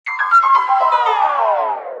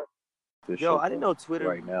Yo, shit I didn't know Twitter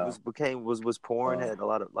right now. was porn. Had a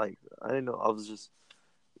lot of like. I didn't know. I was just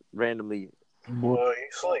randomly. Boy, you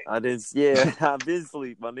sleep. I didn't. Yeah, I've been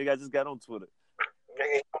asleep, my nigga. I just got on Twitter.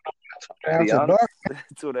 After Be honest, dark.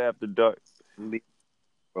 Twitter after dark. me,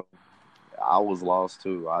 bro, I was lost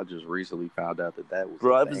too. I just recently found out that was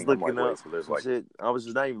Bro, a I thing. was I'm looking like, up wait, so there's some like, shit. I was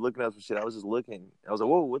just not even looking up some shit. I was just looking. I was like,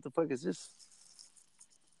 whoa, what the fuck is this?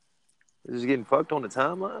 Is this getting fucked on the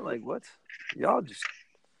timeline? Like, what? Y'all just...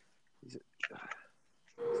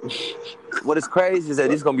 What is crazy is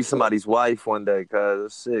that he's going to be somebody's wife one day, cuz.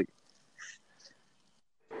 That's sick.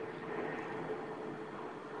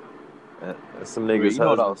 Some niggas' you know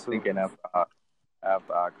what I was husband, too. thinking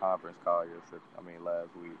after our conference call last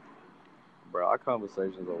week, bro. Our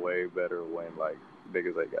conversations are way better when like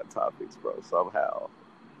niggas ain't got topics, bro. Somehow,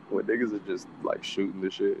 when niggas are just like shooting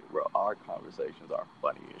the shit, bro, our conversations are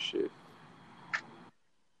funny as shit.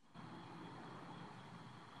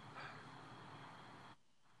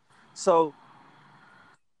 So,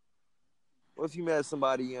 what if you met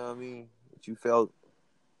somebody, you know what I mean, that you felt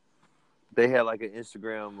they had like an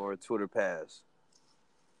Instagram or a Twitter pass?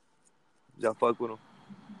 Did y'all fuck with them?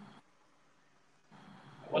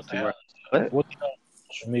 What the hell? What? What the hell?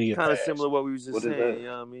 Social media Kind of pass? similar to what we was just What is saying, that? you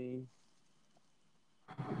know what I mean?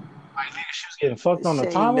 Like, nigga, she was getting fucked on the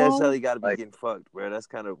She ain't necessarily timeline? got to be Like, getting fucked, bro. That's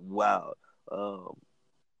kind of wild. no,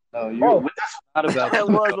 Bro, not about. That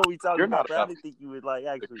was what we talking You're about, not bro. I about. didn't think you would like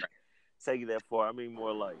actually take it that far. I mean,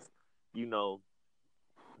 more like, you know,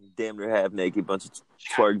 damn near half naked, bunch of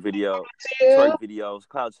twerk videos,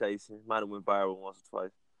 cloud chasing. Might have went viral once or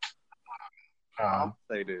twice. I'll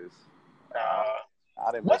say this.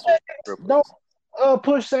 I didn't mess what with strippers. don't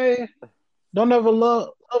Push say don't ever love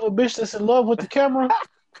a bitch that's in love with the camera?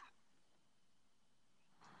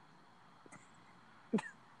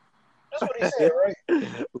 That's what he said, right?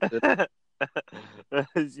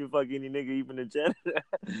 You fuck any nigga, even the janitor.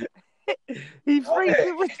 He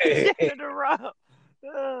freaking with the janitor around.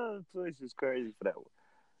 Push is crazy for that one.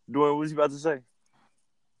 Dwayne, what was you about to say?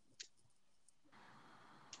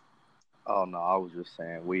 Oh no, I was just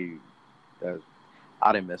saying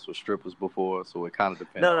I didn't mess with strippers before, so it kind of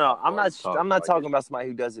depends. No. I'm not talking about somebody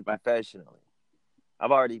who does it professionally.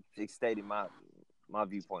 I've already stated my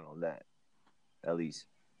viewpoint on that. At least,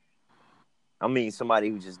 I mean somebody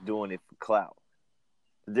who's just doing it for clout.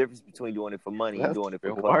 The difference between doing it for money and doing it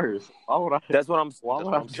for clout. Worse. That's what I'm saying.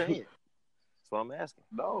 That's what I'm asking.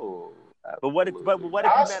 No. But what if you met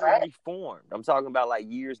her reformed? I'm talking about like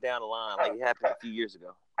years down the line, like it happened a few years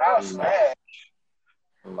ago.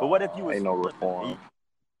 But what if you was ain't no reform?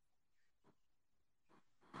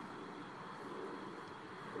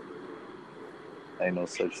 Ain't no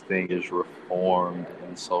such thing as reformed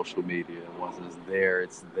in social media. Once it's there,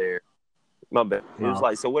 it's there. My bad. It was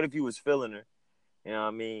like, so what if you was feeling her? You know what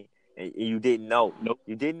I mean? And you didn't know. Nope.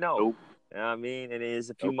 You didn't know. Nope. You know what I mean? And then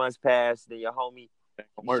it's a few months passed, then your homie,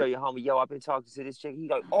 you show your homie, yo, I've been talking to this chick. He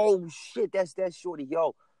like, oh shit, that's shorty.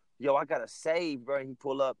 Yo, I gotta save, bro. And he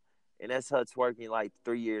pull up, and that's her twerking like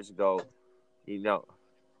 3 years ago. You know.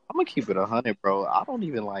 I'm gonna keep it 100, bro. I don't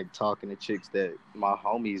even like talking to chicks that my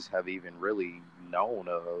homies have even really known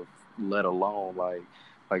of, let alone like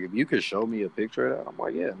if you could show me a picture of that, I'm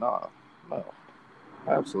like, yeah, no,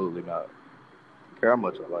 absolutely not. I don't care how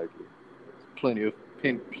much I like you. Plenty of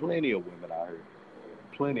women out here.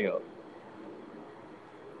 Plenty of.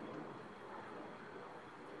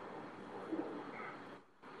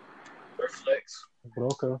 Reflex.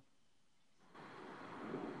 Okay. All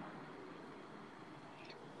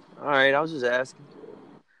right, I was just asking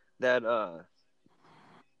that.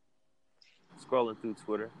 Scrolling through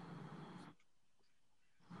Twitter.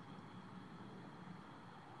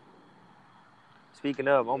 Speaking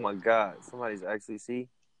of, oh my God, somebody's actually see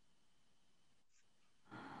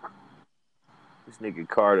this nigga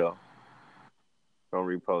Cardo. Don't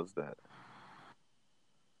repost that.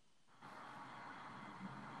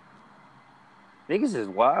 Niggas is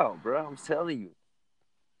wild, bro. I'm telling you.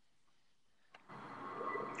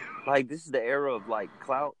 Like, this is the era of like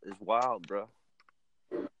clout is wild, bro.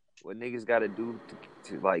 What niggas got to do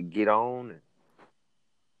to like get on and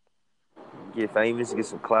get famous, get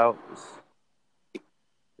some clout.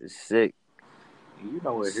 It's sick. You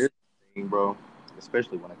know what? Here's the thing, bro.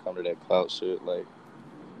 Especially when it comes to that clout shit, like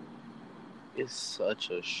it's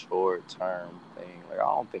such a short term thing. Like I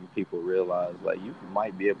don't think people realize like you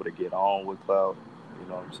might be able to get on with clout. You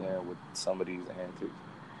know what I'm saying? With some of these antics,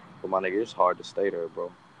 but my nigga, it's hard to stay there,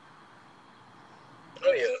 bro.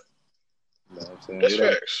 Oh yeah. You know what I'm saying? That's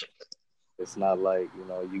facts. It's not like,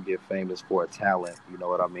 you get famous for a talent, you know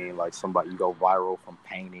what I mean? Like somebody, you go viral from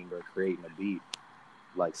painting or creating a beat.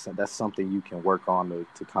 like so that's something you can work on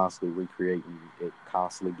to constantly recreate and it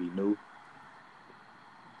constantly be new.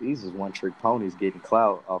 These is one trick ponies getting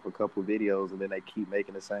clout off a couple videos, and then they keep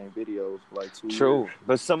making the same videos for like 2 years. True,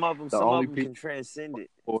 but some of The only them people can transcend it.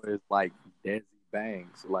 or is like Desi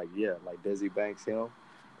Banks, like Desi Banks him,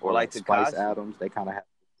 or Like like Spice Tekashi. Adams. They kind of have.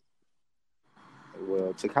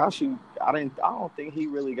 Well, Tekashi, I don't think he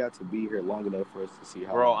really got to be here long enough for us to see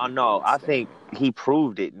how. Bro, I know. I think he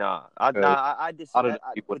proved it. Nah, I disagree. A lot of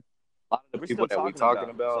the people that we're talking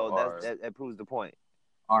about so that proves the point.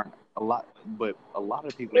 Aren't a lot, but a lot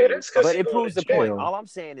of people. Man, But it proves the point. All I'm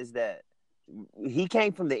saying is that he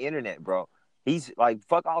came from the internet, bro. He's like,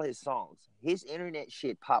 fuck all his songs. His internet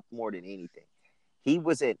shit popped more than anything. He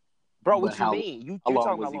was at, bro. What you mean? You're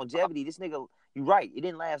talking about longevity. This nigga, you're right. It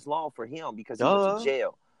didn't last long for him because he went to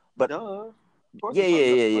jail. But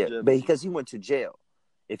yeah. But because he went to jail.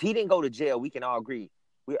 If he didn't go to jail, we can all agree.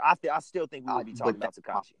 I still think we would be talking about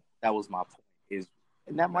Tekashi. That was my point.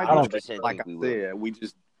 And that might be like I said.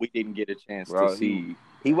 We didn't get a chance to see.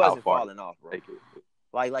 He wasn't falling off, bro.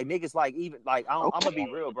 Like niggas, like even like I'm gonna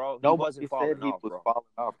be real, bro. He wasn't falling off, bro. Falling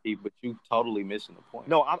off, but you totally missing the point.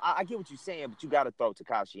 No, I get what you're saying, but you got to throw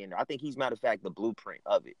Tekashi in there. I think he's matter of fact the blueprint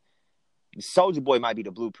of it. Soulja Boy might be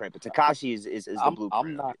the blueprint, but Tekashi is the blueprint.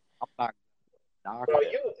 I'm not. Bro,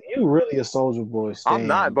 you really a Soulja Boy fan. I'm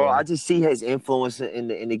not, bro. I just see his influence in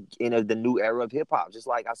the new era of hip hop. Just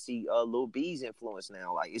like I see Lil B's influence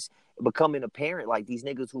now. Like it's becoming apparent. Like these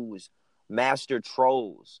niggas who was master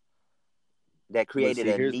trolls that created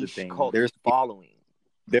a niche cult following.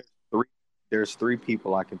 There's three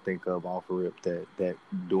people I can think of off the rip that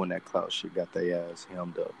doing that clout shit got their ass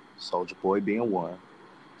hemmed up. Soulja Boy being one,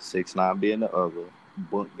 6ix9ine being the other,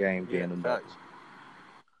 Bunk Gang being another.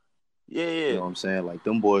 Yeah. You know what I'm saying? Like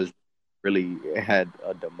them boys really had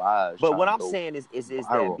a demise. But what I'm saying is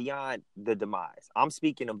that beyond the demise, I'm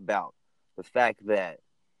speaking about the fact that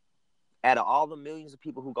out of all the millions of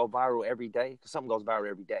people who go viral every day, because something goes viral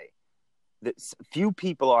every day, that few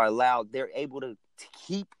people are allowed. They're able to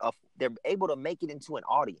make it into an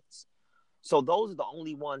audience. So those are the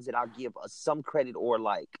only ones that I'll give some credit, or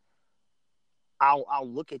like I'll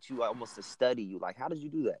look at you almost to study you. Like, how did you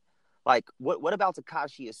do that? Like, what about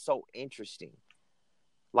Tekashi is so interesting?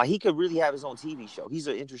 Like, he could really have his own TV show. He's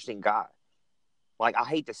an interesting guy. Like, I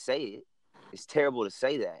hate to say it. It's terrible to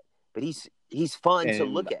say that. But he's fun to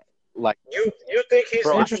look at. Like, you think he's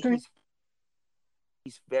interesting?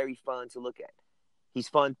 He's very fun to look at. He's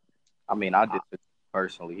fun. I mean, I did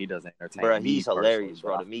personally. He doesn't entertain bro, me. He's hilarious,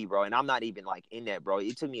 bro, to me, bro. And I'm not even, like, in that, bro.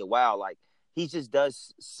 It took me a while. Like, he just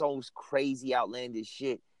does so crazy, outlandish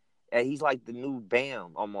shit. And he's like the new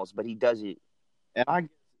Bam almost, but he does it. And I,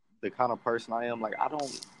 the kind of person I am, like, I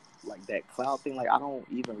don't, like, that cloud thing, like, I don't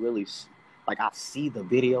even really, like, I see the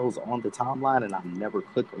videos on the timeline and I never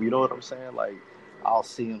click them. You know what I'm saying? Like, I'll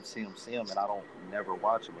see him, and I don't never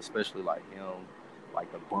watch him, especially, like, him, like,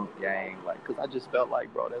 the Bunk Gang, like, because I just felt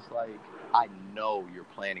like, bro, that's like, I know you're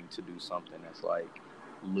planning to do something that's like,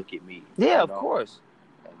 look at me. Yeah, of course.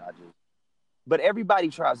 And I just. But everybody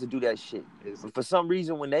tries to do that shit. But for some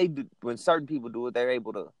reason, when certain people do it, they're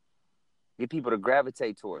able to get people to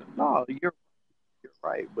gravitate toward it. No, you're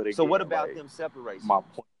right. But again, so what about like, them separating? My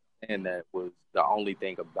point in that was the only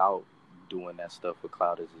thing about doing that stuff with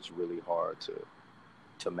cloud is it's really hard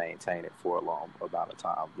to maintain it for a long amount of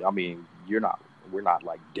time. I mean, we're not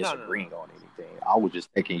like disagreeing on anything. I was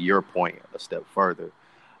just taking your point a step further.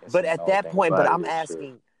 But at that point, but I'm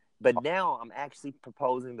asking. But now I'm actually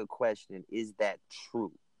proposing the question: is that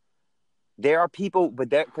true? There are people, but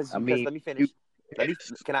because let me finish.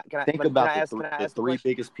 Can I think about the three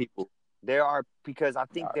biggest people? There are, because I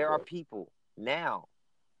think there are people now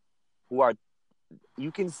who are,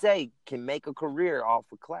 you can say, can make a career off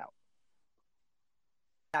of clout.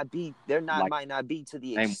 Might not be to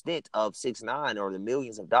the extent of 6ix9ine or the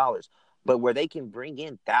millions of dollars, but where they can bring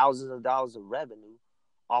in thousands of dollars of revenue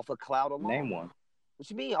off of clout alone. Name one. What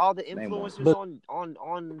you mean? All the influencers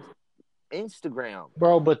on Instagram,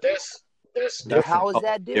 bro. But that's different. How is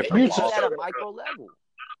that different? It's at a micro level.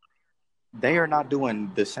 They are not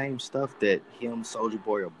doing the same stuff that him, Soulja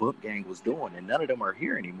Boy, or Bunk Gang was doing, and none of them are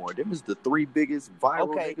here anymore. Them is the three biggest viral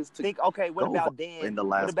niggas what about Dan? In the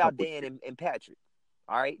last what about Dan and Patrick?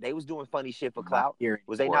 All right, they was doing funny shit for clout.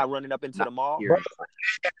 Was they not running up into the mall?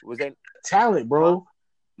 Was they talent, bro?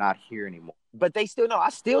 Not here anymore. But they still know. I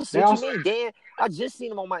still see what you mean, Dan. I just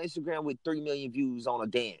seen him on my Instagram with 3 million views on a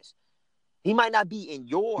dance. He might not be in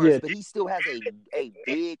yours, but he still has a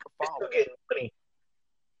big following.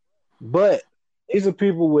 But these are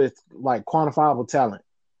people with like quantifiable talent.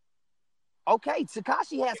 Okay,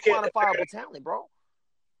 Tekashi has quantifiable talent, bro.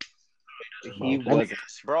 He Bro, wasn't.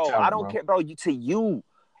 Bro, I don't care, bro. To you,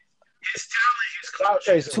 his talent is clout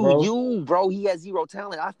chasing, to bro. you, bro, he has zero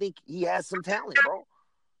talent. I think he has some talent, bro.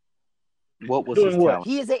 What was Doing his what? talent?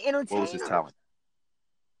 He is an entertainer. What was his talent?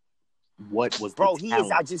 What was Bro, the he talent?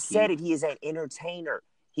 is. I just said it. He is an entertainer.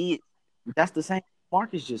 That's the same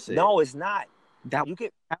Marcus just said. No, it's not. That You can.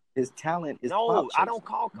 his talent is No, clout I don't chasing.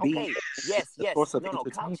 call. Being Okay, yes. the source of No, clout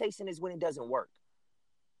entertainment. chasing is when it doesn't work.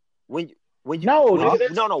 When you when No, you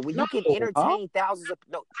nigga, no when you can no. entertain thousands of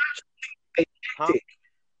no. Huh?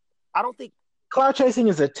 I don't think. Clout chasing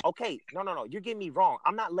is a Okay, no. You're getting me wrong.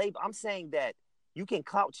 I'm not label. I'm saying that you can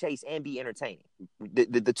clout chase and be entertaining.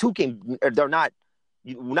 The two can. They're not.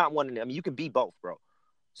 Not one of them. I mean, you can be both, bro.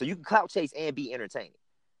 So you can clout chase and be entertaining.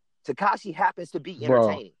 Tekashi happens to be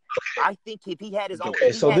entertaining. I think if he had his own, Okay,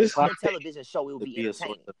 if he so had this- his own television show, it would to be be a source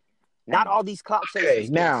entertaining. of Not all these clout chasers. Okay,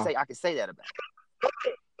 now- I can say that about.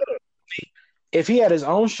 if he had his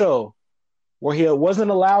own show where he wasn't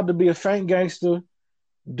allowed to be a faint gangster,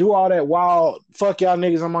 do all that wild fuck y'all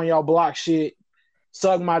niggas, I'm on y'all block shit,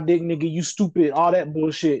 suck my dick, nigga, you stupid, all that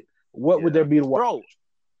bullshit, what would there be to watch? Bro,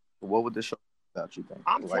 What would the show be about, you think?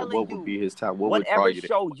 I'm like, telling what you, would be his talent? What would draw whatever you to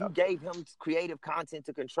show you gave him creative content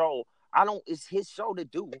to control, it's his show to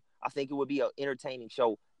do. I think it would be an entertaining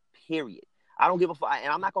show, period. I don't give a fuck.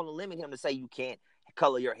 And I'm not going to limit him to say you can't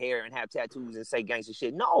color your hair and have tattoos and say gangster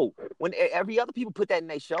shit. No. When every other people put that in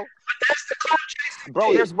their show. That's the clout chasing.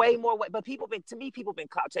 Bro, there's way more. But people been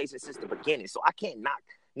clout chasing since the beginning. So I can't knock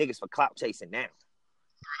niggas for clout chasing now.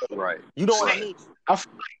 Right. You know what I mean?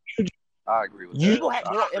 I agree with You- that. People have,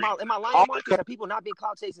 bro, am I lying, Marcus? Have people not been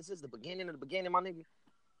clout chasing since the beginning, my nigga?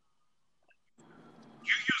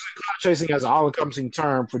 You're using clout chasing as an all-encompassing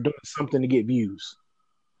term for doing something to get views.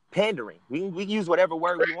 Pandering. We can use whatever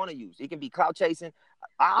word we want to use. It can be clout chasing.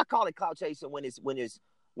 I call it clout chasing when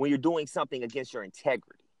you're doing something against your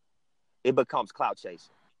integrity. It becomes clout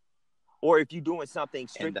chasing. Or if you're doing something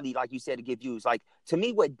strictly, like you said, to get views. Like, to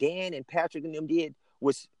me, what Dan and Patrick and them did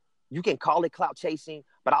was, you can call it clout chasing,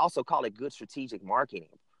 but I also call it good strategic marketing.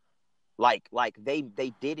 Like they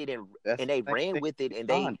did it and they ran with it and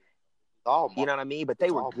they, you know what I mean? But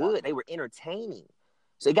they were good. They were entertaining.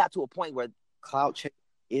 So it got to a point where clout chasing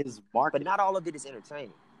is marketing. But not all of it is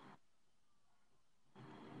entertaining.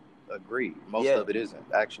 Agreed. Most of it isn't.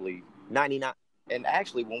 Actually, 99. And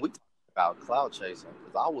actually, when we talk about clout chasing,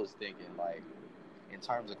 because I was thinking, like, in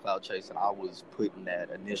terms of clout chasing, I was putting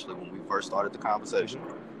that initially when we first started the conversation.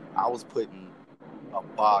 I was putting a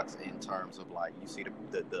box in terms of, like, you see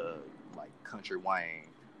the like Country Wayne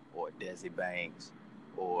or Desi Banks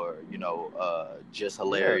or, you know, Just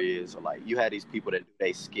Hilarious, or like you had these people that do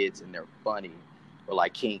they skits and they're funny, or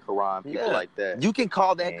like King Karan, people like that. You can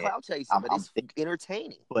call that clout chasing, but it's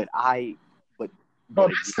entertaining. Bro,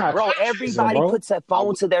 everybody puts a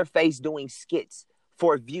phone to their face doing skits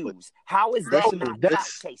for views. How is that not clout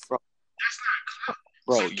chasing?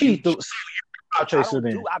 Bro, Keith, so you're a clout chaser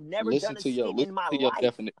then. I've never done a skit in my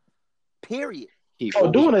life. Period.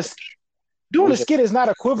 Doing a skit is not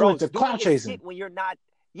equivalent to clout chasing. When you're not,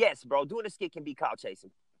 yes, bro, doing a skit can be clout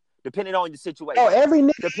chasing, depending on the situation. Oh,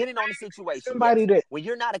 depending on the situation. Somebody that when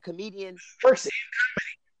you're not a comedian, works in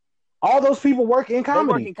comedy. All those people work in comedy.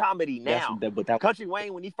 They work in comedy now. Country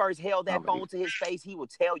Wayne, when he first held that phone to his face, he will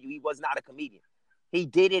tell you he was not a comedian. He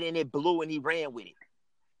did it and it blew and he ran with it.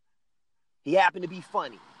 He happened to be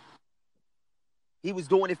funny. He was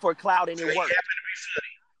doing it for clout and it worked.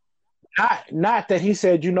 Not that he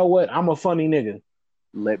said, you know what, I'm a funny nigga.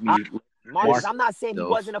 Marcus, I'm not saying he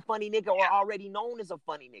wasn't a funny nigga or already known as a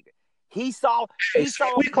funny nigga. He saw.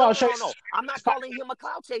 No. I'm not calling him a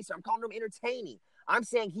clout chaser. I'm calling him entertaining. I'm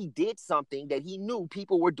saying he did something that he knew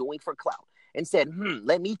people were doing for clout and said,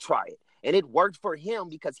 let me try it. And it worked for him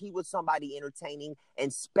because he was somebody entertaining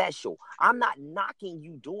and special. I'm not knocking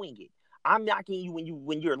you doing it. I'm knocking you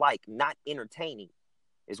when you're like not entertaining,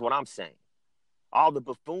 is what I'm saying. All the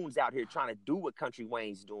buffoons out here trying to do what Country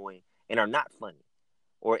Wayne's doing and are not funny,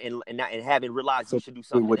 or and haven't realized you should do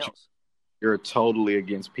something else. You're totally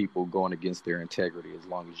against people going against their integrity as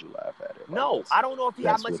long as you laugh at it. No, I don't know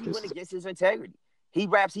how much he went against his integrity. He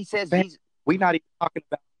raps, he says Jesus. We're not even talking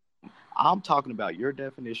about. I'm talking about your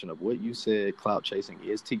definition of what you said clout chasing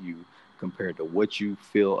is to you compared to what you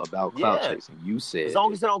feel about clout chasing. You said as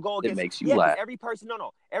long as it don't go against, it makes you laugh. Every person,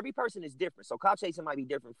 every person is different. So clout chasing might be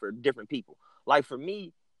different for different people. Like for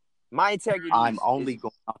me, my integrity. I'm only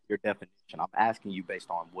going off your definition. I'm asking you based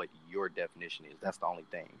on what your definition is. That's the only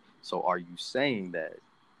thing. So are you saying that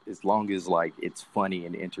as long as like it's funny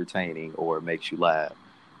and entertaining or it makes you laugh,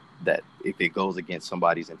 that if it goes against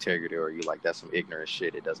somebody's integrity or you like that's some ignorant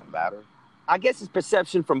shit, it doesn't matter? I guess it's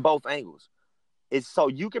perception from both angles. It's so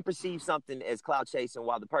you can perceive something as clout chasing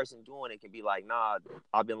while the person doing it can be like, nah,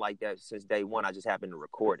 I've been like that since day one. I just happened to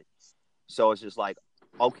record it. So it's just like,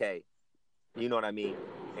 okay, you know what I mean?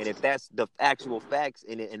 And if that's the actual facts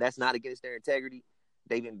and that's not against their integrity,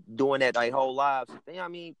 they've been doing that their whole lives. You know what I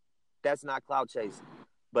mean? That's not clout chasing.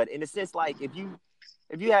 But in a sense, like if you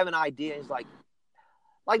have an idea, it's like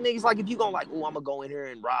niggas, like if you gonna like, oh, I'm gonna go in here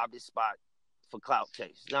and rob this spot for clout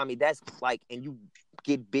chase. You know what I mean? That's like, and you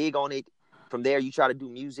get big on it. From there, you try to do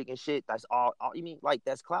music and shit. That's all you mean? Like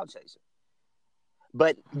that's clout chasing.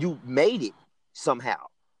 But you made it somehow.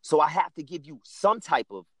 So I have to give you some type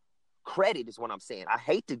of credit is what I'm saying. I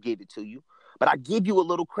hate to give it to you, but I give you a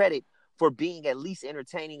little credit for being at least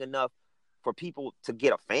entertaining enough for people to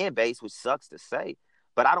get a fan base, which sucks to say.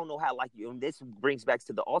 But I don't know how, like, and this brings back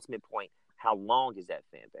to the ultimate point. How long is that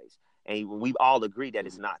fan base? And we all agree that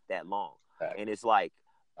it's not that long. And it's like,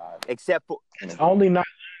 except for... It's only not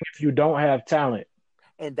long if you don't have talent.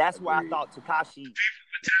 And that's why I thought Tekashi...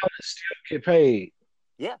 Talent still get paid.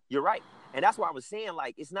 Yeah, you're right. And that's why I was saying,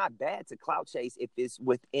 like, it's not bad to clout chase if it's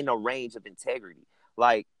within a range of integrity.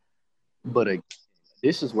 Like... But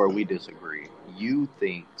this is where we disagree. You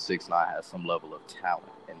think 6ix9ine has some level of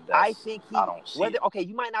talent, and I think I don't see it. Okay,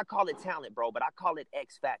 you might not call it talent, bro, but I call it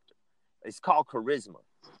X factor. It's called charisma.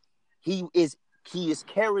 He is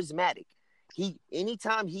charismatic.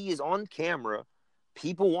 Anytime he is on camera,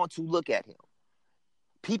 people want to look at him.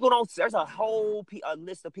 People don't. There's a whole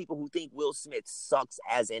list of people who think Will Smith sucks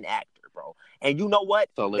as an actor, bro. And you know what?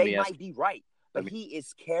 So they might be right, but he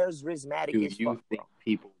is charismatic. Do as you fuck, think bro.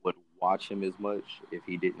 people would watch him as much if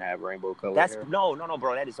he didn't have rainbow color hair? No,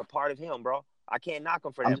 bro. That is a part of him, bro. I can't knock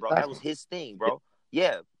him for that, bro. That was his thing, bro.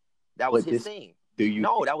 Yeah, that was his thing. Do you?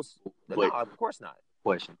 No, that was no. Of course not.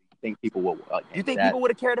 Question: do you think people would? You think people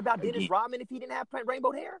would have cared about Dennis Rodman if he didn't have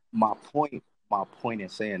rainbow hair? My point in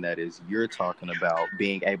saying that is you're talking about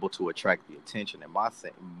being able to attract the attention, and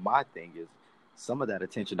my thing is some of that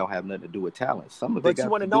attention don't have nothing to do with talent. Some of it. But you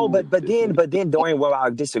want to know, but then, Dorian, where I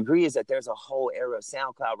disagree is that there's a whole era of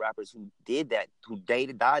SoundCloud rappers who did that, who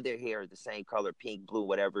dyed their hair the same color, pink, blue,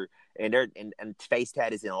 whatever, and face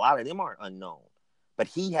tattoos, and a lot of them aren't unknown, but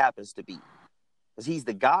he happens to be, because he's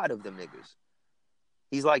the god of them niggas.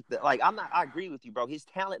 He's like I agree with you, bro. His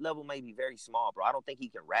talent level may be very small, bro. I don't think he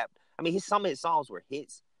can rap. I mean, some of his songs were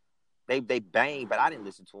hits. They bang, but I didn't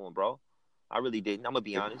listen to him, bro. I really didn't. I'm gonna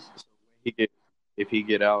be honest. When he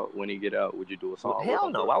get out, would you do a song? Hell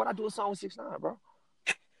no. Why would I do a song with 6ix9ine, bro?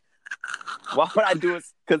 Why would I do it?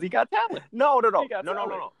 Because he got talent. No.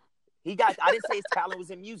 He got. I didn't say his talent was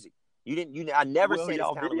in music. You didn't. I never said his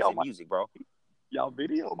talent was in music, bro. Y'all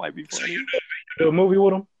video might be funny. Do a movie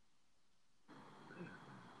with him.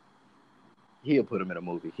 He'll put him in a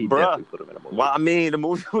movie. Definitely put him in a movie. Well, I mean, the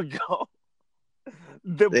movie would go.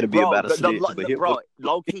 It'd be about a snitch, bro,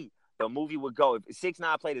 low key, the movie would go. If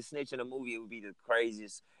 6ix9ine played a snitch in a movie, it would be the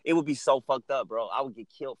craziest. It would be so fucked up, bro. I would get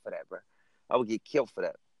killed for that, bro. I would get killed for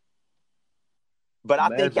that. But I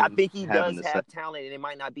think he does have talent, and it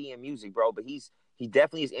might not be in music, bro. But he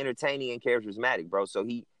definitely is entertaining and charismatic, bro. So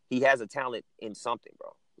he has a talent in something,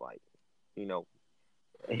 bro. Like, you know.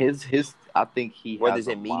 I think he whether has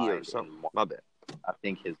it's in media or something. My bad. I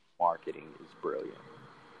think his marketing is brilliant.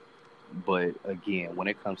 But again, when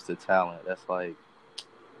it comes to talent, that's like,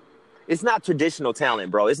 it's not traditional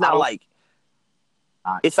talent, bro. It's not like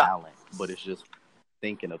it's talent, but it's just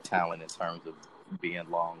thinking of talent in terms of being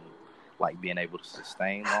being able to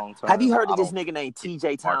sustain long term. Have you heard of this nigga named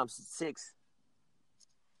TJ Times 6?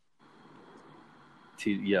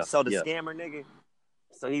 Yeah. So the scammer nigga.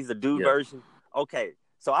 So he's the dude version. Okay.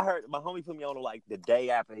 So I heard my homie put me on like the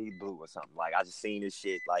day after he blew or something. Like I just seen this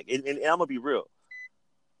shit. Like, and I'm gonna be real,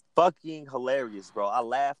 fucking hilarious, bro. I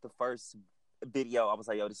laughed the first video. I was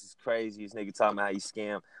like, yo, this is crazy. This nigga talking about how you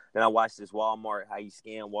scam. Then I watched this Walmart, how you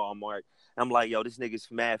scam Walmart. I'm like, yo, this nigga's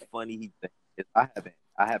mad funny. I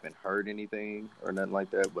haven't heard anything or nothing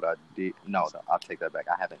like that, but I did. No, I'll take that back.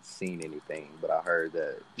 I haven't seen anything, but I heard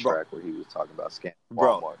that track where he was talking about scam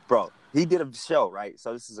Walmart. Bro, he did a show, right?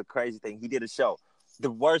 So this is a crazy thing. He did a show. The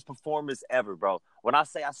worst performance ever, bro. When I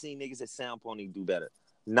say I seen niggas at Sound Pony do better,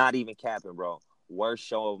 not even capping, bro. Worst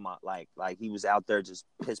show of my like he was out there just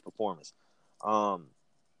piss performance. And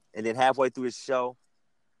then halfway through his show,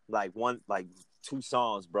 two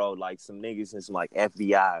songs, bro. Like some niggas and some like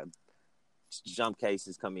FBI jump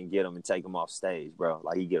cases come and get him and take him off stage, bro.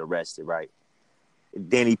 Like he get arrested, right? And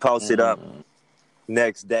then he posted up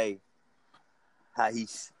next day how he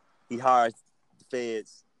hired the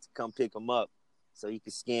feds to come pick him up so he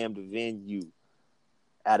could scam the venue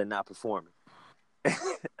out of not performing.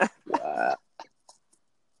 Wow.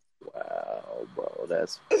 Wow, bro,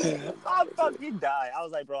 that's I fucking died. I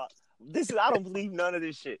was like, bro, I don't believe none of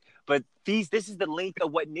this shit. But this is the length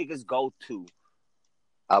of what niggas go to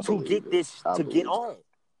get this, to get on.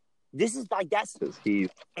 This is like,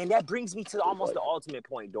 and that brings me to almost the ultimate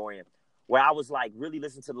point, Dorian, where I was like really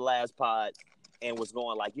listening to the last pod and was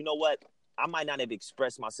going like, you know what? I might not have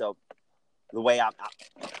expressed myself the way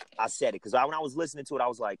I said it. Because when I was listening to it, I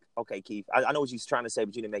was like, okay, Keith, I know what you're trying to say,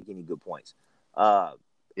 but you didn't make any good points about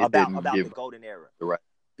the golden era. Right.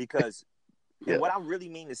 Because what I really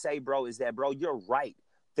mean to say, bro, is that, bro, you're right.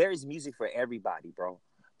 There is music for everybody, bro.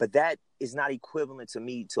 But that is not equivalent to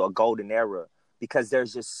me to a golden era, because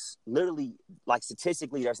there's just literally, like,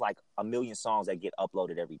 statistically, there's like 1 million songs that get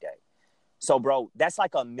uploaded every day. So, bro, that's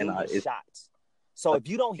like 1 million shots. So if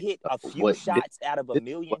you don't hit a few shots out of 1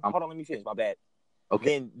 million, hold on, let me finish. My bad.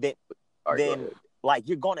 Okay. Then like,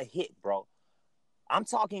 you're gonna hit, bro. I'm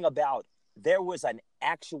talking about, there was an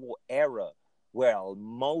actual era where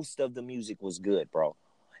most of the music was good, bro,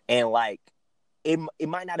 and like it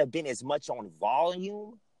might not have been as much on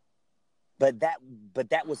volume, but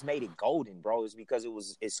that was made it golden, bro. It's because it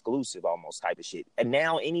was exclusive, almost, type of shit. And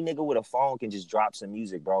now any nigga with a phone can just drop some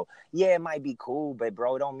music, bro. Yeah, it might be cool, but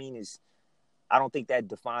bro, it don't mean I don't think that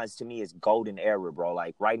defines to me as golden era, bro.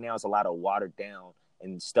 Like, right now, it's a lot of watered down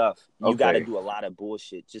and stuff. You got to do a lot of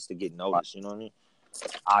bullshit just to get noticed. You know what I mean?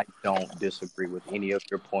 I don't disagree with any of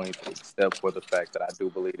your points, except for the fact that I do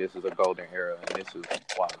believe this is a golden era, and this is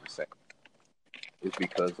why I'm saying. It's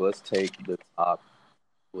because let's take the top,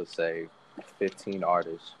 let's say, 15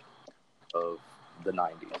 artists of the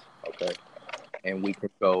 90s, okay? And we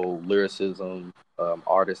could go lyricism,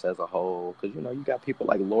 artists as a whole, because, you know, you got people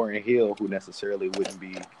like Lauryn Hill, who necessarily wouldn't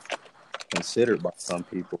be considered by some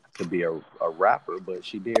people to be a rapper, but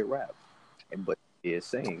she did rap, but she did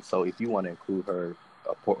sing. So if you want to include her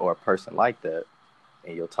or a person like that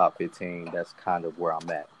in your top 15, that's kind of where I'm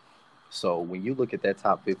at. So when you look at that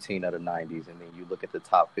top 15 of the 90s, and then you look at the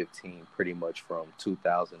top 15 pretty much from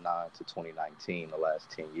 2009 to 2019, the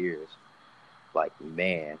last 10 years, like,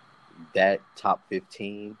 man, that top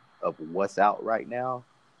 15 of what's out right now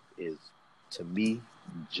is, to me,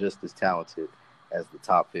 just as talented as the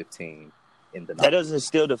top 15 in the 90s. That doesn't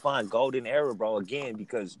still define golden era, bro, again,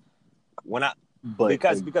 because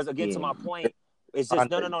because again, to my point, it's just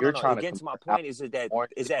no. Again, to my point is that when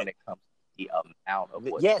it comes to the amount of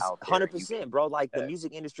what's yes, out there, 100%, bro. Like, the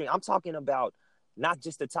music industry, I'm talking about not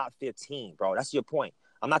just the top 15, bro. That's your point.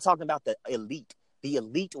 I'm not talking about the elite. The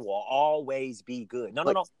elite will always be good. No.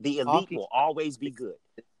 The elite will always be good.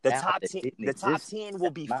 The top 10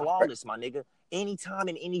 will be flawless, my nigga. Anytime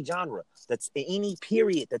in any genre, that's any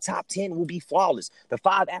period, the top 10 will be flawless. The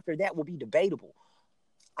 5 after that will be debatable.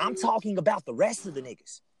 I'm talking about the rest of the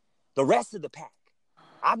niggas, the rest of the pack.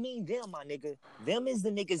 I mean them, my nigga. Them is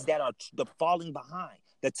the niggas that are falling behind.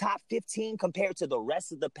 The top 15 compared to the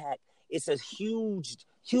rest of the pack, it's a huge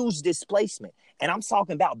displacement. And I'm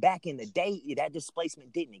talking about back in the day, that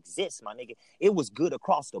displacement didn't exist, my nigga. It was good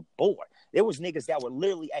across the board. There was niggas that were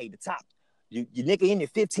literally, the top. Your nigga in the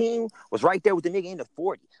 15 was right there with the nigga in the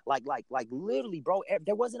 40. Like literally, bro,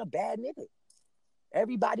 there wasn't a bad nigga.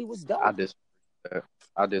 Everybody was dope.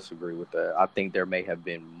 I disagree with that. I think there may have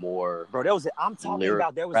been more. Bro, there was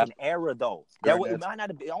an era, though.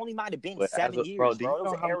 It only might have been 7 years, bro. It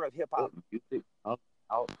was an era of hip hop. Music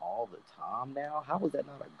out all the time now. How is that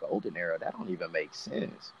not a golden era? That don't even make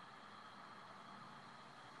sense.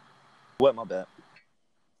 What? My bad.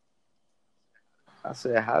 I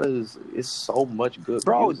said, it's so much good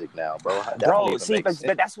music now, bro? But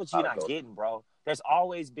that's what you're not getting, bro. There's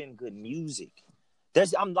always been good music.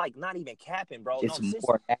 I'm like not even capping, bro. It's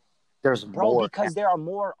more. There's more because there are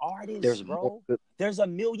more artists. There's bro. More. There's a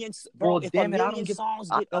million, bro. If damn a million songs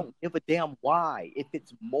I don't give a damn why. If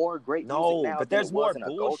it's more great music now, but there's more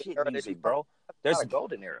bullshit music, bro. There's a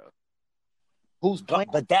golden era. Who's playing?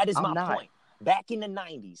 But that is my point. Back in the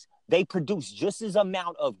 90s, they produced just as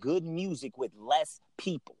amount of good music with less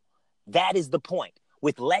people. That is the point.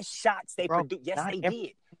 With less shots, they produced. Yes, they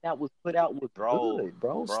did. That was put out with good,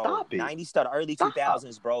 bro. Stop it. 90s to the early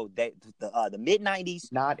 2000s, bro. The mid 90s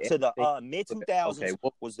to the mid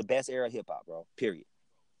 2000s was the best era of hip hop, bro. Period.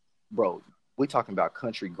 Bro, we're talking about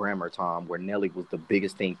country grammar time, where Nelly was the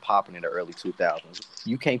biggest thing popping in the early 2000s.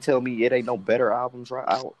 You can't tell me it ain't no better albums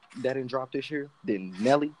out that didn't drop this year than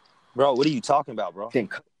Nelly. Bro, what are you talking about, bro?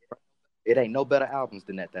 It ain't no better albums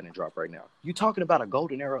than that didn't drop right now. You talking about a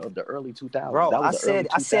golden era of the early 2000s? Bro, I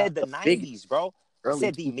said the 90s, bro. I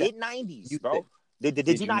said the mid 90s, bro.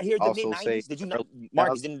 Did you not hear the mid 90s? Did you not,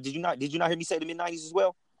 Marcus? Did you not hear me say the mid 90s as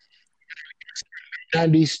well?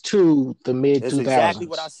 90s to the mid 2000s. That's exactly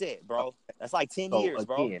what I said, bro. That's like 10 So years,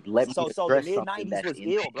 bro. again, let me So the address mid something 90s that's was in.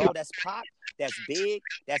 ill, bro. That's Pop, that's Big,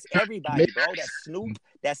 that's everybody, bro. That's Snoop,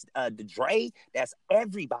 that's the Dre, that's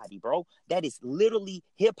everybody, bro. That is literally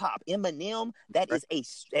hip hop. Eminem, that's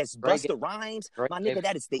Busta Rhymes, Drake my gave nigga.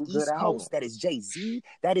 That is the two good East albums. Coast. That is Jay-Z.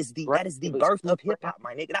 That is Drake the gave us birth two of great hip hop,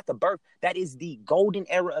 my nigga. Not the birth. That is the golden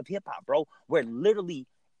era of hip hop, bro. Where literally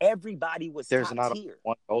everybody was There's top not tier.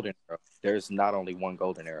 one golden era. There's not only one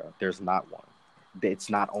golden era. There's not one. It's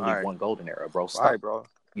not only one golden era, bro. Stop. All right, bro.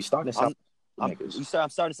 You starting to sound I'm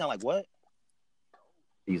starting to sound like what?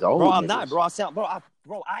 These old bro, niggas. I'm not,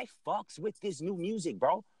 bro. I fucks with this new music,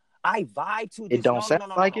 bro. I vibe to this. It don't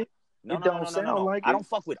sound like it. No. Like I don't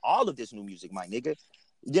fuck with all of this new music, my nigga.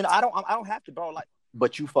 You know, I don't have to, bro. Like,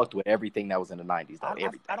 but you fucked with everything that was in the 90s,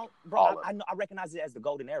 though. I recognize it as the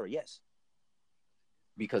golden era, yes.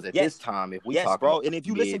 Because at this time, if we talk, bro, and if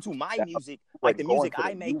you listen to my music, like the music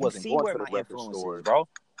I make, you see where my influence is, bro.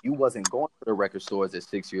 You wasn't going to the record stores at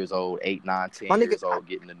 6 years old, 8, 9, 10 years old,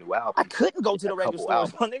 getting a new album. I couldn't go to the record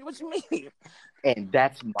stores, my nigga. What you mean? And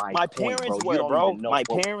that's my parents point, were, bro. My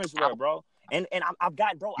parents were, bro. And I've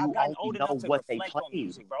gotten old enough to reflect on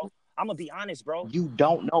music, bro. I'm gonna be honest, bro. You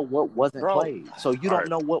don't know what wasn't played, so you don't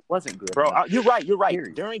know what wasn't good, bro. You're right.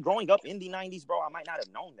 Period. During growing up in the 90s, bro, I might not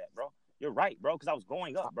have known that, bro. You're right, bro, because I was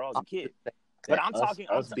growing up, bro, as a kid. But I'm talking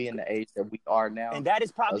being the age that we are now, and that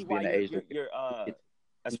is probably why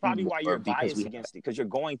that's probably why you're biased against it, because you're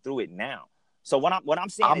going through it now. So what I'm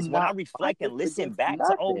saying is, when I reflect and listen back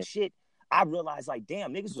to old shit, I realize, like,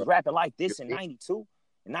 damn, niggas was rapping like this in 92,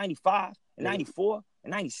 and 95, and 94,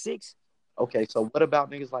 and 96. Okay, so what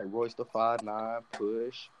about niggas like Royce the 5'9",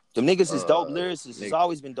 Push? Them niggas is dope lyricists. There's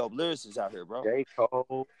always been dope lyricists out here, bro. J.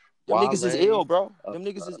 Cole. Them niggas is ill, bro. Them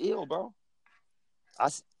niggas is ill, bro.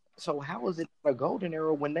 So how is it a golden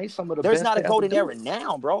era when they some of the There's best? There's not a golden era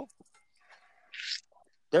now, bro.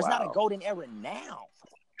 There's not a golden era now.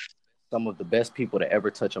 Some of the best people to ever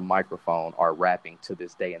touch a microphone are rapping to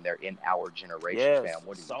this day, and they're in our generation, fam.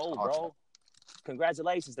 What are you talking bro? about?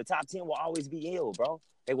 Congratulations. The top 10 will always be ill, bro.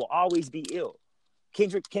 They will always be ill.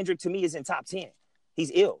 Kendrick to me is in top 10.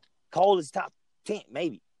 He's ill. Cole is top 10,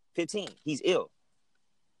 maybe 15. He's ill.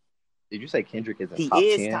 Did you say Kendrick is in top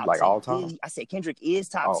 10, like 10. All time? I said Kendrick is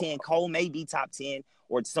top 10. Cole may be top 10,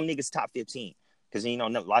 or some niggas top 15. Because, you know,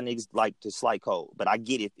 a lot of niggas like to slight Cole. But I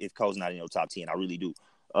get it if Cole's not in your top 10. I really do.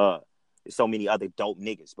 There's so many other dope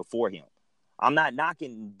niggas before him. I'm not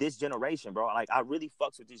knocking this generation, bro. Like, I really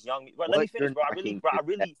fucks with this young... Bro, let me finish, bro. I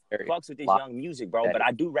really fucks with this young music, bro. But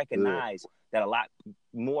I do recognize that a lot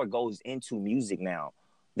more goes into music now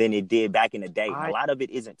than it did back in the day. A lot of it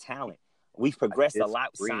isn't talent. We've progressed a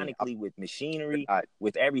lot sonically with machinery,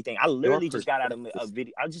 with everything. I literally just got out of a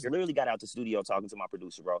video. I just literally got out the studio talking to my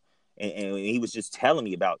producer, bro. And he was just telling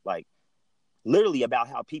me about, like, literally about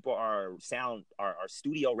how people are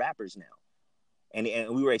studio rappers now. And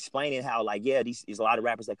we were explaining how, like, yeah, there's a lot of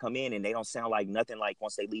rappers that come in and they don't sound like nothing like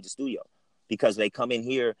once they leave the studio, because they come in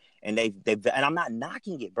here and they and I'm not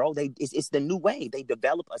knocking it, bro. It's the new way. They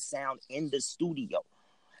develop a sound in the studio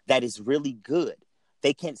that is really good.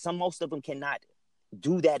 Most of them cannot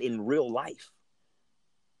do that in real life.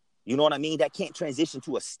 You know what I mean? That can't transition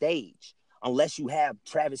to a stage unless you have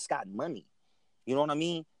Travis Scott money. You know what I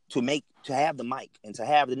mean? To have the mic and to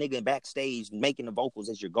have the nigga backstage making the vocals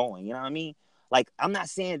as you're going. You know what I mean? Like, I'm not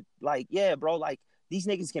saying, like, yeah, bro, like, these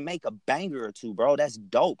niggas can make a banger or two, bro. That's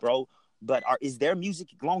dope, bro. But is their music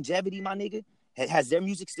longevity, my nigga? Has their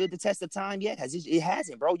music stood the test of time yet? It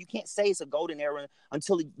hasn't, bro. You can't say it's a golden era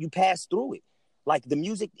until you pass through it. Like, the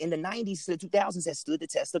music in the 90s to the 2000s has stood the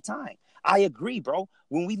test of time. I agree, bro.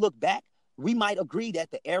 When we look back, we might agree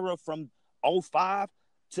that the era from 05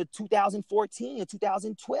 to 2014 and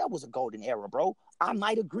 2012 was a golden era, bro. I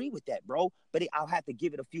might agree with that, bro. But I'll have to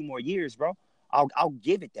give it a few more years, bro. I'll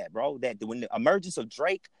give it that, bro. That when the emergence of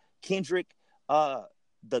Drake, Kendrick,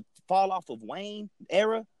 the fall off of Wayne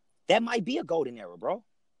era, that might be a golden era, bro.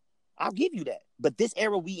 I'll give you that. But this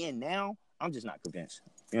era we in now, I'm just not convinced.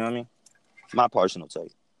 You know what I mean? My personal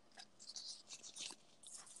take.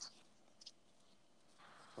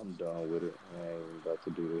 I'm done with it. I ain't about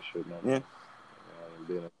to do this shit no more. Yeah.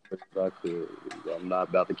 I'm not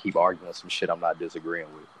about to keep arguing some shit I'm not disagreeing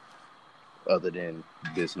with. Other than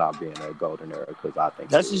this not being a golden era, because I think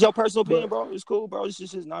that's just your personal opinion, bro. It's cool, bro. It's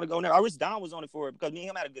just not a golden era. I wish Don was on it for it, because me and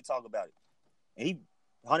him had a good talk about it, and he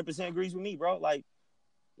 100% agrees with me, bro. Like,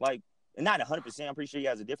 and not 100%. I'm pretty sure he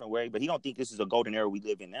has a different way, but he don't think this is a golden era we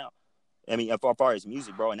live in now. I mean, as far as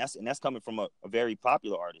music, bro, and that's coming from a very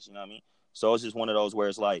popular artist. You know what I mean? So it's just one of those where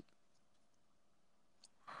it's like,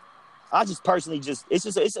 I just personally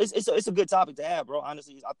it's a good topic to have, bro.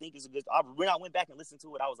 Honestly, I think it's a good. When I went back and listened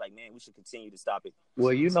to it, I was like, man, we should continue to stop it.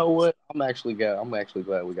 Well, you know what? I'm actually glad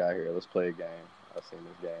we got here. Let's play a game. I've seen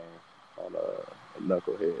this game on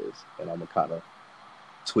Knuckleheads, and I'm gonna kind of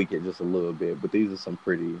tweak it just a little bit. But these are some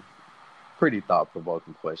pretty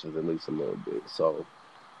thought-provoking questions, at least a little bit. So,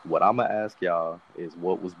 what I'm gonna ask y'all is,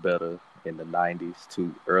 what was better in the '90s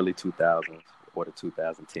to early 2000s or the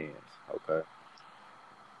 2010s? Okay.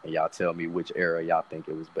 And y'all tell me which era y'all think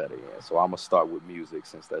it was better in. So I'm going to start with music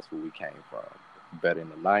since that's where we came from. Better in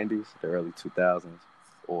the 90s, the early 2000s,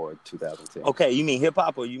 or 2010? Okay, you mean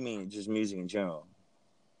hip-hop or you mean just music in general?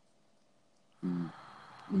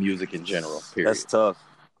 Music in general, period. That's tough.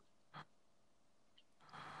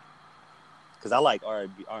 Because I like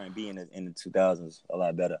R&B in the 2000s a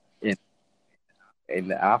lot better.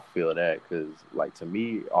 And I feel that because, like, to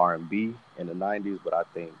me, R&B in the 90s, but I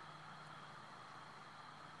think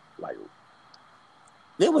like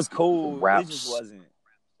it was cool. Raps, it just wasn't.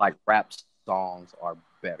 Like rap songs are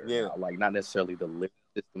better yeah. now. Like not necessarily the lyrics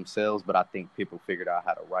themselves, but I think people figured out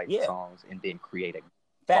how to write songs and then create a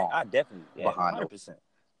song I definitely behind 100%. Them.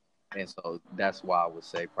 And so that's why I would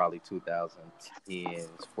say probably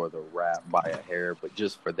 2010s for the rap by a hair, but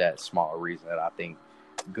just for that small reason that I think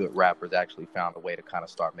good rappers actually found a way to kind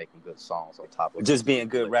of start making good songs on top of just being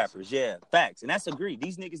good rappers. Yeah, facts. And that's agreed.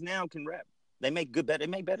 These niggas now can rap. They make better,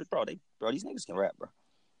 bro. These niggas can rap, bro.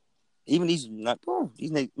 Even these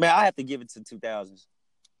niggas, man, I have to give it to 2000s.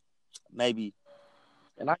 Maybe.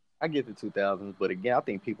 And I give it 2000s, but again, I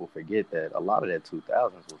think people forget that a lot of that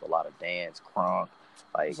 2000s was a lot of dance, crunk.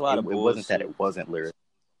 Like, it wasn't that it wasn't lyrics,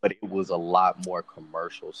 but it was a lot more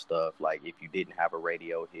commercial stuff. Like, if you didn't have a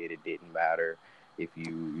radio hit, it didn't matter. If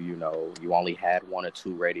you only had one or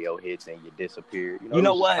two radio hits and you disappeared. You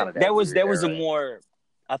know what? There was a more...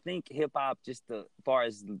 I think hip hop, just as far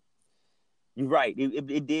as you're right,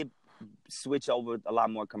 it did switch over a lot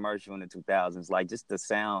more commercial in the 2000s. Like just the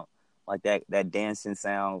sound, like that dancing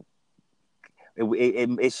sound,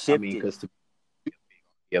 it shifted. I mean, because to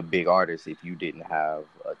be a big artist, if you didn't have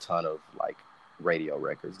a ton of like radio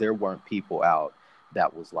records, there weren't people out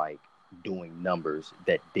that was like doing numbers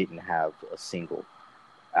that didn't have a single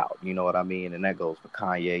out. You know what I mean? And that goes for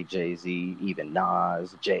Kanye, Jay-Z, even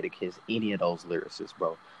Nas, Jadakiss, any of those lyricists,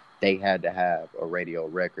 bro. They had to have a radio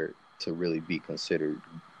record to really be considered,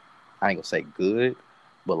 I ain't gonna say good,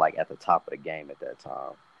 but like at the top of the game at that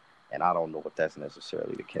time. And I don't know if that's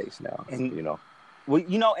necessarily the case now, you know? Well,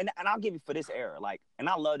 and I'll give you for this era, like, and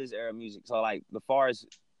I love this era of music. So like, as far as,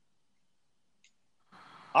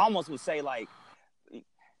 I almost would say like,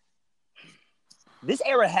 this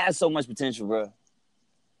era has so much potential, bro.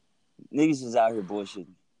 Niggas is out here bullshitting.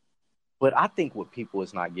 But I think what people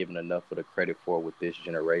is not giving enough of the credit for with this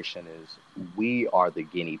generation is we are the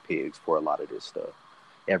guinea pigs for a lot of this stuff.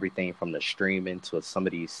 Everything from the streaming to some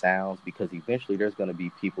of these sounds, because eventually there's going to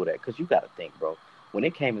be people that, because you got to think, bro, when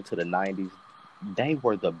it came into the 90s, they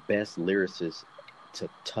were the best lyricists to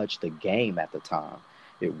touch the game at the time.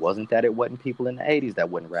 It wasn't that it wasn't people in the 80s that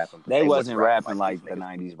wasn't rapping. They wasn't rapping like the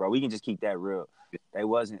 90s, bro. We can just keep that real. They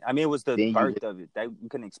wasn't. I mean, it was the birth of it. We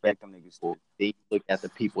couldn't expect them niggas to. Then you look at the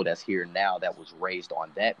people that's here now that was raised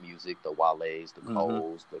on that music, the Wale's, the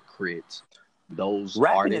Coles, the Crits, those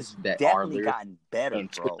rapping artists that definitely gotten better,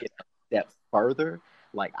 and bro. took it a step further.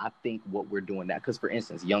 Like, I think what we're doing now, because for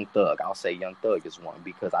instance, Young Thug, I'll say Young Thug is one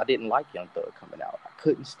because I didn't like Young Thug coming out. I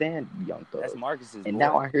couldn't stand Young Thug. That's Marcus's. And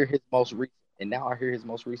now I hear his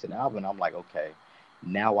most recent album, and I'm like, okay,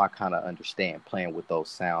 now I kind of understand playing with those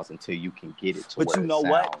sounds until you can get it to but where you know it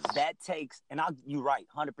what? sounds. That takes, and you're right,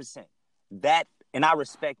 100%. That, and I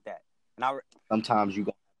respect that. And sometimes you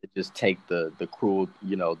gonna have to just take the cruel,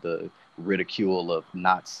 the ridicule of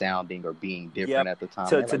not sounding or being different at the time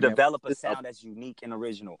to develop a sound that's unique and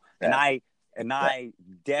original. Yeah. And I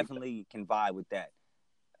definitely can vibe with that,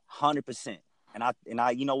 100%. And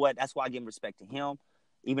I, you know what? That's why I give respect to him,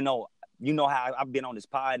 even though. You know how I've been on this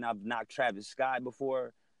pod and I've knocked Travis Scott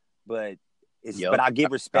before, but I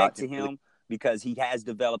give respect to him because he has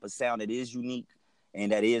developed a sound that is unique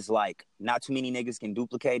and that is like not too many niggas can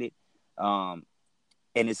duplicate it. And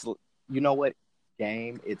it's, you know what,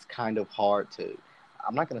 game, it's kind of hard to,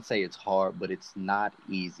 I'm not gonna say it's hard, but it's not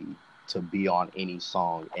easy to be on any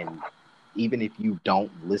song. And even if you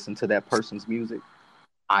don't listen to that person's music,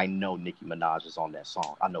 I know Nicki Minaj is on that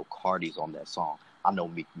song. I know Cardi's on that song. I know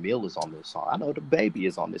Meek Mill is on this song. I know DaBaby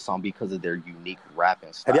is on this song because of their unique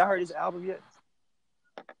rapping style. Have y'all heard his album yet?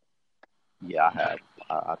 Yeah, I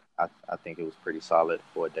have. I think it was pretty solid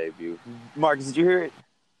for a debut. Marcus, did you hear it?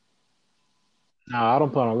 No, I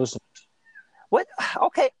don't plan on listening. What?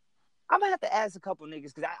 Okay. I'm gonna have to ask a couple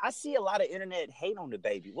niggas because I see a lot of internet hate on the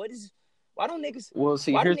baby. Why don't niggas? Well,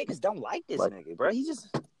 see, Why do here's niggas don't like this like, nigga, bro? He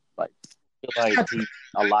just like, I feel like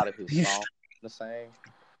a lot of his songs the same.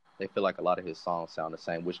 They feel like a lot of his songs sound the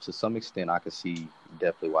same, which to some extent I can see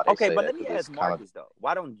definitely why they okay. say But that. let me ask Marcus though.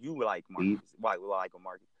 Why don't you like Marcus? Why like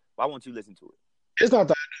Marcus? Why won't you listen to it? It's not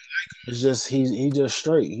that I don't like him. It's just he just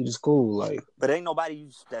straight. He just cool. Like, but ain't nobody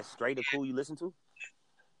that's straight or cool you listen to.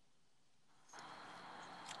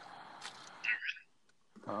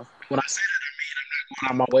 Huh? When I say that,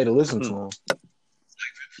 I mean I'm not going out my way to listen to him.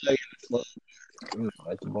 Like, you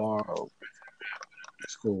know, at the bar,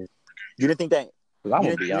 it's cool. You didn't think that?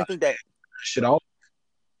 You didn't think that? Shit all.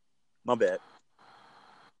 My bad.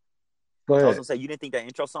 Go ahead. I was gonna say you didn't think that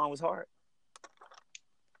intro song was hard.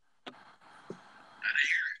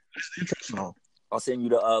 It's the intro song. I'll send you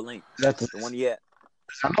the link. That's the one he had.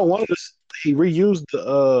 I know one of he reused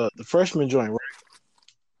the freshman joint,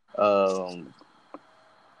 right?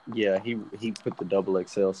 Yeah, he put the Double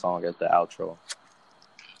XL song as the outro.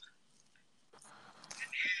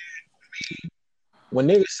 When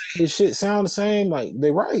niggas say his shit sound the same, like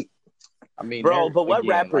they right. I mean, bro, but what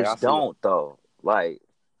rappers don't though? Like,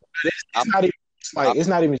 it's not even it's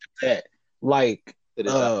not even that. Like,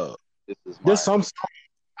 there's some song,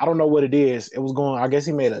 I don't know what it is. It was going. I guess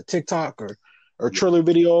he made a TikTok or Triller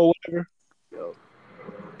video or whatever. Yo.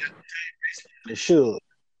 It should.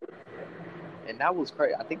 And that was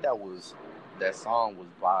crazy. I think that song was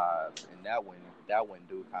vibes, and that one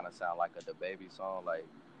do kind of sound like a DaBaby song, like.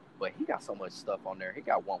 But he got so much stuff on there. He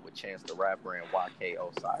got one with Chance the Rapper and YK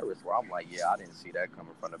Osiris, where I'm like, yeah, I didn't see that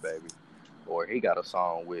coming from DaBaby. Or he got a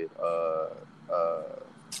song with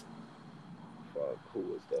who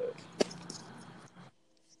was that?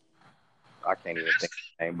 I can't even think of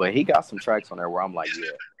his name. But he got some tracks on there where I'm like,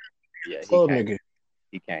 yeah,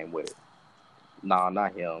 he came with it. Nah,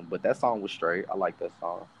 not him. But that song was straight. I like that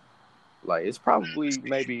song. Like it's probably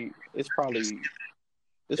a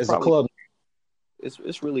club.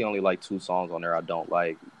 It's really only like 2 songs on there I don't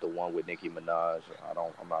like. The one with Nicki Minaj,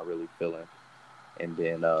 I'm not really feeling. And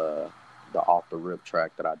then the Off the Rip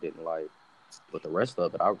track that I didn't like. But the rest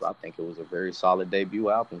of it, I think it was a very solid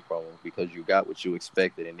debut album from him because you got what you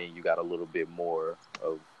expected and then you got a little bit more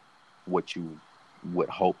of what you would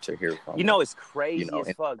hope to hear from him. You know, it's crazy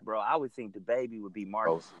as fuck, bro. I would think DaBaby would be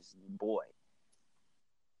Marcus's boy.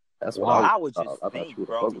 That's what I would just think,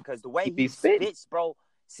 bro, because the way he spits, bro,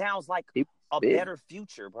 sounds like a better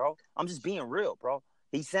Future, bro. I'm just being real, bro.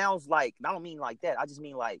 He sounds like, I don't mean like that. I just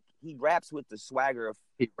mean like he raps with the swagger of,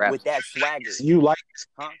 with that swagger. You like,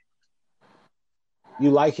 huh?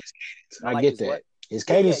 You like his cadence. I get that. What? His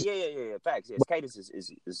cadence. Yeah. Facts. Yeah, his cadence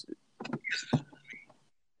is.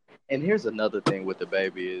 And here's another thing with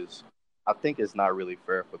DaBaby is, I think it's not really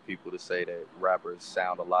fair for people to say that rappers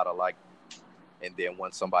sound a lot alike. And then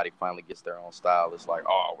when somebody finally gets their own style, it's like,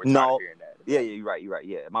 oh, we're tired of hearing that. Yeah, you're right.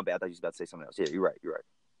 Yeah, my bad. I thought you was about to say something else. Yeah, you're right. You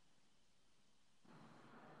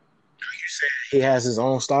said he has his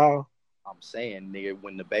own style? I'm saying, nigga,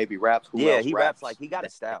 when DaBaby raps, who else raps like he got a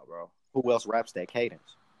style, bro. Who else raps that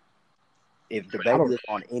cadence? If DaBaby is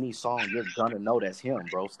on any song, you're gonna know that's him,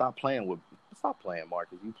 bro. Stop playing,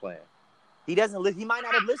 Marcus. You playing. He doesn't. He might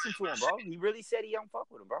not have listened to him, bro. He really said he don't fuck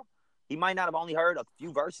with him, bro. He might not have only heard a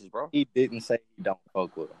few verses, bro. He didn't say he don't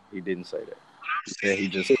fuck with him. He didn't say that. He said he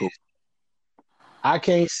just cool. I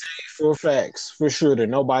can't say for sure that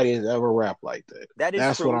nobody has ever rapped like that.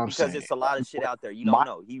 That's true, what I'm saying. Because it's a lot of shit out there you don't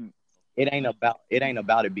know. It ain't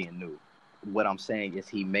about it being new. What I'm saying is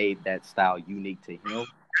he made that style unique to him,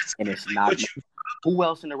 and it's not. Who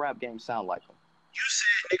else in the rap game sound like him? You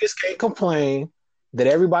said niggas can't complain that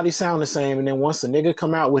everybody sound the same, and then once the nigga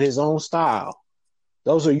come out with his own style,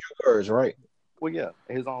 those are your words, right? Well, yeah,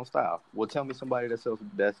 his own style. Well, tell me somebody that's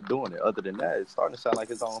doing it. Other than that, it's starting to sound like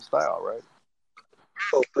his own style, right?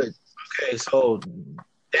 Oh, but okay, so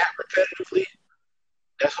that repetitively,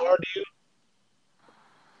 that's hard to you?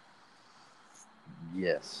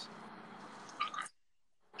 Yes.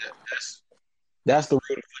 That's the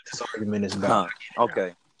root of what this argument is about.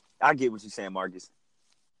 Okay. I get what you're saying, Marcus.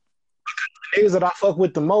 The niggas that I fuck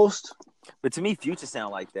with the most. But to me, Future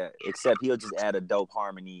sound like that, except he'll just add a dope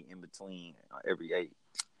harmony in between every 8.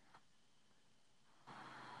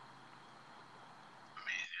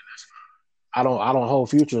 I don't hold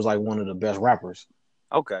Future as like one of the best rappers.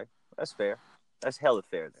 Okay, that's fair. That's hella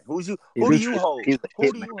fair then. Who do you hold? Who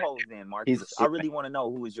do you hold then, Marcus? I really want to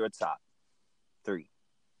know who is your top 3.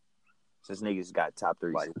 Since niggas got top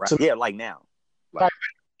 3. Like now.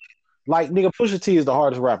 Like nigga, Pusha T is the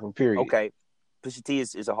hardest rapper, period. Okay. Pusha T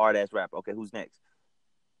is a hard ass rapper. Okay, who's next?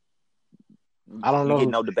 I don't know. You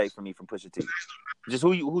get no debate from me from Pusha T. Just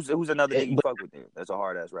who's another nigga you fuck with there? That's a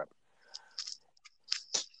hard ass rapper.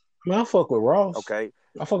 Man, I fuck with Ross. Okay,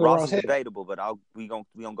 I fuck with Ross Ross is heavy. debatable, but we gonna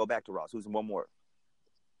go back to Ross. Who's one more?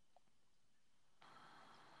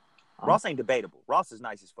 Ross ain't debatable. Ross is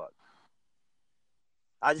nice as fuck.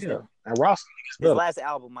 I just think and Ross his last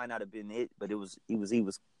album might not have been it, but he was.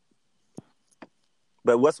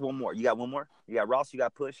 But what's one more? You got one more? You got Ross. You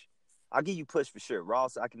got Push. I'll give you Push for sure.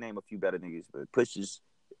 Ross, I can name a few better niggas, but Push's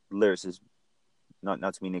lyrics is not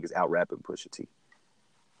too many niggas out rapping Pusha T.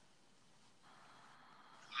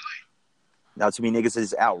 Not too many niggas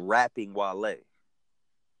is out rapping Wale.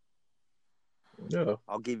 Yeah,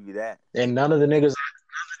 I'll give you that. And none of the niggas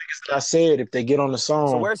that I said, if they get on the song,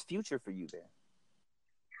 so where's Future for you then?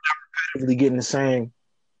 Really getting the same.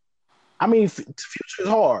 I mean, Future is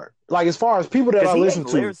hard. Like as far as people that I listen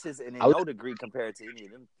to, lyricist in no degree compared to any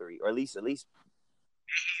of them three, or at least he's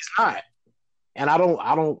not. And I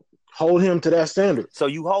don't hold him to that standard. So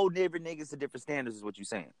you hold different niggas to different standards, is what you're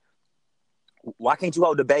saying? Why can't you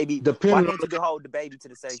hold the baby? Why can't you hold the baby to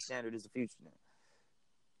the same standard as the Future? Then?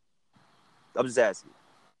 I'm just asking.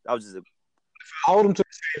 If I hold him to the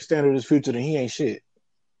same standard as Future, then he ain't shit.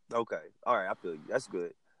 Okay, all right, I feel you. That's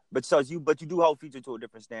good. But you do hold Future to a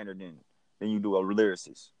different standard than you do a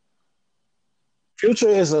lyricist. Future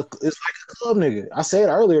is like a club nigga. I said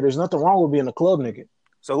earlier, there's nothing wrong with being a club nigga.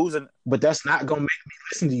 So but that's not gonna make me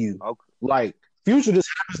listen to you. Okay. Like Future just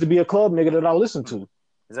happens to be a club nigga that I listen to.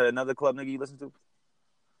 Is that another club nigga you listen to?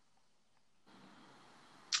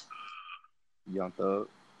 Young Thug.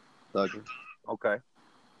 Thugger. Okay.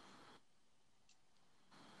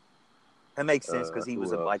 That makes sense because he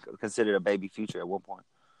was considered a baby Future at one point.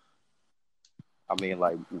 I mean,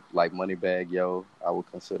 like Moneybagg Yo, I would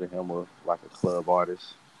consider him a club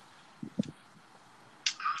artist.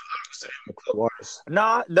 A club artist.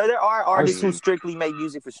 Nah, there are artists who strictly make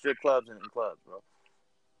music for strip clubs and clubs, bro.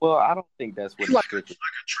 Well, I don't think that's what he's strictly.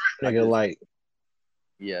 Like a trap nigga,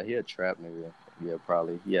 yeah, he a trap nigga. Yeah,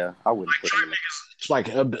 probably. Yeah, I wouldn't put him in. Like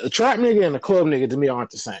a trap nigga and a club nigga to me aren't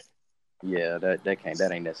the same. Yeah, that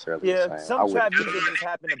ain't necessarily the same. Some trap music just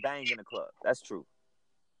happen to bang in a club. That's true.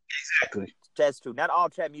 Exactly. That's true. Not all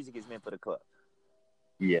trap music is meant for the club.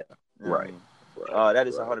 Yeah, right. That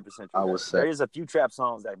is 100% true. I would say there is a few trap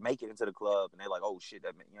songs that make it into the club, and they're like, "Oh shit!"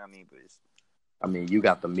 That you know what I mean? But I mean, you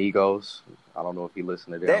got the Migos. I don't know if you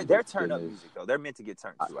listen to them. They're turn up music though. They're meant to get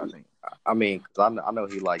turned to. I think. I mean, because I know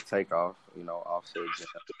he like Takeoff. You know, Offset.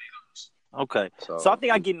 Okay, so I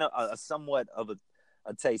think I get a somewhat of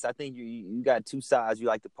a taste. I think you got two sides. You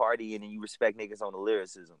like to party, and then you respect niggas on the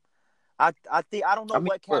lyricism. I think I don't know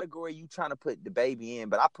what category you trying to put the baby in,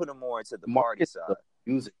 but I put him more into the party side.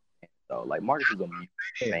 Music, though, like Marcus is a music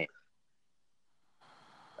fan.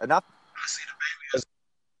 And I see the baby as.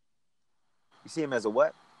 You see him as a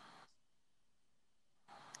what?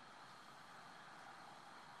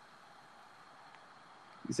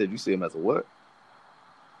 You said you see him as a what?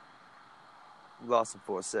 You lost him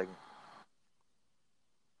for a second.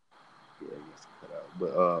 Yeah, he gets cut out.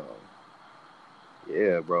 But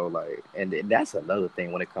yeah, bro, like, and that's another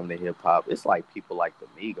thing when it comes to hip hop. It's like people like the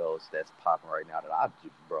Migos that's popping right now that I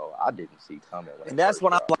didn't see coming. And that's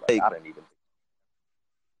what I'm like. I didn't even.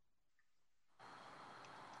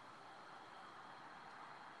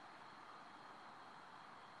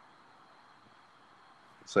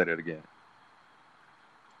 Say that again.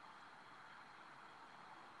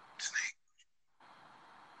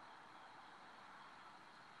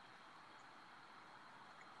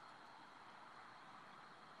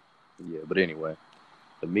 Yeah, but anyway,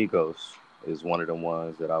 the Migos is one of the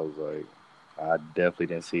ones that I was like, I definitely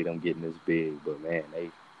didn't see them getting this big, but man,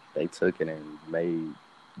 they took it and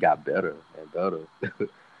got better and better. I didn't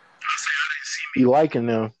see me liking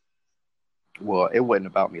them. Well, it wasn't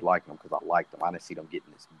about me liking them because I liked them. I didn't see them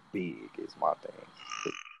getting this big. Is my thing.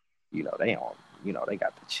 You know, they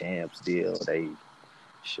got the Champs deal. They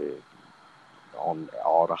on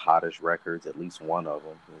all the hottest records. At least one of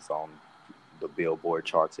them is on the Billboard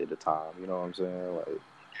charts at the time. You know what I'm saying? Like,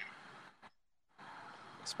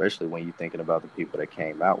 especially when you're thinking about the people that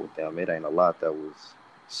came out with them, it ain't a lot that was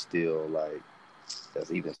still like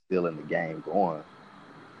that's even still in the game going.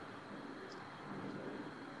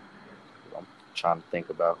 I'm trying to think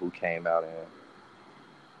about who came out in,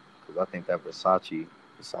 because I think that Versace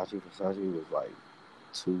was like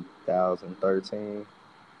 2013.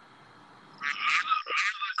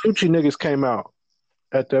 Gucci niggas came out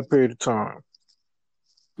at that period of time.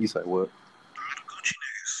 You say what? Gucci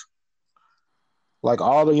niggas. Like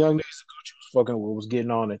all the young niggas Gucci was fucking was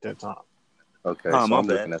getting on at that time. Okay, so I'm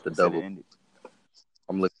looking at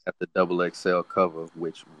the double XL cover,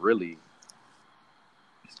 which really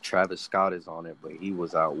Travis Scott is on it, but he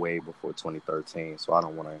was out way before 2013, so I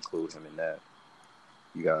don't want to include him in that.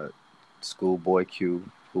 You got Schoolboy Q,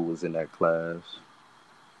 who was in that class.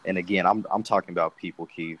 And again, I'm talking about people,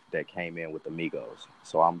 Keith, that came in with the Migos.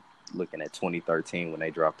 So I'm looking at 2013 when they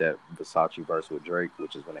dropped that Versace verse with Drake,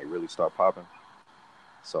 which is when they really start popping.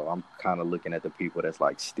 So I'm kind of looking at the people that's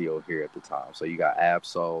like still here at the time. So you got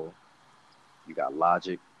Ab-Soul, you got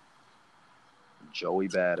Logic, Joey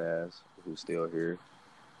Badass, who's still here.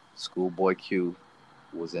 Schoolboy Q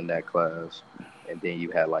was in that class. And then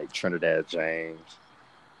you had like Trinidad James,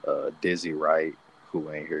 Dizzy Wright,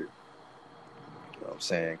 who ain't here. You know what I'm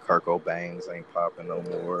saying? Kirko Bangs ain't popping no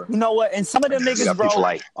more. You know what? And some of them niggas, bro,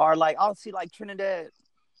 like, are like, I'll see like Trinidad.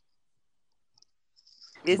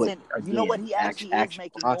 Isn't again, you know what? He actually is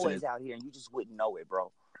making noise out here, and you just wouldn't know it,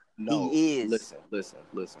 bro. No, he is. Listen.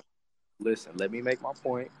 Let me make my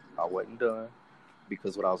point. I wasn't done.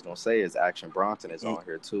 Because what I was going to say is Action Bronson is on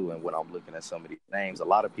here too. And when I'm looking at some of these names, a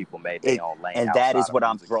lot of people made their own lane. And that is what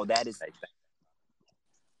I'm, bro, that is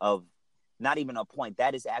of not even a point.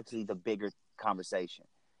 That is actually the bigger conversation.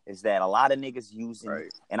 Is that a lot of niggas using,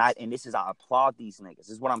 right. and this is, I applaud these niggas.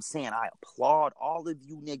 This is what I'm saying. I applaud all of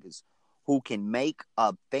you niggas who can make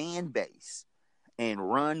a fan base and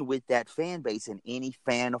run with that fan base in any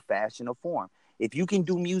fan or fashion or form. If you can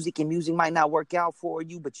do music and music might not work out for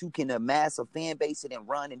you, but you can amass a fan base and then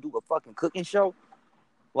run and do a fucking cooking show,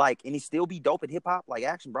 like, and he still be dope at hip hop, like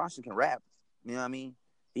Action Bronson can rap. You know what I mean?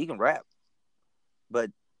 He can rap, but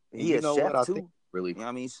he is chef too. Really, you know what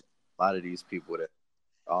I mean? A lot of these people that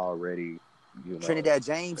already, Trinidad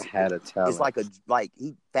James had a talent. It's like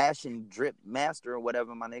he fashion drip master or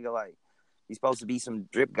whatever, my nigga. Like, he's supposed to be some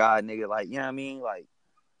drip god, nigga. Like, you know what I mean? Like,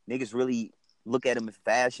 niggas really look at him in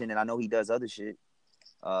fashion, and I know he does other shit.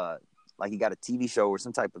 Like he got a TV show or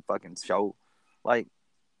some type of fucking show. Like,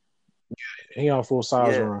 he on Full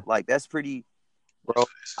Size run. Like, that's pretty. Bro,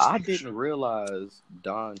 I didn't realize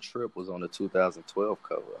Don Tripp was on the 2012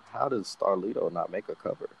 cover. How does Starlito not make a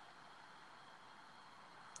cover?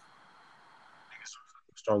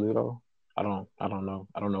 Starlito? I don't know.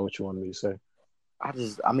 I don't know what you wanted me to say.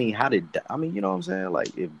 You know what I'm saying?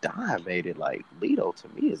 Like, if Don made it, like, Lito to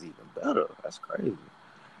me is even better. That's crazy.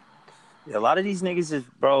 Yeah, a lot of these niggas is,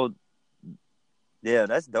 bro. Yeah,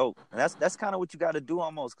 that's dope. And that's kind of what you got to do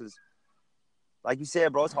almost, because, like you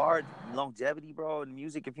said, bro, it's hard longevity, bro, in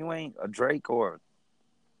music if you ain't a Drake or.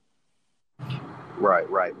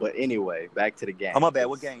 Right. But anyway, back to the game. Oh, my bad.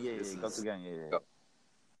 What game? Yeah. Go to the game. Yeah.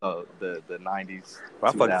 Oh, the 90s.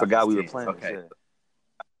 I fucking forgot we were playing. Okay.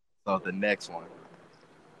 So the next one.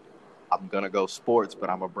 I'm going to go sports, but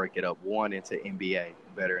I'm going to break it up one into NBA.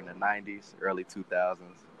 Better in the 90s, early 2000s,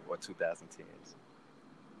 or 2010s.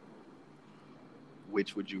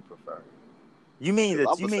 Which would you prefer? You mean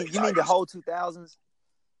the whole 2000s?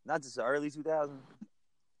 Not just the early 2000s?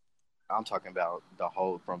 I'm talking about the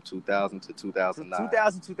whole from 2000 to 2009.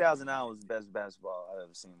 2009 was the best basketball I've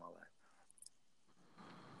ever seen in my life.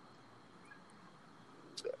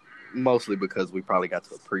 Mostly because we probably got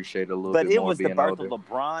to appreciate it a little bit more. But it was the birth older. of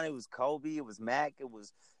LeBron. It was Kobe. It was Mac. It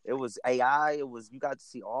was AI. You got to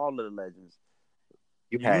see all of the legends.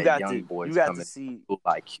 You got young boys coming to see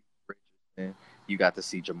like Hugh Richardson. You got to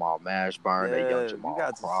see Jamal Mashburn. That young Jamal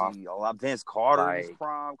Crawford. You got to see Vince Carter in his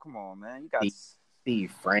prime. Come on, man. You got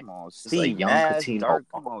Steve Frank. Come on, Steve Nash, Dirk.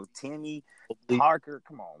 Come on, Timmy Parker.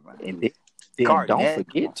 Come on, man. And then don't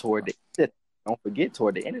forget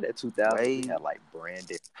toward the end of that 2000, we had like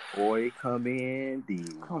Brandon Boy come in.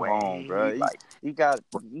 Come on, bro. Like, you got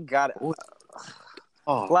it.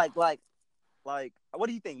 Like, what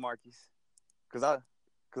do you think, Marcus? Because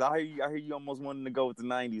I hear you almost wanting to go with the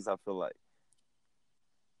 90s. I feel like.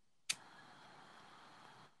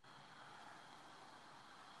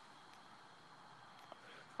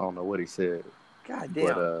 I don't know what he said. God damn.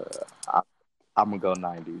 But I'm gonna go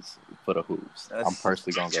 90s for the hoops. I'm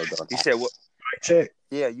personally gonna go. You said what? Check.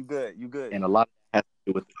 Yeah, you good. And a lot of that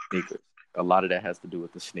has to do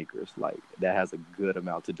with the sneakers. Like, that has a good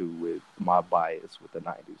amount to do with my bias with the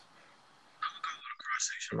 90s.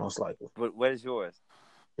 Most likely. What is yours?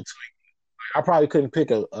 I probably couldn't pick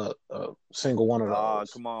a single one of those. Oh,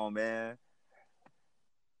 come on, man.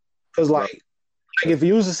 Because like if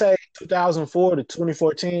you was to say 2004 to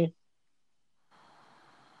 2014,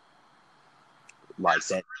 like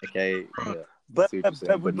that decade, yeah. But we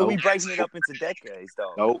breaking it up into decades,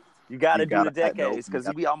 though. Nope. You got to do the decades because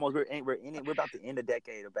we're about to end a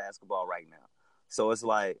decade of basketball right now. So it's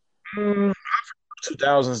like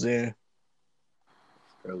 2000s then.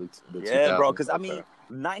 Early bro. Because I mean,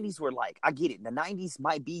 90s were like, I get it. The 90s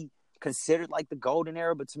might be considered like the golden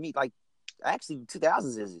era, but to me, like, actually,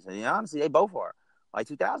 2000s is. And honestly, they both are. Like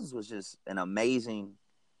 2000s was just an amazing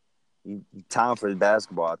time for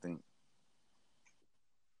basketball. I think.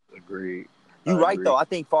 Agreed. You're right though. I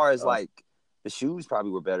think far as like the shoes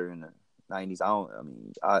probably were better in the 90s.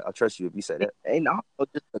 I trust you if you say that. Ain't no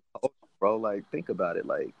just the culture, bro. Like, think about it.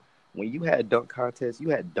 Like, when you had dunk contests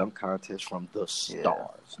from the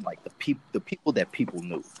stars, like the people that people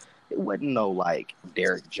knew. It wasn't no like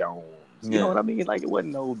Derrick Jones. You know what I mean? Like, it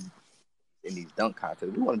wasn't no in these dunk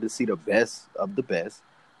contests. We wanted to see the best of the best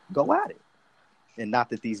go at it. And not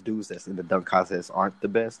that these dudes that's in the dunk contest aren't the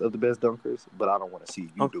best of the best dunkers, but I don't want to see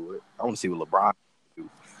you do it. I want to see what LeBron do.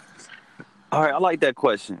 All right, I like that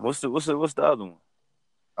question. What's the other one?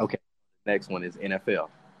 Okay, next one is NFL,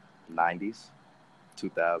 90s,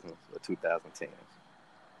 2000s, or 2010s.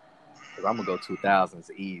 Because I'm gonna go 2000s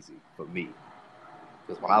easy for me.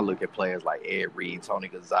 Because when I look at players like Ed Reed, Tony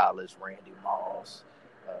Gonzalez, Randy Moss,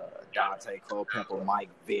 Dante Culpepper, Mike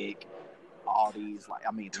Vick, all these, like,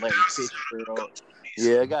 I mean, Larry Fitzgerald.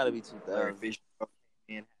 Yeah, it got to be 2000. Larry Fitzgerald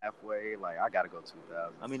in halfway. Like, I got to go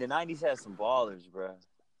 2000. I mean, the 90s had some ballers, bro.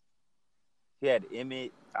 He had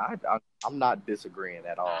Emmett. I'm not disagreeing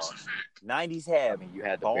at all. 90s had you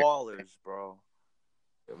had ballers, bro.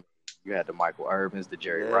 You had the Michael Irvins, the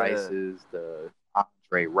Jerry Rices, the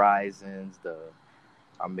Andre Risons,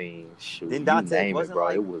 shoot. Then Dante you wasn't it, bro.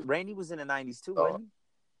 like, it was, Randy was in the 90s too, wasn't he?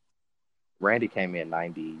 Randy came in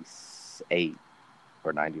 98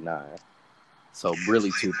 or 99. So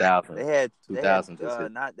really 2000. They had 2000.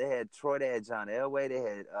 They had Troy, they had John Elway, they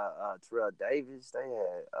had Terrell Davis, they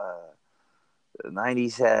had the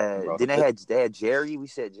 90s had bro, then they had Jerry. We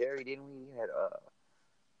said Jerry, didn't we? We had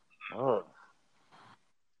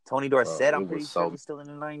Tony Dorsett, I'm pretty sure was still in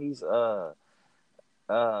the 90s.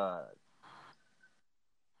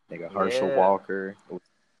 Nigga Herschel Walker.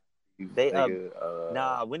 They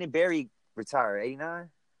when did Barry retire? 89?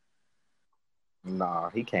 Nah,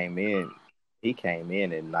 he came in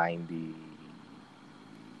in 91,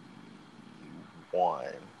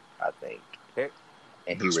 I think.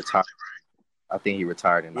 And he retired. I think he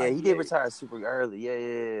retired in 98. Yeah, he did retire super early.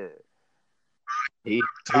 Yeah. He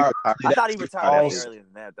retired. I thought he retired earlier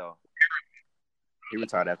than that, though. He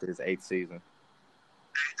retired after his 8th season.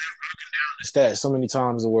 Stats so many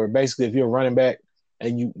times where basically if you're a running back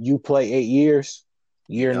and you play 8 years,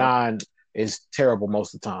 year 9 is terrible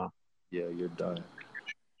most of the time. Yeah, you're done.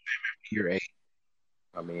 Year 8.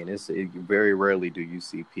 I mean, very rarely do you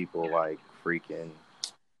see people like freaking,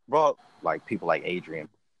 bro, like people like Adrian.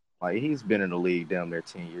 Like, he's been in the league damn near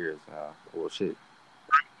 10 years now. Well, shit.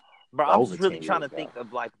 Bro, I'm just really trying to think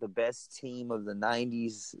of like the best team of the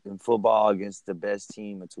 90s in football against the best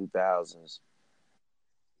team of 2000s.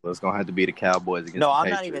 Well, it's going to have to be the Cowboys against the Patriots. I'm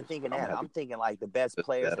not even thinking that. I'm thinking like the best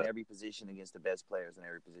players in every position against the best players in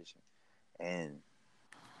every position. And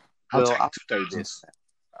I'll take this.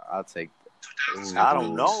 I'll take. I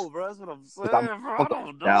don't know, bro. That's what I'm saying, bro. I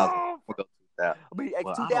don't know. I mean,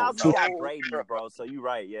 2000s got Brady, bro. So you're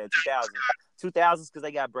right. Yeah, 2000s because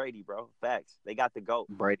they got Brady, bro. Facts. They got the GOAT.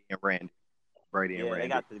 Brady and Randy. They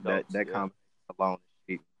got the GOAT. That combination alone,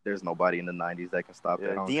 there's nobody in the 90s that can stop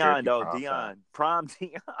that. Deion, though. Deion. Prime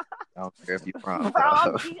Deion. I don't care if you prime.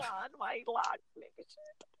 Deion, White Lock, nigga.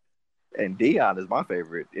 And Deion is my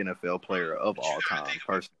favorite NFL player of all time,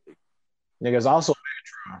 personally. Niggas also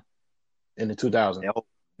Megatron in the 2000s. Oh,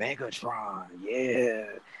 Megatron,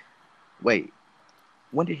 yeah. Wait,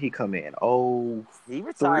 when did he come in? Oh, he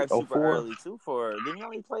retired super early too. Didn't he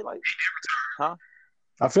only play like? Huh?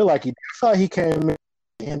 I feel like he came in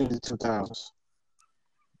the end of the 2000s.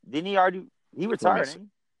 Didn't he already? He retired.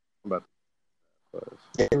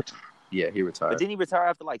 Ain't he? Yeah, he retired. But didn't he retire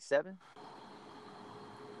after like 7?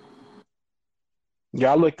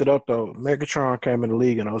 Yeah, I looked it up though. Megatron came in the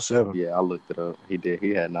league in 07. Yeah, I looked it up. He did.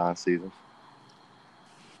 He had 9 seasons.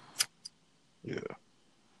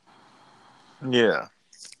 Yeah.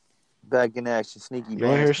 Back in action, sneaky bands. You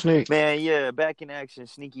want to hear Sneak? Man, yeah, back in action,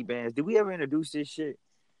 sneaky bands. Did we ever introduce this shit?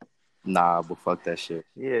 Nah, but fuck that shit.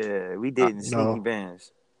 Yeah, we didn't. Sneaky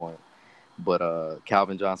bands. But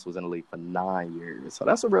Calvin Johnson was in the league for 9 years. So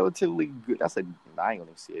that's a relatively good. I ain't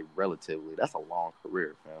gonna say it relatively. That's a long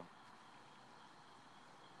career, fam.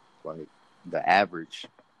 Like, the average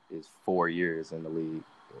is 4 years in the league.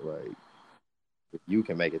 Like, if you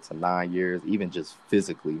can make it to 9 years, even just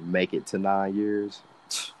physically make it to 9 years,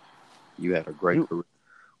 you had a great career.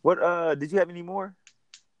 What did you have any more?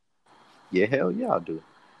 Yeah, hell yeah, I do.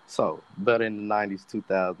 So, better in the 90s,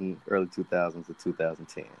 2000, early 2000s to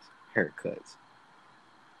 2010s. Haircuts.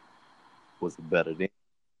 Was it better then?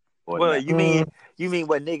 Well, you mean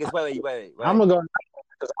what niggas? Wait. I'm gonna go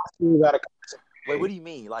because I still got a Wait, what do you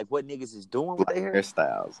mean? Like what niggas is doing with Like their hair?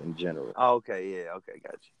 hairstyles in general. Oh, okay, yeah, okay,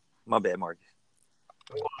 got you. My bad, Marcus.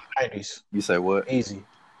 90s. You say what? Easy.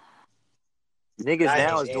 Niggas 90s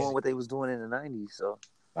now is easy. doing what they was doing in the 90s, so.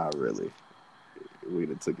 Not really. We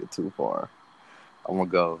done took it too far. I'm gonna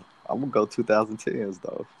go 2010s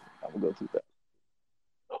though. I'm gonna go 2000.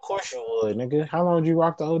 Of course you would, nigga. How long did you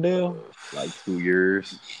rock the Odell? Like 2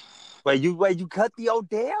 years. Wait, you cut the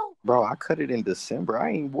Odell? Bro, I cut it in December. I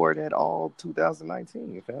ain't wore that all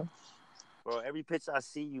 2019, fam. Bro, every picture I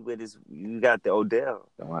see you with is you got the Odell.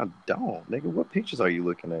 No, I don't. Nigga, what pictures are you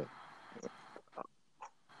looking at?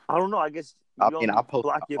 I don't know. I guess I mean, I post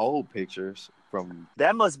block your... old pictures from...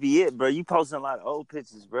 That must be it, bro. You posting a lot of old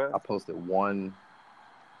pictures, bro. I posted one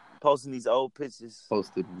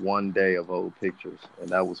day of old pictures, and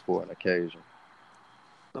that was for an occasion.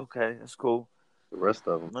 Okay, that's cool. The rest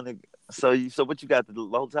of them... So what you got, the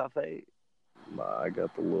low top fade? Nah, I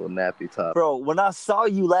got the little nappy top. Bro, when I saw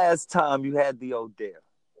you last time, you had the Odell.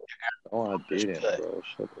 Oh, I didn't, bro.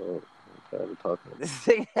 Shut up. I'm tired of talking. This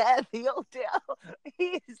thing had the Odell.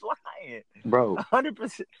 He is lying. Bro.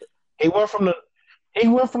 100%. He went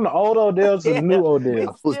from the old Odell to the new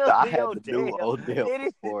Odell. I had the new Odell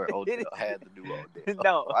before Odell had the new Odell.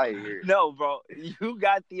 No, right here. No, bro. You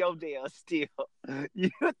got the Odell still.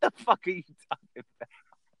 What the fuck are you talking about?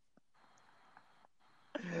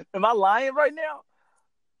 Am I lying right now?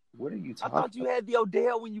 What are you talking about? I thought you had the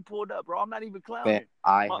Odell when you pulled up, bro. I'm not even clowning. Man,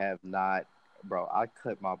 I have not. Bro, I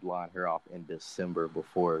cut my blonde hair off in December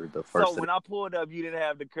before the first. So when I pulled up, you didn't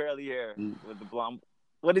have the curly hair with the blonde.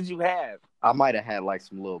 What did you have? I might have had like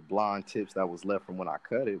some little blonde tips that was left from when I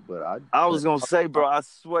cut it, but I was gonna say, bro, I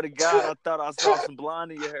swear to God, I thought I saw some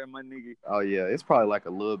blonde in your hair, my nigga. Oh yeah, it's probably like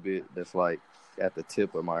a little bit that's like at the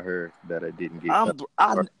tip of my hair that I didn't get.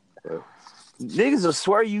 Niggas will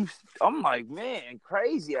swear you. I'm like, man,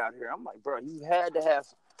 crazy out here. I'm like, bro, you had to have.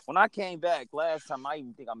 When I came back last time, I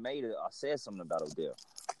even think I made it. I said something about Odell.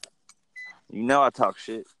 You know, I talk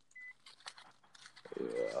shit.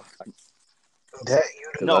 Yeah.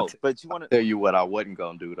 But you want to tell you what I wasn't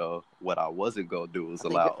gonna do though. What I wasn't gonna do was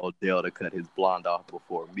allow Odell to cut his blonde off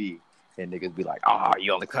before me, and niggas be like, "Oh,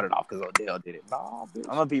 you only cut it off because Odell did it." Nah, bitch.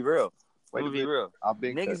 I'm gonna be real.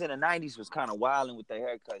 Niggas in the 90s was kind of wilding with their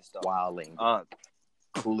haircuts though. Wilding.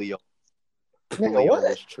 Julio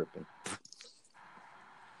was tripping.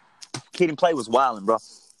 Kid and Play was wilding, bro.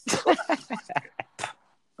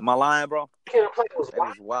 Am I lying, bro? Kid and Play was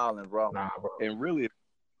wilding, bro. Nah, bro. And really,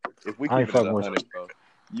 if we keep it 100, bro,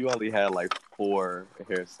 you only had like 4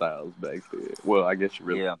 hairstyles back then. Well, I guess you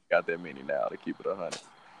really got that many now to keep it 100.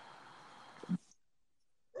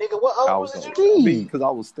 Nigga, what old did you need? Because I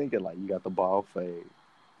was thinking like you got the ball fade,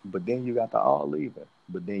 but then you got the all leaving,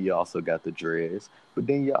 but then you also got the dreads, but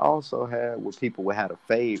then you also had where people would have a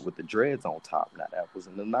fade with the dreads on top. Now that was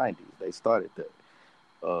in the 90s. They started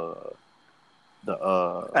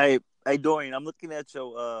Hey Dorian, I'm looking at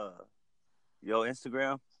your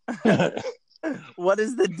Instagram. What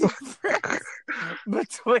is the difference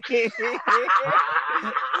between?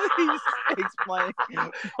 Please explain.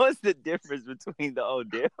 What's the difference between the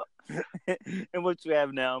Odell and what you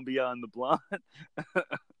have now beyond the blonde?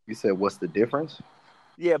 You said what's the difference?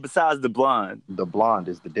 Yeah, besides the blonde. The blonde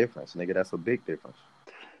is the difference, nigga. That's a big difference.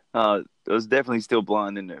 There's definitely still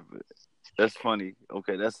blonde in there, but that's funny.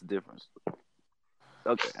 Okay, that's the difference.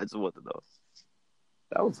 Okay, I just want to know.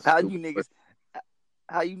 That was How you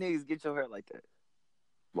niggas get your hair like that?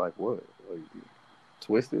 Like what? Like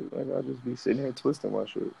twisted? Like I just be sitting here twisting my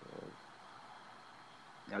shit.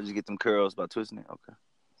 Y'all just get them curls by twisting it? Okay.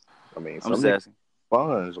 I mean, I'm just asking.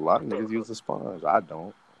 Sponge. A lot of niggas use a sponge. I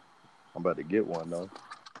don't. I'm about to get one though.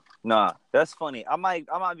 Nah, that's funny. I might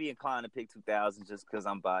be inclined to pick 2000 just because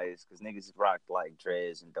I'm biased. Because niggas rocked like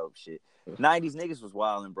dreads and dope shit. 90s niggas was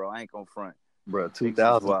wilding, bro. I ain't gonna front. Bro,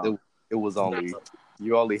 2000 it was only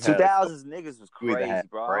you only had 2000s niggas was crazy,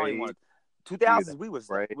 bro. 2000s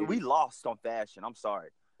we lost on fashion. I'm sorry.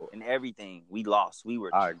 And everything we lost. We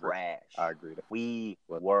were trash. I agree. We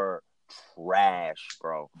were trash,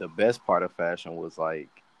 bro. The best part of fashion was like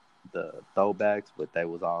the throwbacks, but they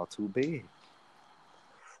was all too big.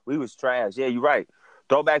 We was trash. Yeah, you're right.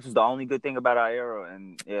 Throwbacks was the only good thing about our era,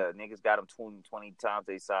 and yeah, niggas got them 20 times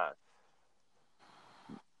their size.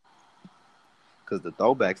 Because the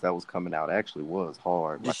throwbacks that was coming out actually was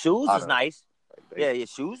hard. The shoes was nice. Yeah,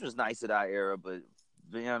 shoes was nice at our era, but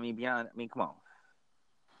you know what I mean, come on.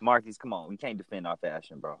 Marcus, come on. We can't defend our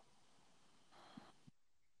fashion, bro.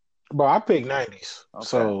 Bro, I picked 90s. Okay.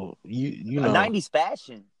 So, you know. 90s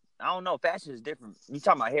fashion. I don't know. Fashion is different. You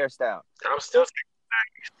talking about hairstyle. I'm still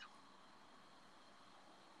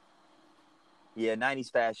Yeah,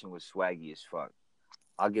 90s fashion was swaggy as fuck.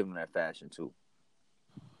 I'll give them that fashion too.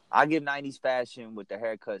 I give 90s fashion with the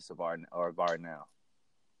haircuts of our now.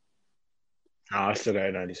 No, I still got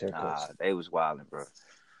 90s haircuts. Nah, they was wilding, bro.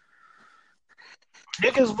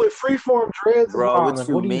 Niggas with freeform dreads, Bro, what what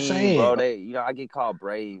are you you mean, saying? bro? I get called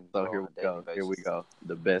brave. So bro, here on we a go. daily Here we basis. go.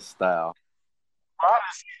 The best style. I done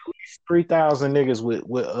seen at least 3,000 niggas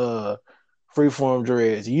with freeform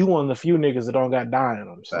dreads. You one of the few niggas that don't got dye in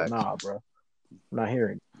them. So Facts. nah, bro. I'm not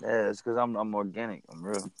hearing it. Yeah, it's because I'm organic. I'm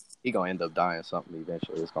real. He gonna end up dying something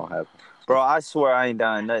eventually. It's gonna happen. Bro, I swear I ain't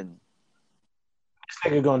dying nothing.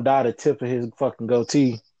 This nigga gonna dye the tip of his fucking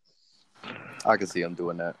goatee. I can see him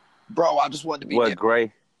doing that. Bro, I just wanted to be What, different.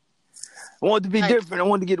 Gray? I wanted to be different. I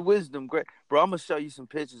wanted to get wisdom, Gray. Bro, I'm going to show you some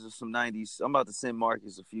pictures of some 90s. I'm about to send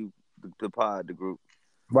Marcus a few, the group.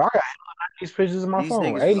 Bro, I got these pictures in my These phone.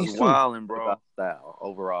 niggas 80s was too. wilding, bro. About style.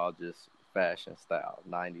 Overall, just fashion style.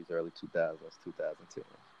 90s, early 2000s, 2010s.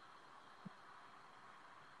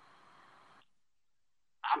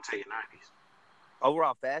 I'm taking 90s.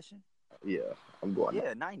 Overall fashion? Yeah, I'm going.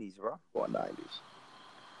 Yeah, 90s, bro. Going 90s.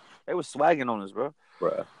 They was swagging on us, bro.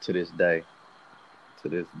 Bruh, to this day.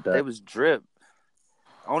 They was drip.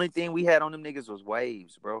 Only thing we had on them niggas was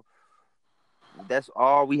waves, bro. That's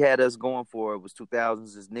all we had us going for. It was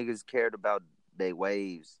 2000s. Is niggas cared about they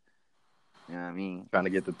waves. You know what I mean? Trying to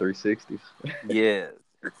get the 360s. Yeah.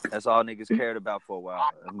 That's all niggas cared about for a while.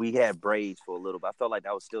 And we had braids for a little, but I felt like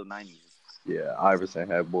that was still 90s. Yeah, Iverson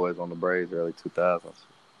had boys on the braids early 2000s.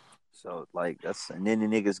 So, like, and then the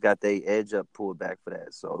niggas got their edge up pulled back for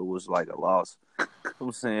that. So, it was like a loss.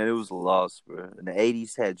 I'm saying it was a loss, bro. In the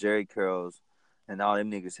 80s had Jerry curls, and all them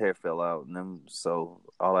niggas' hair fell out. And so,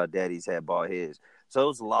 all our daddies had bald heads. So, it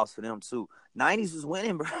was a loss for them, too. 90s was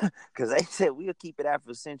winning, bro, because they said we'll keep it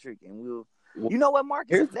Afrocentric, and we'll. You know what,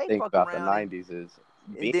 Marcus? Here's They the thing fuck about around. the 90s is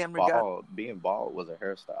being bald was a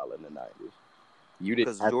hairstyle in the 90s. You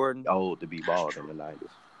didn't have to be old to be bald in the 90s.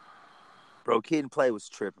 Bro, Kid and Play was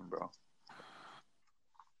tripping, bro.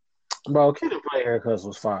 Bro, Kid and Play haircuts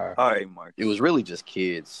was fire. All right, Marcus. It was really just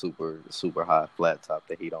Kid's super high flat top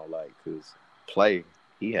that he don't like, because Play,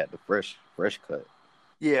 he had the fresh cut.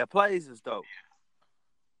 Yeah, Plays is dope.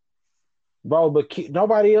 Bro, but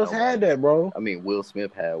nobody else had that, bro. I mean, Will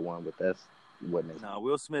Smith had one, but that's wasn't it. No,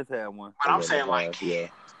 Will Smith had one. But I'm saying, like, yeah.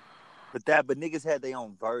 But niggas had their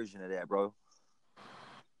own version of that, bro.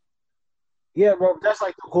 Yeah, bro, that's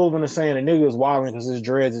like the equivalent of saying a nigga was wilding because his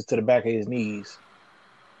dreads is to the back of his knees.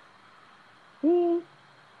 Okay,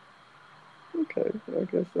 I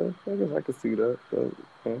guess I can see that. But,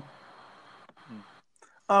 okay.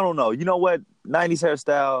 I don't know. You know what? 90s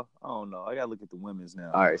hairstyle, I don't know. I gotta look at the women's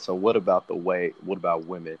now. All right, so what about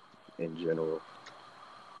women in general?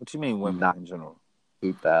 What you mean women in general?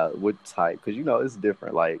 2000, what type? Because it's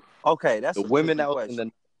different. Like, okay, that's the women out in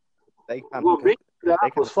the they kind of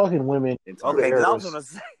was fucking women. Okay, because I was gonna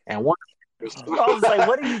say, and one. I was like,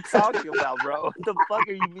 what are you talking about, bro? What the fuck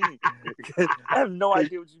are you mean? I have no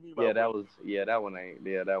idea what you mean. About that one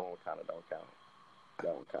kind of don't count.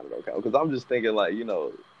 That one kind of don't count because I'm just thinking like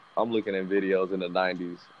I'm looking at videos in the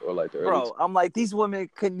 90s or like the early. Bro, I'm like, these women they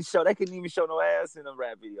couldn't even show no ass in a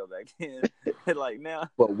rap video back then. Like now.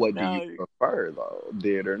 But what do you prefer though,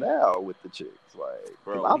 did or now with the chicks? Like,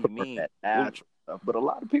 bro, I prefer that natural stuff, but a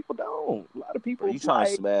lot of people don't. A lot of people. Bro, you trying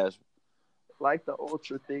to smash? Like the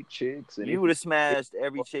ultra thick chicks. And you would have smashed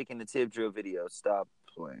every chick in the Tip Drill video. Stop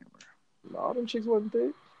playing, bro. No, them chicks wasn't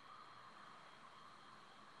thick.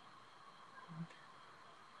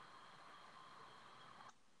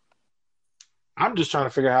 I'm just trying to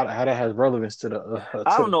figure out how that has relevance to the.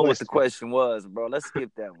 I don't know what the question was, bro. Let's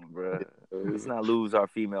skip that one, bro. Let's not lose our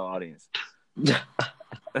female audience.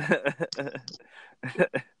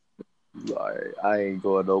 Sorry, I ain't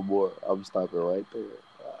going no more. I'm stopping right there.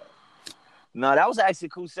 No, that was actually a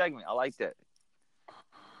cool segment. I like that.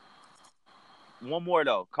 One more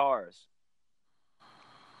though, Cars.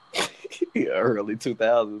 Early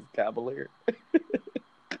 2000s Cavalier.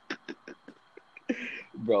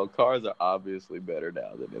 Bro, Cars are obviously better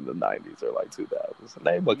now than in the 90s or like 2000s.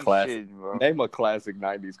 Name a classic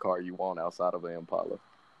 90s car you want outside of an Impala.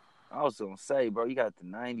 I was gonna say, bro, you got the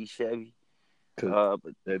 90 Chevy. But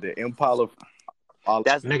the Impala.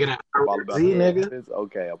 That's nigga that nigga.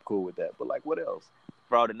 Okay, I'm cool with that. But like, what else?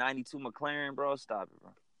 Bro, the 92 McLaren, bro. Stop it,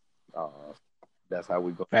 bro. That's how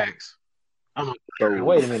we go. Facts.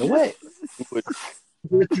 Wait a minute. What?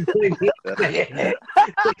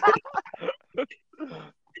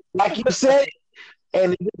 Like you said,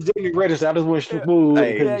 And it just didn't register. I just went for food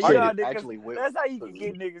Hey, because Yeah, of you know shit. how Marcus actually went. that's how you can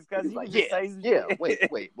get niggas, cause He's you like, can just say some yeah, shit.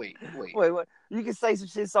 wait. Wait, what? You can say some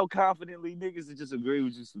shit so confidently, niggas will just agree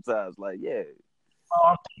with you sometimes. Like, yeah,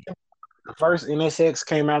 The first NSX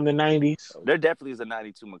came out in the 90s. there definitely is a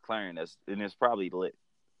 '92 McLaren and it's probably lit.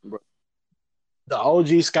 Bro, The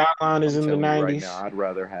OG Skyline is I'm in the telling you right now, 90s. I'd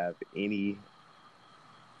rather have any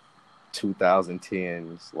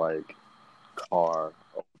 2010s like car.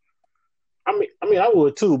 I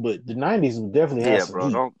would too, but the 90s would definitely have Yeah, some bro,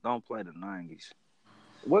 heat. don't play the '90s.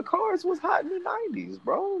 What cars was hot in the 90s,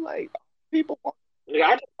 bro? Like people want Yeah,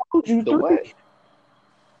 I just told you the what? three.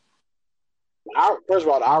 First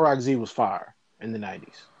of all, the IROC Z was fire in the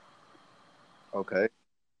 90s. Okay.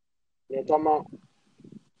 You know what I'm talking about?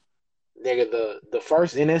 Nigga, the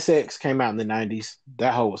first NSX came out in the 90s.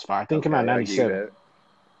 That hoe was fire. I think it came out in I give you 97. that.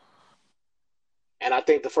 And I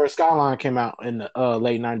think the first Skyline came out in the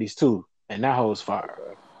late 90s too. And that hoe was fire.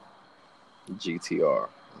 Okay. GTR.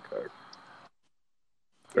 Okay.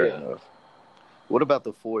 Fair Yeah. enough. What about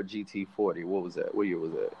the Ford GT40? What was that? What year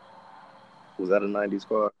was that? Was that a 90s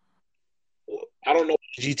car? I don't know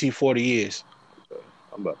what GT40 is. Okay.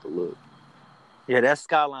 I'm about to look. Yeah, that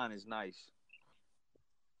Skyline is nice.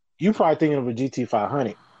 You probably thinking of a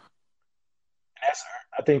GT500.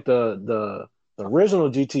 I think the original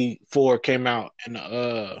GT4 came out in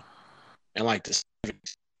like the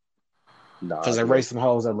 70s Nah, because they raced some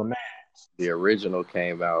hoes at Le Mans. the original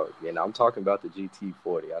came out, and I'm talking about the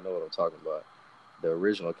GT40. I know what I'm talking about. The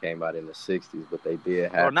original came out in the 60s, but they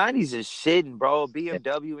did Bro, have. '90s is shitting, bro.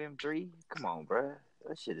 BMW M3, come on, bro.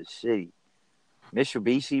 That shit is shitty.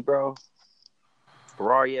 Mitsubishi, bro.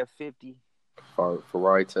 Ferrari F50.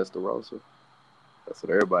 Ferrari Testarossa. That's what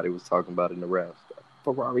everybody was talking about in the rap.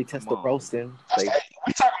 Ferrari Testarossa.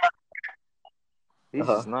 These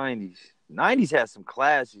is '90s. '90s had some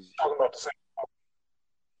classes.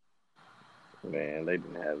 Man, they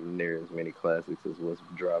didn't have near as many classics as what's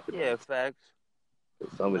dropping. Yeah, facts.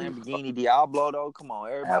 Some of Lamborghini Diablo, though. Come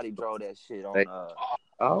on, everybody drove that shit on.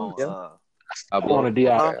 I want a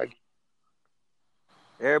Diablo.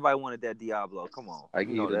 Everybody wanted that Diablo. Come on, I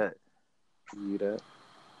you know that. Give you that.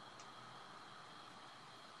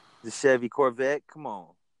 The Chevy Corvette. Come on.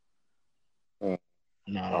 No,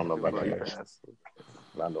 I don't know about that.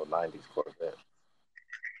 I know 90s Corvette.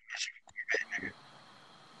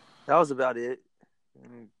 That was about it.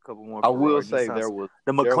 A couple more. I will say there was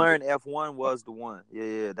the McLaren F1 was the one.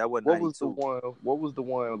 Yeah, that was 92. What was the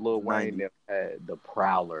one Lil Wayne that had? The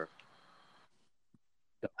Prowler.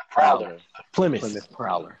 Plymouth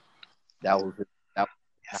Prowler. That was it.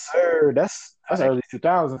 Yes, sir. That's early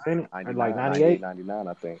 2000s, ain't it? Like 98, 99,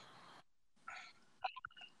 I think.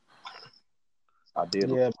 I did.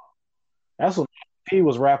 Yeah, that's when he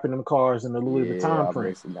was rapping them cars in the Louis Vuitton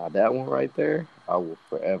print. Now that one right there, I will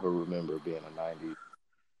forever remember being a 90s.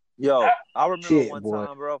 Yo, I remember one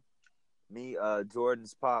time, bro. Me,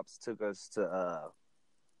 Jordan's pops took us to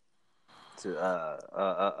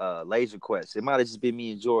Laser Quest. It might have just been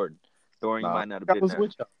me and Jordan. Dorian might not have been there.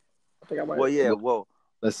 With y'all. I think I might. Well, yeah. Well,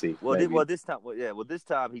 let's see. This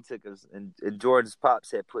time he took us, and Jordan's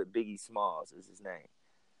pops had put Biggie Smalls as his name.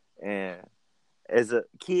 And as a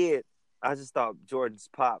kid, I just thought Jordan's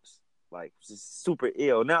pops like was just super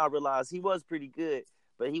ill. Now I realize he was pretty good,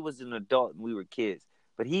 but he was an adult and we were kids.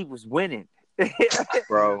 But he was winning,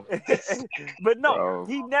 bro. But no,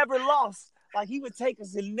 he never lost. Like he would take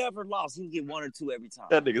us and never lost. He would get 1 or 2 every time.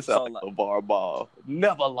 That nigga sound like a bar ball.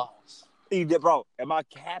 Never lost. He did, bro. Am I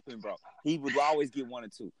capping, bro? He would always get 1 or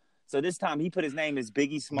 2. So this time he put his name as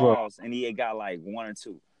Biggie Smalls, and he had got like 1 or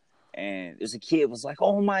 2. And as a kid was like,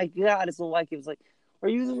 "Oh my god!" It's like it was like, "Are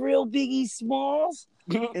you the real Biggie Smalls?"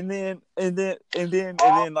 and then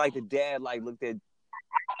like the dad like looked at,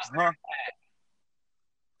 huh?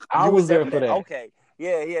 I was there for that. Okay,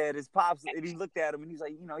 yeah. And his pops, and he looked at him, and he's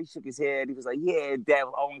like, he shook his head. He was like, "Yeah, Dad."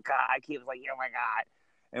 Oh my god, kid was like, "Yeah, oh my god."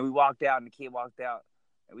 And we walked out, and the kid walked out.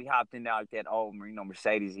 And we hopped in out that old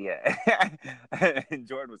Mercedes he had. And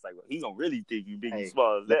Jordan was like, well, he gonna really think you Biggie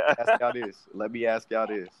Smalls. Let me ask y'all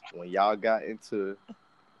this. When y'all got into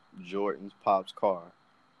Jordan's pop's car,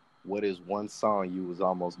 what is one song you was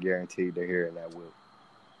almost guaranteed to hear in that whip?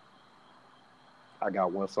 I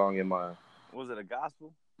got one song in mind. Was it a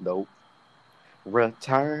gospel? Nope.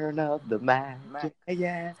 Return of the Mac.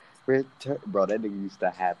 Yeah. Return. Bro, that nigga used to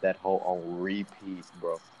have that whole on repeat,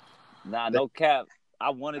 bro. Nah, no cap. I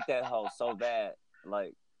wanted that hoe so bad.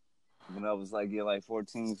 Like, when I was like,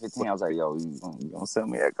 14, 15, I was like, yo, you gonna sell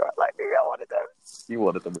me that car? Like, nigga, I wanted that. You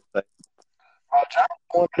wanted the Mercedes. I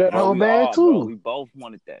wanted that whole bad, too. Bro, we both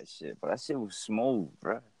wanted that shit, but that shit was smooth,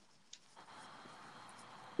 bro.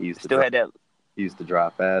 He used still had that. He used to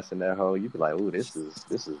drive fast in that hole. You'd be like, "Ooh, this is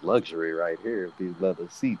luxury right here. These leather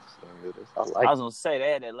seats. I like." I was gonna say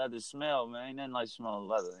they had that leather smell, man. Ain't nothing like smelling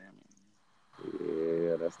leather. I mean,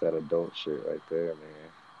 yeah, that's that adult shit right there,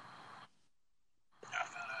 man.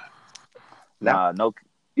 Nah, no.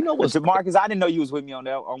 You know what, Marcus? I didn't know you was with me on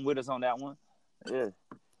that. With us on that one. Yeah.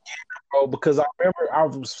 Bro, because I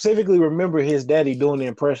specifically remember his daddy doing the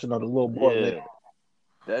impression of the little boy. Yeah.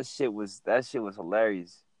 That shit was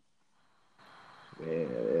hilarious. Man,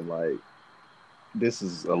 and like this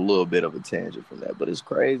is a little bit of a tangent from that, but it's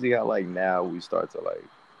crazy how like now we start to like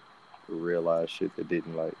realize shit that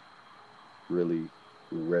didn't like really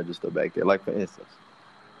register back there. Like for instance,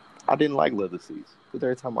 I didn't like leather seats because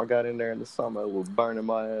every time I got in there in the summer, it was burning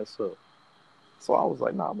my ass up. So I was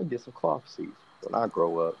like, nah, I'm gonna get some cloth seats. When I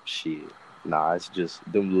grow up, shit, nah, it's just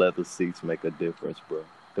them leather seats make a difference, bro.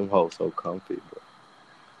 Them hoes so comfy, bro.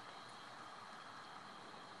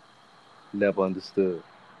 Never understood.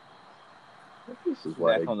 This is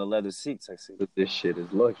why back on the leather seats. I see. This shit is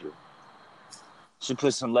luxury. Should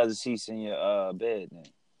put some leather seats in your bed, man.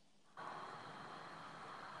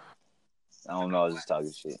 I don't know. I was just talking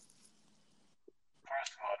shit.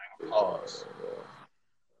 Pause.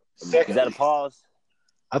 Is that a pause?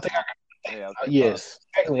 I think I can. Yeah. Okay, yes.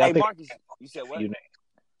 Hey, I think Marcus, you said what?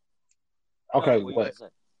 Okay, no, what? I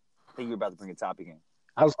think you were about to bring a topic in.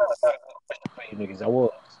 I was going to ask a question for you niggas. I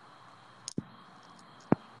was.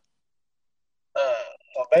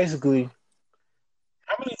 So basically,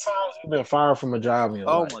 how many times have you been fired from a job in your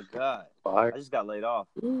life? Oh my god! I just got laid off.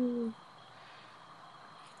 I've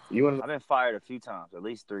been fired a few times, at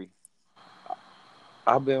least 3.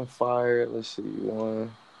 I've been fired. Let's see,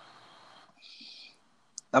 1.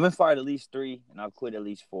 I've been fired at least 3, and I've quit at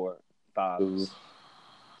least 4, 5,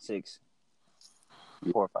 6,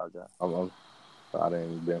 4 or 5 jobs. I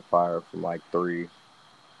didn't been fired from like 3.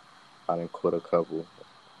 I didn't quit a couple.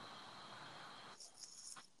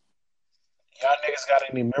 Y'all niggas got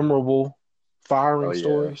any memorable firing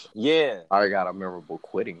stories? Yeah. I got a memorable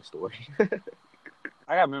quitting story.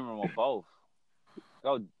 I got memorable both.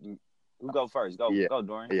 Who go first? Go,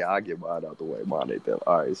 Dorian. Yeah, I get mine out the way. Mine ain't that.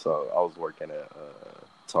 All right, so I was working at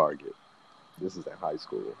Target. This is in high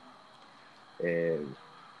school. And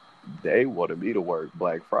they wanted me to work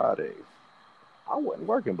Black Friday. I wasn't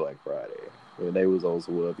working Black Friday. And they was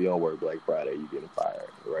also, well, if you don't work Black Friday, you're getting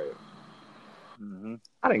fired, right? Mm-hmm.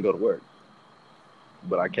 I didn't go to work.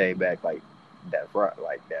 But I came back like that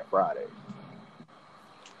Friday.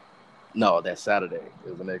 No, that Saturday. It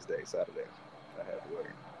was the next day, Saturday. I had to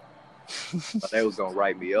work. But they was gonna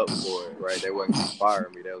write me up for it, right? They wasn't gonna fire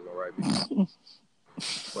me. They was gonna write me up.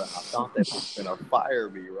 But I thought they was gonna fire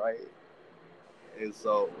me, right? And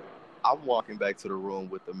so I'm walking back to the room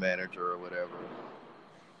with the manager or whatever,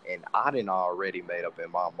 and I didn't already made up in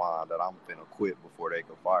my mind that I'm finna quit before they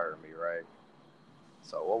could fire me, right?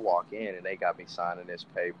 So I walk in and they got me signing this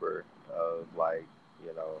paper of like,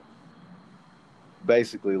 you know,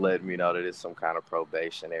 basically letting me know that it's some kind of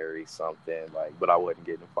probationary something, like, but I wasn't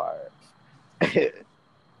getting fired.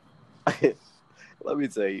 Let me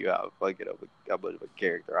tell you how much of a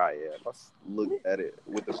character I am. I looked at it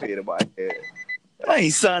with the pen in my head. I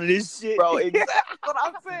ain't signing this shit. Bro, exactly what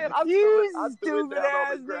I'm saying. I threw it on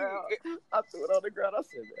the ground. I threw it on the ground. I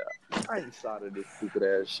said, yeah, I ain't signing this stupid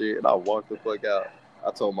ass shit. And I walked the fuck out. I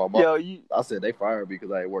told my mom. I said, they fired me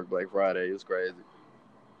because I ain't worked Black Friday. It's crazy.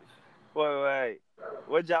 Wait.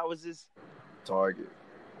 What job was this? Target.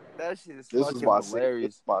 That shit is fucking hilarious.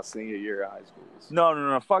 This is my senior year of high school.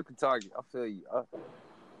 No. Fuck the Target. I feel you.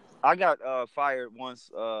 I got fired once.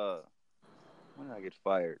 When did I get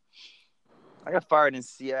fired? I got fired in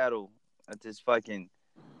Seattle at this fucking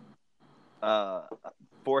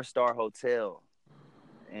 4-star hotel.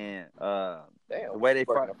 And damn, the way they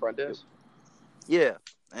fired the front desk? Yeah.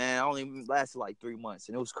 And I only lasted like 3 months.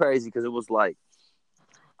 And it was crazy because it was like,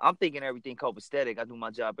 I'm thinking everything copacetic. I do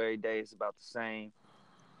my job every day. It's about the same.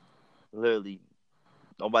 Literally,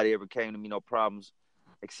 nobody ever came to me, no problems,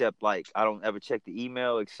 except like I don't ever check the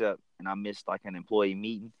email and I missed like an employee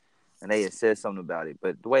meeting and they had said something about it.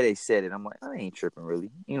 But the way they said it, I'm like, I ain't tripping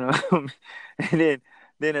really, you know? And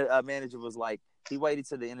then a manager was like, he waited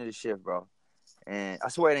till the end of the shift, bro. And I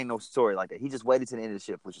swear it ain't no story like that. He just waited till the end of the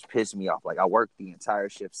shift, which just pissed me off. Like I worked the entire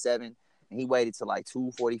shift 7 and he waited till like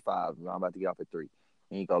 2:45. I'm about to get off at 3.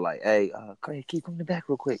 And he go like, hey, Craig, keep coming back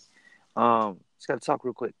real quick. Just got to talk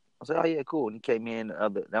real quick. I was like, oh, yeah, cool. And he came in.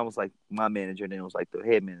 That was like my manager. And then it was like the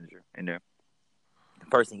head manager in there. The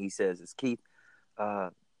first thing he says is, Keith,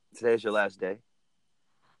 today's your last day.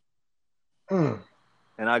 And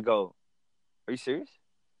I go, are you serious?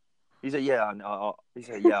 He said, "Yeah." He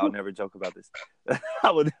said, "Yeah, I'll never joke about this.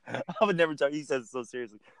 I would never joke." He says it so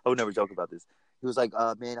seriously. I would never joke about this. He was like,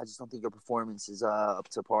 "Man, I just don't think your performance is up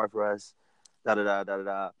to par for us." Da da da da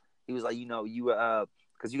da. He was like, "You know,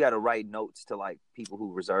 because you got to write notes to like people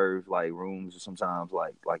who reserve like rooms or sometimes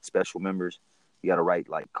like special members. You got to write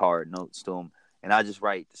like card notes to them, and I just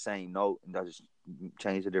write the same note and I just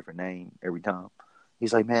change a different name every time."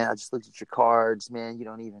 He's like, "Man, I just looked at your cards, man. You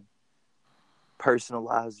don't even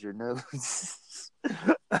personalize your notes."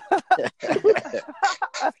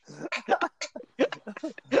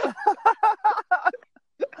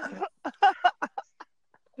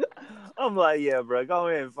 I'm like, yeah, bro, go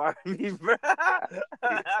ahead and fire me, bro.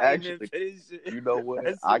 Actually, you know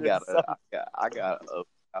what? I got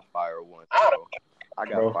fired once, bro. I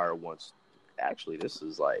got fired once. Actually, this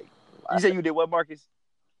is like. You said you did what, Marcus?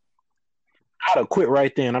 I'd have quit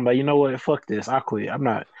right then. I'm like, you know what? Fuck this. I quit. I'm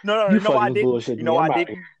not. No, I didn't. You know, I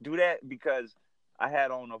didn't do that because I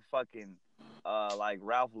had on a fucking like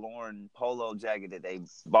Ralph Lauren polo jacket that they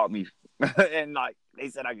bought me, and like they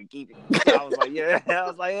said I could keep it. So I was like, yeah. I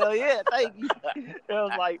was like, hell yeah, thank you. It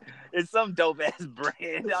was like it's some dope ass brand.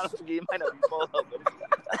 I don't forget, it might not be polo, but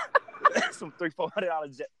it's some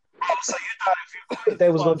 $300-$400 jacket. So you thought if you quit, they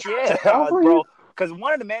was gonna take off for bro. you? Because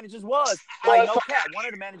one of the managers was like, no cap. One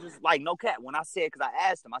of the managers, like, no cap. When I said, because I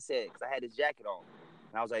asked him, because I had this jacket on.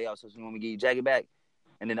 And I was like, yo, so you want me to get your jacket back?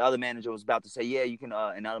 And then the other manager was about to say, yeah, you can.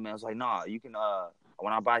 And the other man was like, nah, you can.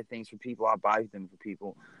 When I buy things for people, I buy them for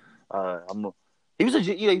people. He was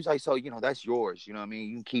like, so, that's yours. You know what I mean?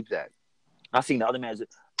 You can keep that. I seen the other manager.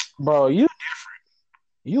 Bro, you different.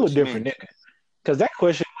 You a different nigga. Because that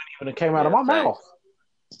question wouldn't even have came out of my mouth.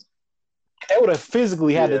 They would have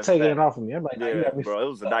physically had to take it off of me. I'm like, yeah, bro, it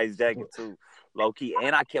was a nice jacket too, low key.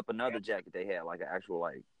 And I kept another jacket they had, like an actual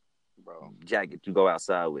jacket to go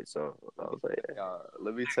outside with. So I was like,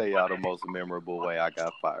 let me tell y'all the most memorable way I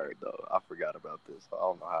got fired though. I forgot about this. I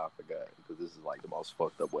don't know how I forgot because this is like the most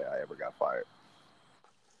fucked up way I ever got fired.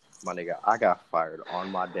 My nigga, I got fired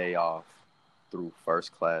on my day off through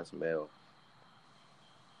first class mail.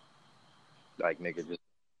 Like nigga,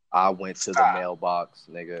 I went to the mailbox,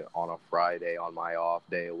 nigga, on a Friday on my off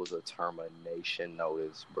day. It was a termination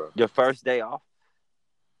notice, bro. Your first day off?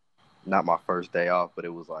 Not my first day off, but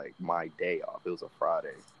it was like my day off. It was a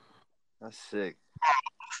Friday. That's sick.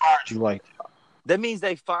 Fired you like that means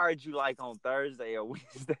they fired you like on Thursday or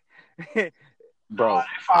Wednesday. Bro,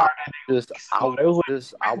 I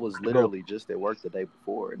was literally just at work the day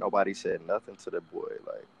before. Nobody said nothing to the boy.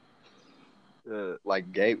 Like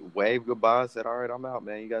wave goodbye and said, all right, I'm out,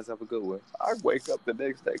 man. You guys have a good one. I wake up the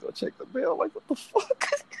next day, go check the mail. Like, what the fuck?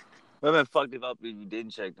 Would have been fucked it up if you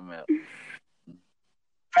didn't check the mail.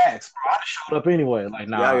 Facts, bro. I showed up anyway. Like,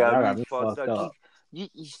 nah, I got me fucked up.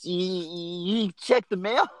 You checked the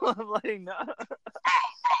mail? I'm like, nah. Bro,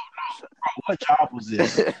 what job was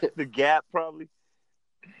this? The Gap, probably.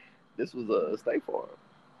 This was a State Farm.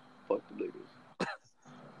 Fuck the niggas.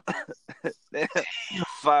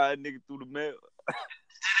 Fired nigga through the mail.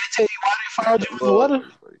 Did they tell you why they fired you?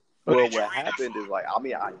 Well, what happened is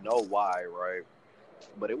I know why, right?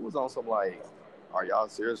 But it was on some are y'all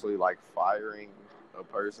seriously firing a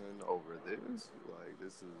person over this? Like,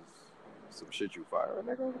 this is some shit you fire a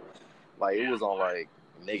nigga? It was on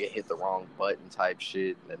nigga hit the wrong button type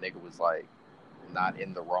shit, and the nigga was not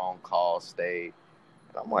in the wrong call state.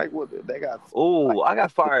 And I'm like, what? They got. Oh, I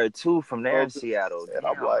got fired too from there in Seattle. And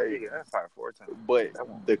I'm like, I got fired 4 times. But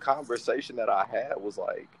the conversation that I had was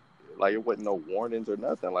it wasn't no warnings or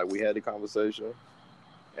nothing. We had the conversation,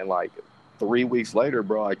 and 3 weeks later,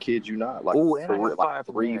 bro, I kid you not,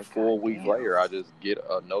 3-4 weeks later, I just get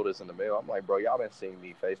a notice in the mail. I'm like, bro, y'all been seeing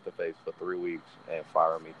me face to face for 3 weeks and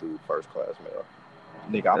firing me through first class mail.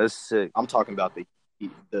 Nigga, that's sick. I'm talking about the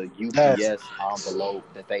UPS envelope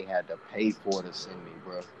that they had to pay for to send me,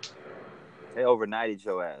 bro. They overnighted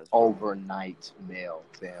your ass. Overnight mail,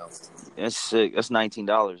 fam. That's sick. That's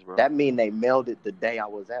 $19, bro. That mean they mailed it the day I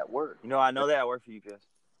was at work. I know that I work for UPS.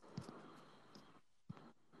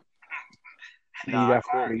 I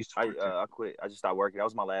quit. I just stopped working. That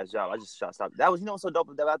was my last job. I just stopped. That was, so dope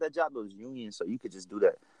about that job. It was union, so you could just do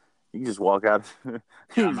that. You can just walk out.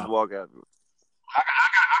 Walk out. I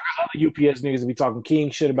got other UPS niggas to be talking king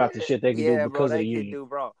shit about the shit they can do because of the union. Do,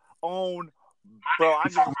 bro. I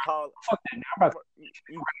just call. Fuck that,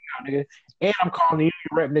 nigga. And I'm calling the union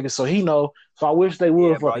rep nigga, so he know. So I wish they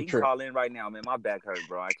would bro, fucking you can call in right now, man. My back hurt,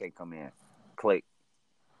 bro. I can't come in. Click.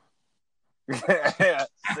 That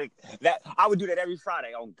I would do that every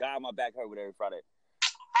Friday. Oh God, my back hurt with every Friday.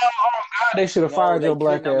 Oh God, they should have fired your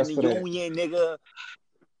black ass for that. Union, nigga.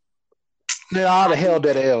 Then I'd have held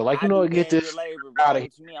that L. Like, you know, get this labor, bro. out of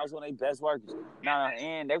here. To me, I was one of their best workers. Nah,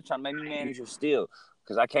 and they were trying to make me manager still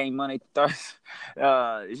because I came Monday through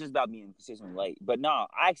Thursday. It's just about being consistently late. But no,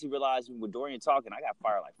 I actually realized with Dorian talking, I got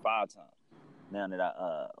fired like 5 times. Now that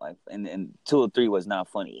I like, and 2 or 3 was not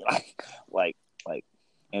funny. like,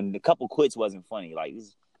 and a couple quits wasn't funny. Like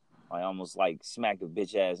this, I almost like smacked a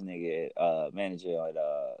bitch ass nigga manager at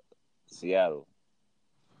Seattle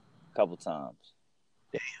a couple times.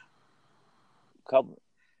 Damn. Couple.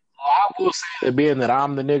 I will say that being that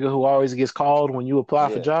I'm the nigga who always gets called when you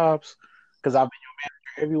apply for jobs, because I've been your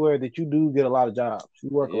manager everywhere, that you do get a lot of jobs. You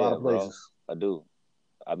work a lot of places. Bro, I do.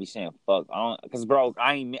 I be saying fuck. I don't, cause bro,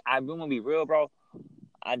 I'm gonna be real, bro.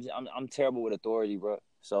 I'm terrible with authority, bro.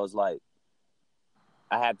 So it's like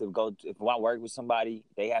I have to go. If I work with somebody,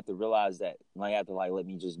 they have to realize that. They have to like let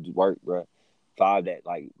me just do work, bro. Five that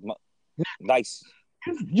like nice.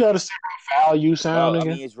 You understand how foul you sound, bro,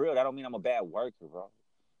 nigga? I mean, it's real. That don't mean I'm a bad worker, bro.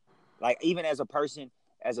 Like even as a person,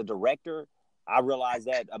 as a director, I realize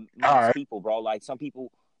that amongst people, bro. Like some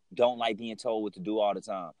people don't like being told what to do all the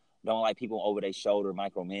time. Don't like people over their shoulder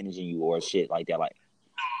micromanaging you or shit like that. Like,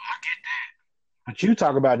 I get that. But you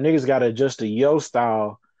talk about niggas got to adjust to your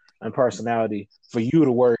style and personality for you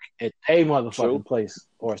to work at a motherfucking place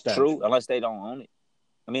or establishment. True, unless they don't own it.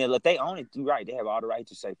 I mean, if they own it, you're right. They have all the right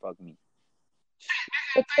to say "fuck me."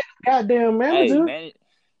 Goddamn manager. Hey,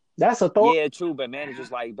 that's authority. Yeah, true. But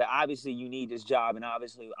managers like, but obviously you need this job, and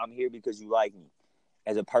obviously I'm here because you like me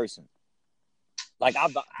as a person. Like I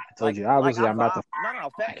told you, obviously I'm not the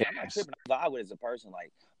fact. I'm not tripping. I vibe with it as a person.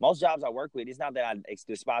 Like most jobs I work with, it's not that I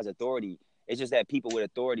despise authority. It's just that people with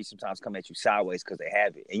authority sometimes come at you sideways because they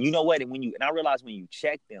have it. And you know what? And I realize when you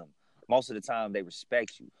check them, most of the time they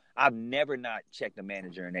respect you. I've never not checked a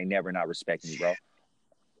manager and they never not respect me, bro.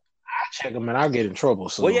 I check them and I get in trouble.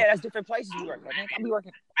 So well, yeah, that's different places you work. Like, I be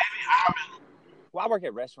working. Well, I work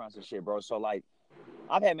at restaurants and shit, bro. So like,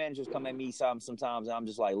 I've had managers come at me sometimes, and I'm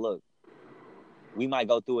just like, look. We might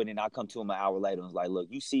go through it, and I'll come to him an hour later and it's like, look,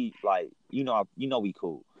 you see, like, you know we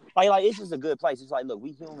cool. Like it's just a good place. It's like, look,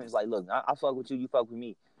 we humans. Like, look, I fuck with you, you fuck with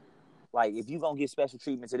me. Like, if you gonna give special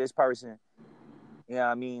treatment to this person, you know what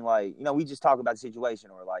I mean? Like, we just talk about the situation,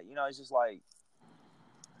 or like, it's just like,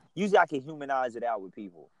 usually I can humanize it out with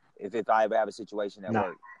people if I ever have a situation at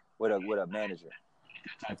work with a manager.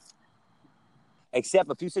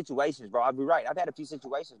 Except a few situations, bro. I'll be right. I've had a few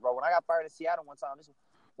situations, bro. When I got fired in Seattle one time, this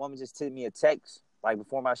woman just sent me a text like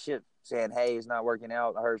before my shift saying, "Hey, it's not working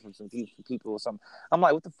out. I heard from some people or something." I'm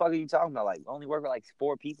like, "What the fuck are you talking about? Like, I only work with like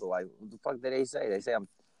 4 people. Like, what the fuck did they say?" They say I'm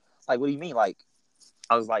like, "What do you mean?" Like,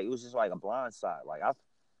 I was like, it was just like a blind side. Like,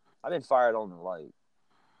 I've been fired on like,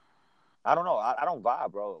 I don't know. I don't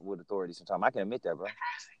vibe, bro, with authority sometimes. I can admit that, bro.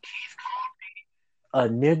 A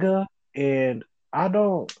nigga, and I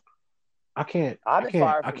can't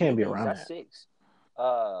be around that. 6.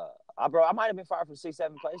 Bro, I might have been fired from 6,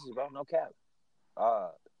 7 places, bro. No cap.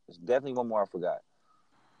 There's definitely one more I forgot.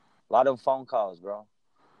 A lot of them phone calls, bro.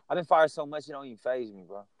 I've been fired so much it don't even faze me,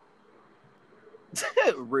 bro.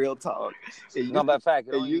 Real talk. No, matter of fact,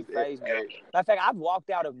 it don't even faze me. Matter of fact, I've walked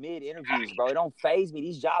out of mid-interviews, bro. It don't faze me.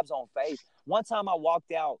 These jobs don't faze. One time I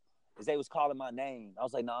walked out as they was calling my name. I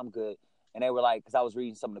was like, "No, I'm good." And they were like, because I was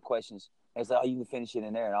reading some of the questions. They was like, "Oh, you can finish it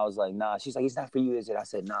in there." And I was like, "Nah." She's like, "It's not for you, is it?" I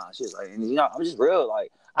said, "Nah." She's like, and I'm just real.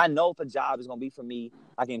 Like, I know if a job is going to be for me,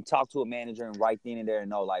 I can talk to a manager and right then and there and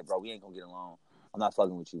know, like, bro, we ain't going to get along. I'm not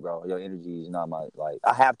fucking with you, bro. Your energy is not my, like,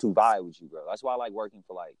 I have to vibe with you, bro. That's why I like working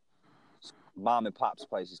for, like, mom and pop's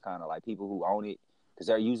places, kind of like people who own it, because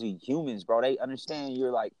they're usually humans, bro. They understand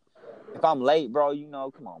you're like, if I'm late, bro,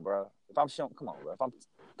 come on, bro. If I'm showing, come on, bro. If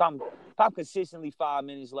I'm consistently 5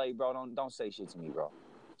 minutes late, bro, don't say shit to me, bro.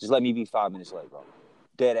 Just let me be 5 minutes late, bro.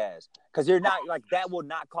 Dead ass. Because you're not, like, that will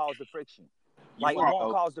not cause the friction. Like, it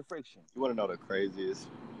won't cause the friction. You want to know the craziest?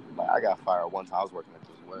 Like, I got fired one time. I was working at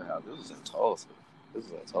this warehouse. This was in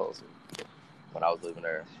Tulsa. When I was living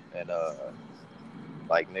there. And,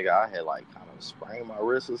 like, nigga, I had, like, kind of sprained my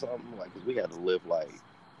wrist or something. Like, because we had to lift, like,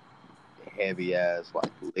 heavy-ass,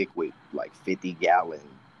 like, liquid, like, 50-gallon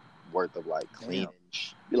worth of, like, cleaning,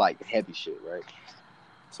 like, heavy shit, right?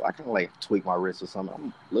 So I kind of like tweak my wrist or something.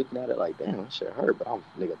 I'm looking at it like, damn, that shit hurt, but I'm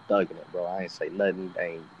nigga thugging it, bro. I ain't say nothing.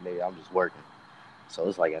 Nigga, I'm just working. So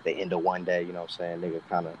it's like at the end of one day, you know what I'm saying?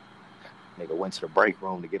 Nigga went to the break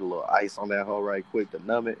room to get a little ice on that hole right quick to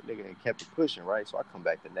numb it. Nigga and kept it pushing, right? So I come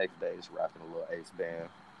back the next day, just wrapping a little ace band.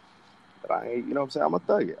 But I ain't, you know what I'm saying? I'm gonna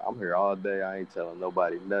thug it. I'm here all day. I ain't telling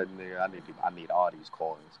nobody nothing, nigga. I need all these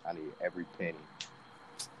coins. I need every penny.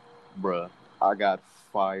 Bruh, I got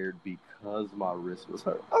fired because my wrist was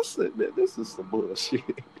hurt. I said, man, this is some bullshit.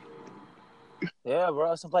 Yeah,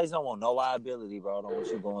 bro. Some places don't want no liability, bro. Don't want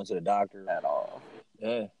you going to the doctor at all.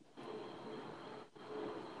 Yeah.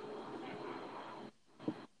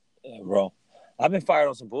 Yeah, bro. I've been fired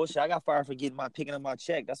on some bullshit. I got fired for picking up my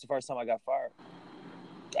check. That's the first time I got fired.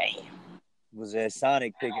 Damn. It was at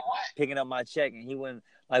Sonic picking up my check, and he went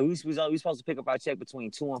like we supposed to pick up our check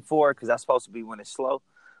between 2 and 4 because that's supposed to be when it's slow,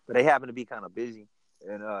 but they happen to be kind of busy.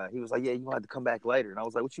 And he was like, "Yeah, you gonna have to come back later." And I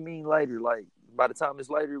was like, "What you mean later? Like by the time it's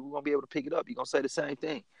later, we're gonna be able to pick it up. You gonna say the same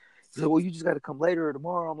thing?" He said, "Well, you just got to come later or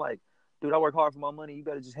tomorrow." I'm like, "Dude, I work hard for my money. You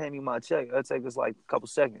better just hand me my check. That'll take us like a couple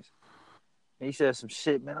seconds." And he said some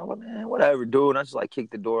shit, man. I'm like, "Man, whatever, dude." And I just like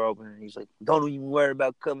kicked the door open, and he's like, "Don't even worry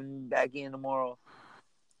about coming back in tomorrow."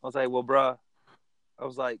 I was like, "Well, bro," I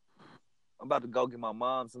was like, "I'm about to go get my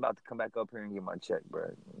mom's. I'm about to come back up here and get my check, bro."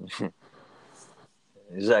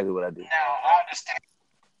 Exactly what I did. Now, I understand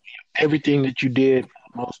everything that you did for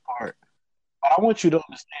the most part. But I want you to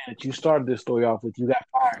understand that you started this story off with you got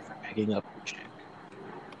fired for picking up your check.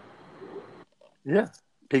 Yeah.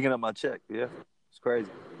 Picking up my check. Yeah. It's crazy.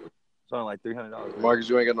 It's only like $300. Marcus,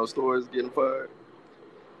 you ain't got no stories getting fired?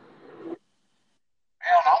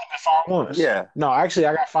 Hell, I only been fired once. Yeah. No, actually,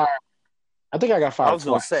 I got fired. I think I got fired I was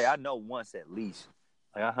going to twice. say, I know once at least.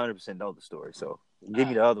 Like, I 100% know the story. So, give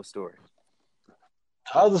me the other story.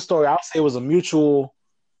 The other story, I would say, was a mutual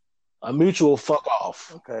fuck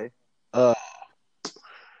off. Okay.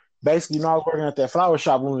 Basically, I was working at that flower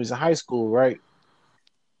shop when we was in high school, right?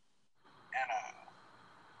 And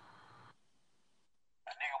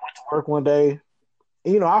a nigga went to work one day.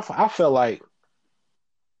 And, I felt like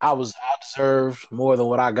I deserved more than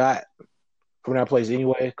what I got from that place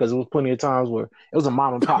anyway, because it was plenty of times where it was a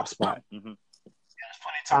mom and pop spot. Mm-hmm. There's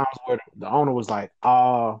plenty of times where the owner was like,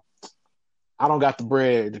 I don't got the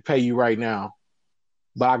bread to pay you right now,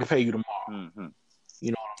 but I can pay you tomorrow." Mm-hmm.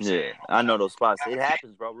 You know what I'm saying? Yeah, I know those spots. It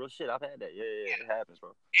happens, bro. Real shit. I've had that. Yeah, it happens,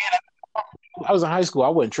 bro. I was in high school. I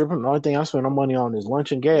wasn't tripping. The only thing I spent my money on is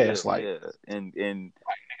lunch and gas. Yeah. And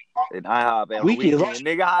IHOP on Weekend, the weekend.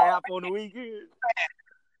 Nigga, IHOP on the weekend.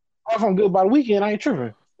 If I'm good by the weekend, I ain't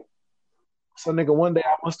tripping. So, nigga, one day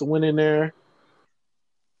I must have went in there. And,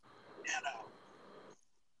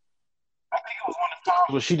 I think it was one of the times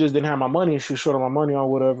where she just didn't have my money and she was short on my money or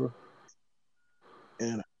whatever.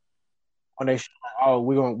 And when they,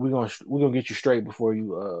 we're gonna get you straight before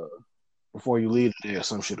you leave today or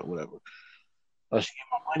some shit or whatever. She get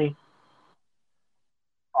my money,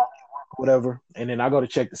 whatever, and then I go to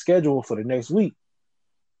check the schedule for the next week.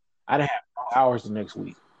 I didn't have no hours the next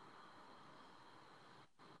week.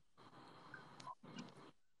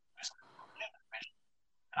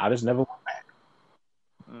 I just never went back.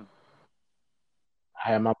 I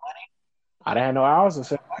had my money. I didn't have no hours and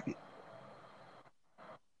said, "Fuck it."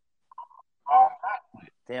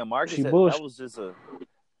 Damn, Marcus, that was just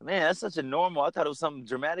that's such a normal. I thought it was something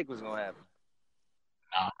dramatic was gonna happen.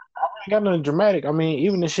 Nah, I ain't got nothing dramatic. I mean,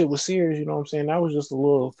 even the shit was serious. You know what I'm saying? That was just a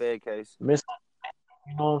little Fed case. You know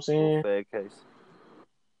what I'm saying? Fed case.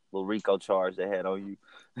 Little RICO charge they had on you.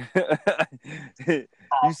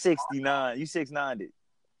 You 69. You 690.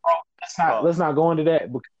 Let's not go into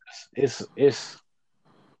that because it's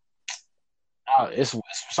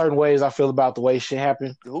certain ways I feel about the way shit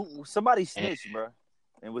happened. Somebody snitched, bro.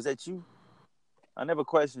 And was that you? I never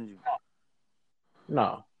questioned you.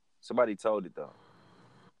 No. Somebody told it though.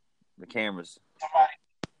 The cameras.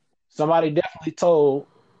 Somebody definitely told.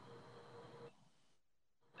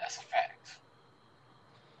 That's a fact.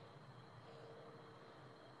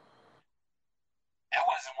 It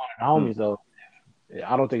wasn't one of the homies though.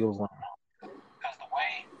 I don't think it was one of them. Because the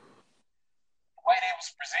way they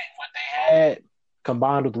was presenting what they had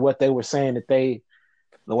combined with what they were saying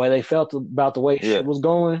the way they felt about the way shit was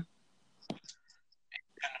going, it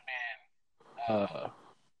couldn't have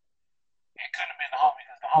been the homie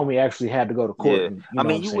because the homie actually had to go to court. Yeah. And, I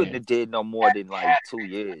mean, you wouldn't have did no more than like 2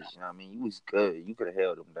 years. You know what I mean? You was good. You could have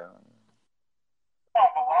held them down. No,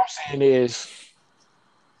 but what I'm saying is,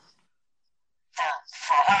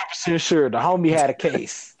 for 100% sure, the homie had a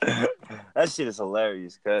case. That shit is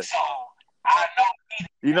hilarious, cuz. So, I know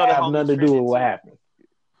you know that have nothing to do with what happened.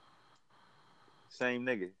 Same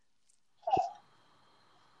nigga.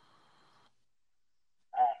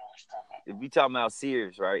 If we talking about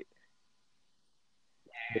Sears, right?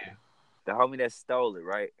 Yeah. The homie that stole it,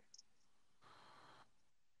 right?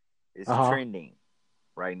 It's trending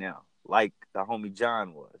right now. Like the homie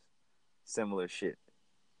John was. Similar shit.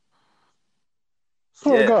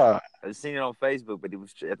 Oh, God. I've seen it on Facebook, but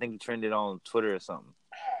I think he trended on Twitter or something.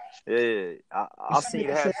 Yeah. I'll see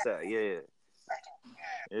the hashtag. Yeah.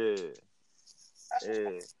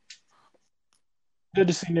 Good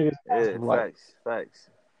to see niggas. Yeah, facts.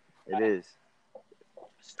 It is.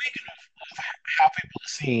 Speaking of how people are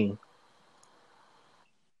seen,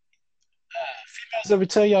 females ever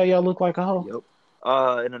tell y'all look like a hoe? Yep.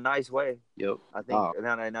 In a nice way. Yep. I think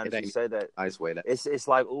now that you say that, nice way. It's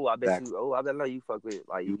like, oh, I bet Exactly. you, oh, I bet know you fuck with,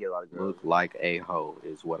 like, you get a lot of girls. Look like a hoe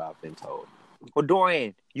is what I've been told. Well,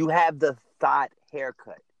 Dorian, you have the thought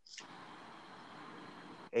haircut,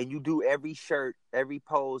 and you do every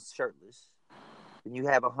pose shirtless, and you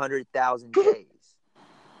have 100,000 Ks.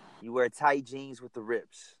 You wear tight jeans with the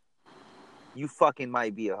rips. You fucking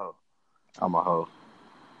might be a hoe. I'm a hoe.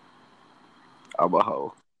 I'm a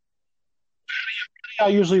hoe. How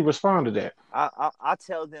y'all usually respond to that? I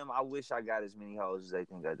tell them I wish I got as many hoes as they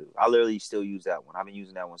think I do. I literally still use that one. I've been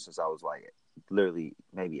using that one since I was like literally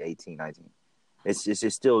maybe 18, 19.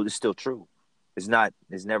 It's still true. It's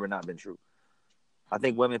never not been true. I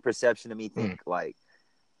think women perception of me think like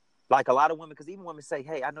a lot of women, because even women say,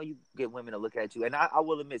 hey, I know you get women to look at you. And I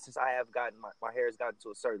will admit, since I have gotten my hair has gotten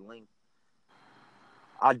to a certain length,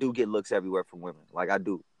 I do get looks everywhere from women. Like I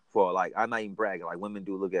do. For like, I'm not even bragging. Like women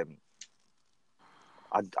do look at me.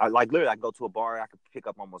 I like literally I can go to a bar, I could pick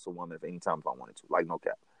up almost a woman if anytime if I wanted to. Like no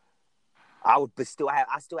cap. I still have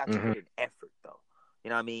to put an effort though. You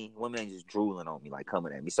know what I mean? Women ain't just drooling on me, like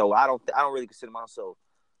coming at me. So I don't really consider myself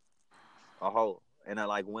a hoe. And I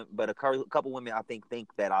like women, but a couple women I think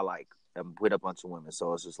that I like am with a bunch of women.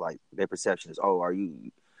 So it's just like their perception is, oh, are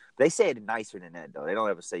you? They say it nicer than that though. They don't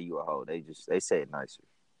ever say you a hoe. They say it nicer.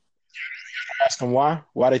 Ask them why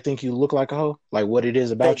they think you look like a hoe, like what it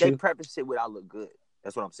is about you. They preface it with I look good.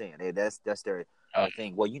 That's what I'm saying. That's their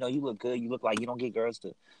thing. Well, you know, you look good. You look like you don't get girls to,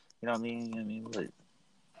 you know what I mean? I mean,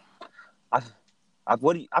 I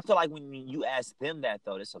feel like when you ask them that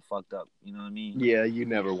though, that's a fucked up. You know what I mean? Yeah, you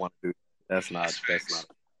never want to do. That's not.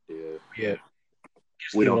 Yeah.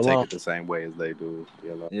 We don't take it the same way as they do.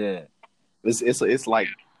 You know. Yeah. It's like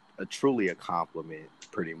truly a compliment,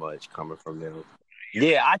 pretty much coming from them.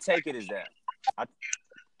 Yeah, I take it as that.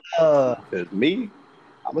 Because me,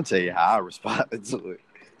 I'm gonna tell you how I responded to it.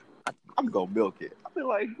 I'm gonna milk it. I'll be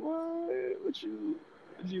like, what you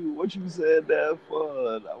said that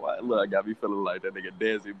for? Look, I got me feeling like that nigga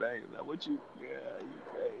Desi Banks. Now, you crazy?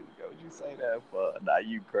 What you say that for? Nah,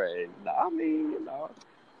 you crazy. Nah, I mean, you know,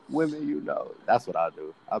 women, you know, that's what I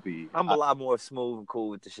do. I'm a lot more smooth and cool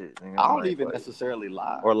with the shit. I don't even necessarily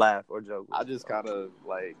lie or laugh or joke. I just kind of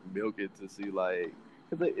like milk it to see like.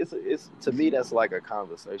 It's to me that's like a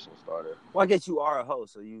conversation starter. Well, I guess you are a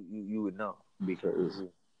host, so you would know because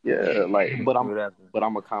like but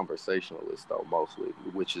I'm a conversationalist though mostly,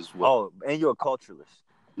 which is what. Oh, and you're a culturalist.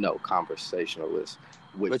 No, conversationalist.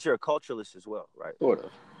 But you're a culturalist as well, right?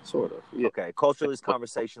 Sort of. Yeah. Okay, culturalist,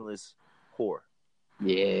 conversationalist, whore.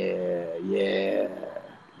 Yeah.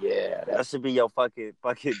 That should be your fucking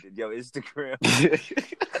your Instagram.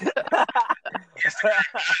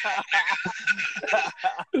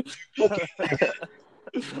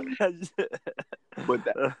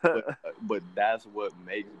 but that's what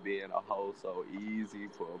makes being a hoe so easy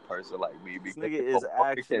for a person like me. This nigga is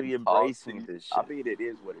actually embracing this shit. I mean, it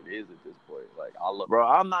is what it is at this point. Like I love, bro.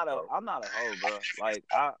 I'm not a hoe, bro. Like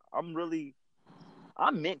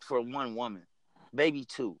I'm meant for one woman, maybe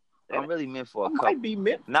two. I'm really meant for a couple. Might be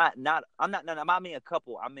meant. I'm not. I mean a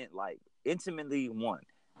couple. I meant like intimately one.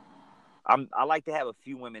 I like to have a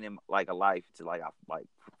few women in like a life to like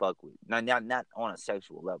fuck with. Not on a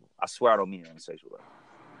sexual level. I swear I don't mean it on a sexual level.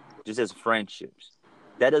 Just as friendships.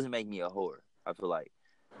 That doesn't make me a whore. I feel like.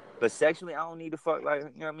 But sexually, I don't need to fuck like,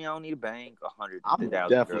 you know what I mean? I don't need to bang 100,000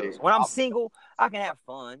 girls. When I'm single, I can have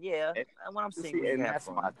fun. Yeah. And when I'm single, I can have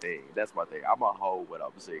fun. That's my thing. I'm a hoe when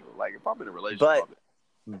I'm single. Like if I'm in a relationship.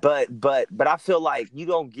 But I feel like you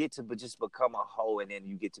don't get to just become a hoe and then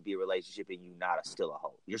you get to be a relationship and you're not still a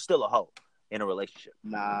hoe. You're still a hoe in a relationship.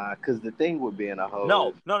 Nah, because the thing with being a hoe.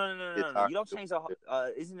 No. You don't change a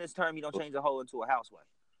hoe. Isn't this term you don't change a hoe into a housewife?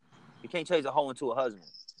 You can't change a hoe into a husband.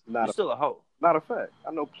 You're still a hoe. Not a fact.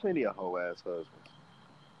 I know plenty of hoe ass husbands.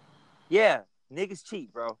 Yeah, niggas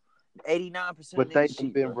cheat, bro. 89% of niggas cheat. But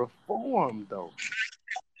they've been reformed though.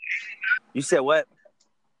 You said what?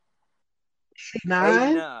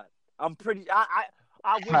 89? I'm pretty. I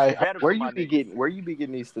wish better. Where you be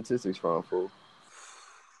getting these statistics from, fool?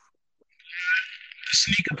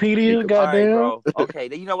 Sneakopedia, goddamn. Right, bro. Okay,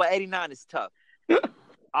 you know what? 89 is tough.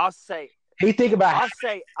 I'll say. He think about. I'll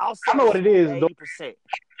say. I know what it is. 80%.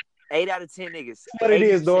 8 out of 10 niggas. What 80%. It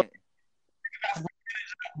is, though.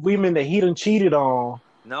 Women that he done cheated on.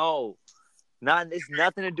 No, it's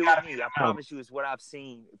nothing to do with me. I promise you, it's what I've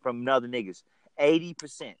seen from other niggas.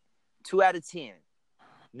 80%. 2 out of 10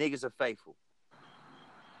 niggas are faithful.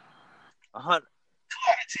 100%.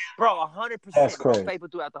 Bro, 100% are faithful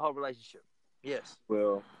throughout the whole relationship. Yes.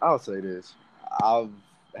 Well, I'll say this: I've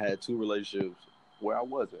had 2 relationships where I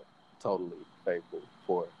wasn't totally faithful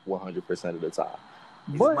for 100% of the time,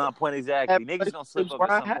 This is but my point exactly. Niggas gonna slip relationships up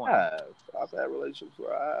where at I some point. have. I've had relationships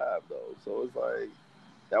where I have though, so it's like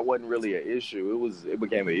that wasn't really an issue. It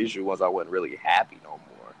became an issue once I wasn't really happy no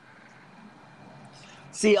more.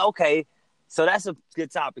 See, okay, so that's a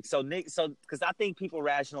good topic. So because I think people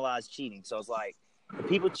rationalize cheating. So it's like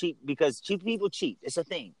people cheat because people cheat. It's a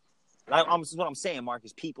thing. Like this is what I'm saying,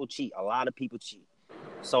 Marcus. People cheat. A lot of people cheat.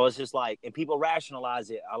 So it's just like, and people rationalize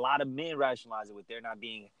it. A lot of men rationalize it with they're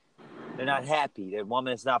not happy. Their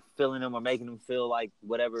woman is not feeling them or making them feel like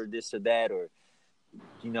whatever this or that, or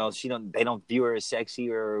they don't view her as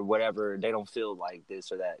sexy or whatever. They don't feel like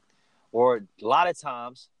this or that. Or a lot of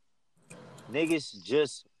times, niggas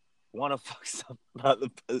just want to fuck some other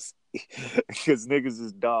pussy because niggas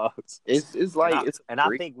is dogs. It's like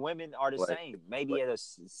I think women are the like, same, maybe at a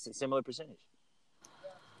similar percentage.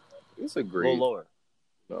 It's A agreed. little lower.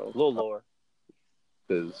 No, A little lower.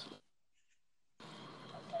 because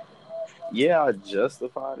yeah, I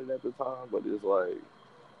justified it at the time, but it's like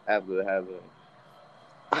after having,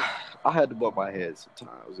 I had to butt my head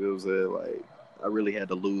sometimes. It was like I really had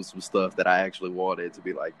to lose some stuff that I actually wanted to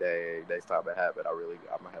be like, dang, next time it happened, I'm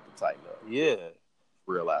gonna have to tighten up. Yeah.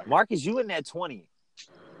 Real life. Marcus, you in that 20.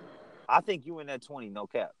 I think you in that 20, no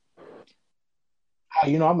cap.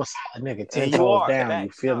 You know, I'm a solid nigga, 10 And you toes are. down.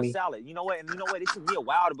 Facts. You feel me? Solid. You know what? And you know what? It took me a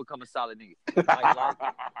while to become a solid nigga. Like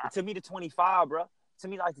it took me to 25, bro. To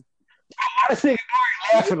me, like, Why this nigga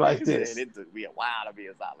laughing like this? It took me a while to be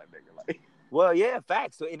a solid nigga. Like, well, yeah,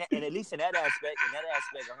 facts. So, and at least in that aspect,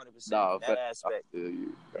 100%. no,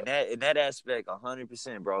 in that aspect,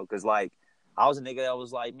 100%, bro. Because like, I was a nigga that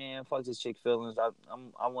was like, man, fuck this chick feelings.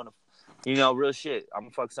 I want to. Real shit. I'm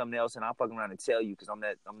gonna fuck something else, and I'll fuck around and tell you because I'm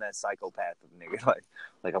that psychopath of a nigga.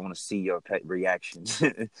 Like I want to see your pet reactions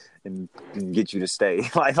and get you to stay.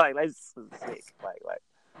 like that's sick.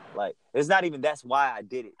 Like it's not even that's why I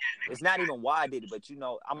did it. It's not even why I did it, but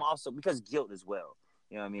I'm also because guilt as well.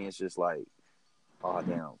 You know what I mean? It's just like, oh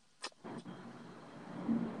damn.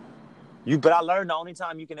 But I learned the only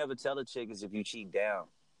time you can ever tell a chick is if you cheat down.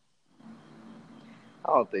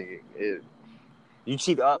 I don't think it. You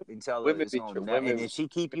cheat up and tell her it's on that, and if she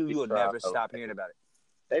keep you, you'll never stop hearing about it.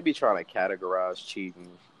 They be trying to categorize cheating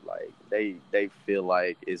like they feel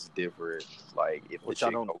like it's different. Like if Which the I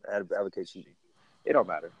chick don't advocate cheating. It don't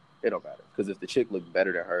matter. Because if the chick look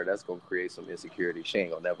better than her, that's gonna create some insecurity. She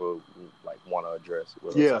ain't gonna never like want to address it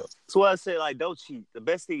with herself. So I say like don't cheat. The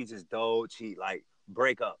best thing is just don't cheat. Like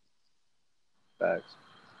break up. Facts.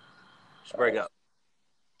 Just break up.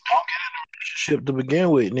 Relationship to begin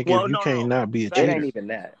with, nigga. Well, you can't not be a It cheater. ain't even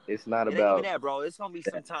that. It's not It about ain't even that, bro. It's gonna be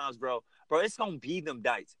sometimes, bro. Bro, it's gonna be them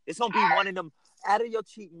dice. It's gonna be one of them out of your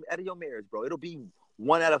cheating, out of your marriage, bro. It'll be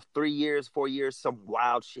 1 out of 3 years, 4 years. Some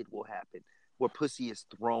wild shit will happen where pussy is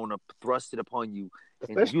thrusted upon you,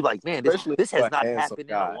 and you like, man, this has not happened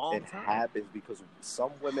in a long time. It happens because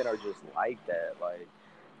some women are just like that. Like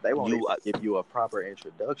they won't give you a proper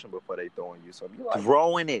introduction before they throwing you. So you like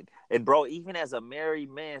throwing it, and bro, even as a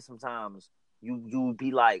married man, sometimes you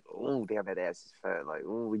be like, oh damn, that ass is fat. Like,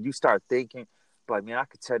 oh, you start thinking, like, man, I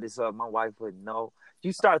could tear this up. My wife wouldn't know.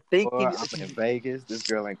 You start thinking, I'm in Vegas. This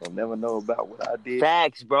girl ain't gonna never know about what I did.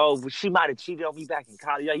 Facts, bro. She might have cheated on me back in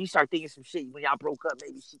college. You start thinking some shit when y'all broke up.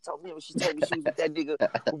 Maybe she told me when she told me she was with that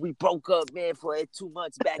nigga when we broke up, man, for 2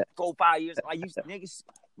 months back, 4, 5 years. Like, niggas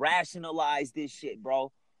rationalize this shit,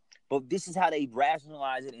 bro. But this is how they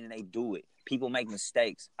rationalize it, and they do it. People make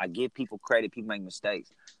mistakes. I give people credit. People make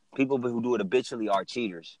mistakes. People who do it habitually are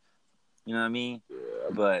cheaters. You know what I mean? Yeah.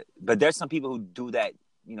 But there's some people who do that,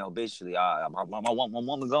 habitually. My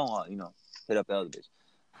woman go on, hit up the other bitch.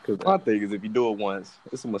 Because my thing is, if you do it once,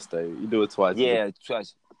 it's a mistake. You do it twice. Yeah,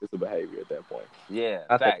 twice. It's a behavior at that point. Yeah,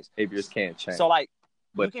 I think behaviors can't change. So, like,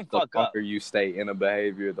 but you can fuck up. The longer you stay in a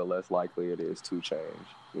behavior, the less likely it is to change.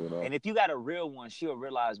 And if you got a real one, she'll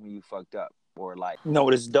realize when you fucked up. Or, like,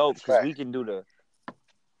 it's dope because we can do the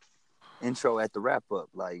intro at the wrap up.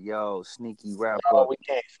 Like, yo, sneaky wrap up. We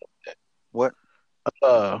can't. What?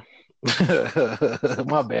 My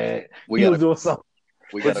bad. We was doing something.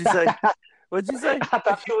 What'd you say? What'd you say? I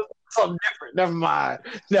thought you was doing something different. Never mind.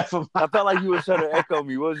 I felt like you were trying to echo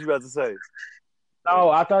me. What was you about to say? No,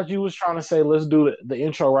 I thought you was trying to say, let's do the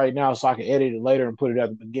intro right now so I can edit it later and put it at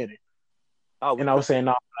the beginning. Oh, and I was saying,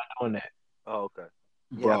 no, I'm not doing that. Oh, okay.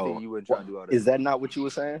 Yeah, bro, I think you were trying to do all that. Is that not what you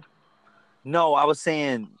were saying? No, I was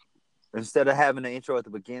saying instead of having the intro at the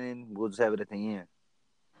beginning, we'll just have it at the end.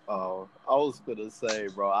 Oh, I was gonna say,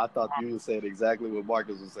 bro, I thought you were saying exactly what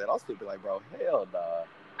Marcus was saying. I was thinking like, bro, hell nah.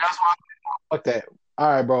 That's why fuck that. All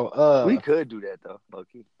right, bro. We could do that though,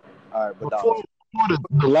 Loki. All right, but Before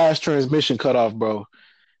the last transmission cut off, bro,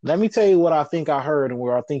 let me tell you what I think I heard and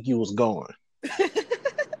where I think you was going.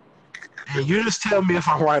 And you just tell me if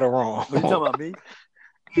I'm right or wrong. Are you talking about me?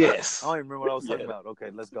 Yes. I don't even remember what I was talking about. Okay,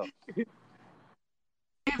 let's go.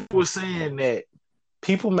 People were saying that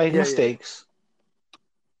people make Yeah, yeah. mistakes,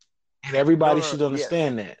 and everybody No, should yes.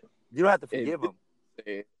 understand that. You don't have to forgive them.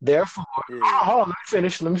 Therefore, Yeah. hold on, let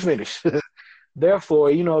me finish. Therefore,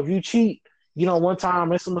 if you cheat, one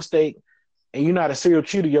time it's a mistake, and you're not a serial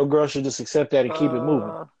cheater, your girl should just accept that and keep it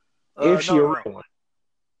moving. If she a real one.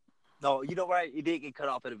 No, you know right? It did get cut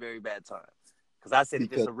off at a very bad time. Because I said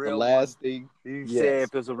if it's a real the last one, thing you yes, said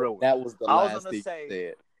if it's a real one. that was the I was last gonna thing say, you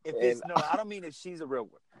said. If it's no, I don't mean if she's a real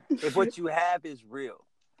one. If what you have is real,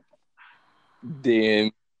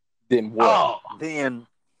 then what? Oh, then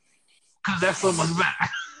because that's so much better.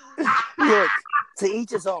 look, to each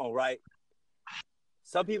his own, right?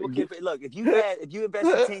 Some people can look. If you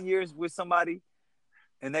invested 10 years with somebody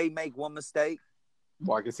and they make one mistake,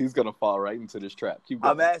 Marcus, he's gonna fall right into this trap. Keep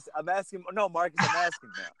going. I'm asking. No, Marcus, I'm asking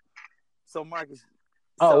now. So, Marcus.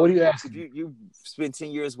 Oh, what are you asking? If you spent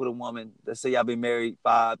 10 years with a woman, let's say y'all been married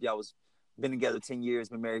 5, y'all was been together 10 years,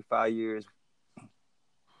 been married 5 years.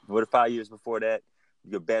 What 5 years before that,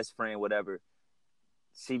 your best friend, whatever.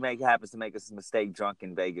 She happens to make a mistake drunk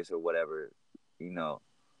in Vegas or whatever,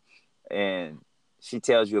 and she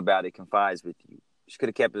tells you about it, confides with you. She could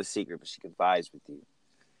have kept it a secret, but she confides with you.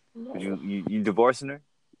 No. You divorcing her?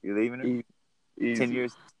 You leaving her? Easy. 10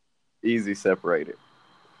 years? Easy separated.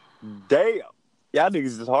 Damn. Y'all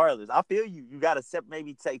niggas is heartless. I feel you. You gotta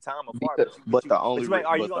maybe take time apart. Are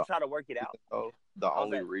you gonna try to work it out? The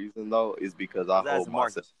only reason though is because I hold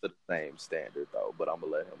myself to the same standard though. But I'm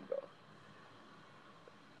gonna let him go.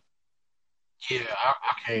 Yeah,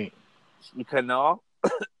 I can't. You couldn't know.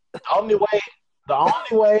 The only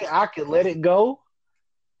way I could let it go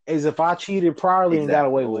is if I cheated priorly and got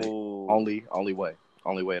away with it.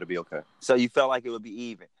 Only way to be okay. So you felt like it would be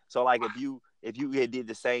even. So like if you had did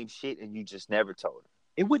the same shit and you just never told her,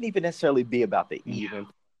 it wouldn't even necessarily be about the even.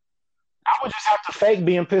 I would just have to fake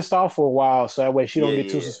being pissed off for a while so that way she don't get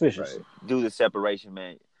too suspicious. Right. Do the separation,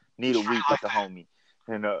 man. Need a week with the homie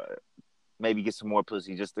and maybe get some more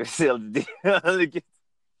pussy just to seal the deal.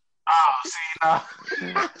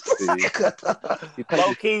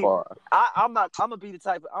 Low key, I'm gonna be the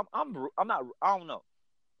type of, I'm not, I don't know.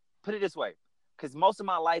 Put it this way, because most of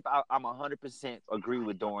my life I'm 100% agree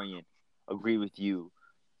with Dorian, agree with you,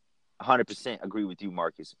 100% agree with you,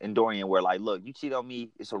 Marcus and Dorian. Where like, look, you cheat on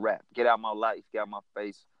me, it's a wrap. Get out of my life, get out of my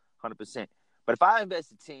face, 100%. But if I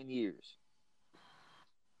invested 10 years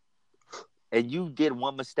and you did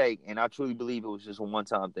one mistake, and I truly believe it was just a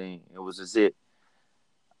one-time thing, it was just it.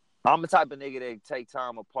 I'm the type of nigga that take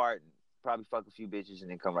time apart and probably fuck a few bitches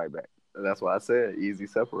and then come right back. That's why I said easy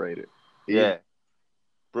separated. Yeah.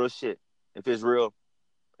 Real shit. If it's real,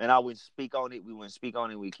 and I wouldn't speak on it, we wouldn't speak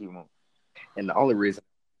on it, we keep on. And the only reason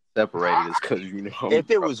separated is because,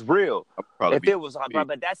 if it was real. If it was,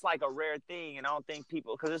 but that's like a rare thing, and I don't think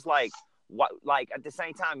people, because it's like, what, like at the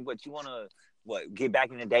same time, what you want to, get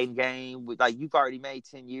back in the dating game? Like, you've already made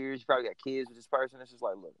 10 years, you probably got kids with this person. It's just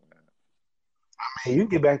like, look, man. I mean, you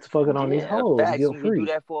get back to fucking on these hoes. You can do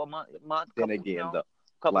that for a month. Then again,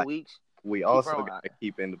 couple weeks. We also got to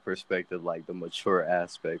keep into perspective, like, the mature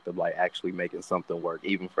aspect of, like, actually making something work,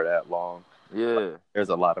 even for that long. Yeah. Like, there's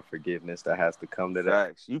a lot of forgiveness that has to come to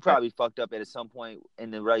that. You probably fucked up at some point in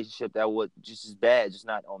the relationship that was just as bad, just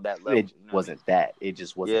not on that level. It wasn't that. It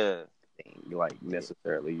just wasn't like,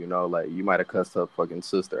 necessarily, like, you might have cussed her fucking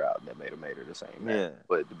sister out and that made her the same man. Yeah.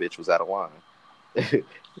 But the bitch was out of line.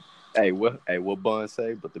 Hey, what Bun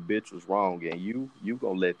say? But the bitch was wrong, and you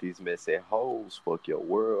gonna let these messy hoes fuck your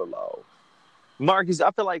world off. Marcus, I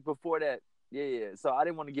feel like before that, so I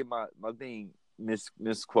didn't want to get my thing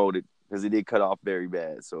misquoted because it did cut off very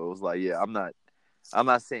bad. So it was like, I'm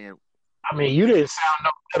not saying. I mean, you didn't sound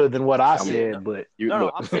no better than what I said, but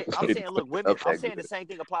I'm saying, look, women. I'm saying the same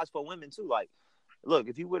thing applies for women too. Like, look,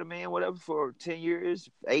 if you with a man, whatever, for 10 years,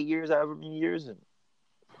 8 years, however many years, and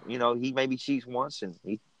he maybe cheats once, and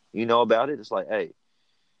he. About it. It's like, hey,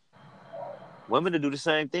 women to do the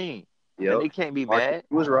same thing. Yeah, they can't be mad.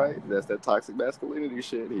 He was right. That's that toxic masculinity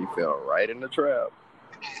shit. He fell right in the trap.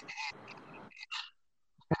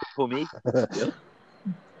 For me? Yep.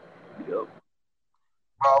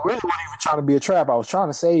 I really wasn't even trying to be a trap. I was trying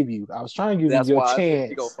to save you. I was trying to give you your chance.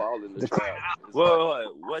 He gonna fall in the trap.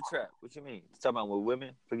 Whoa, what trap? What you mean? You talking about with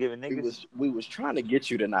women forgiving niggas? We was trying to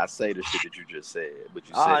get you to not say the shit that you just said, but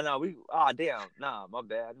you said. No, damn, nah, my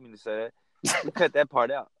bad. I didn't mean to say that. Cut that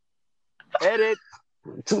part out. Edit.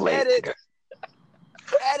 Too late. Edit.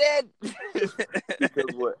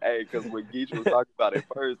 Because when Geach was talking about it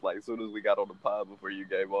first, like as soon as we got on the pod before you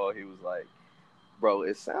gave all, he was like, "Bro,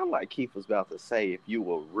 it sounded like Keith was about to say if you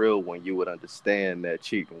were real one, you would understand that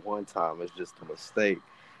cheating one time is just a mistake,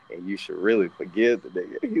 and you should really forgive the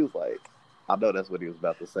nigga." He was like, "I know that's what he was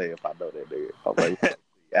about to say. If I know that nigga, I'm like,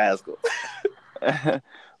 ask him."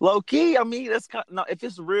 Low key, I mean, that's no. If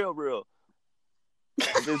it's real.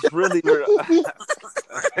 If it's really real. If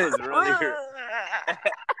it's really real.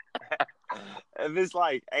 If it's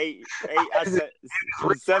like eight, I said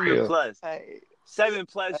 7 plus. Hey. 7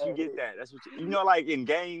 plus, you get that. That's what you know. Like in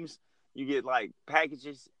games, you get like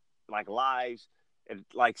packages, like lives, and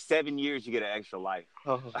like 7 years, you get an extra life.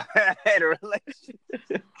 In a relationship,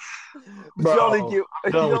 but you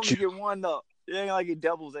only get one though. It ain't like it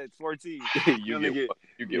doubles at 14. You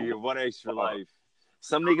get one extra life.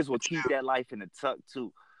 Some niggas will keep that life in the tuck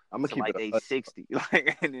too. I'm gonna keep like age 60.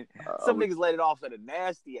 Like, and then some niggas let it off at a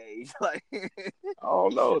nasty age. Like, I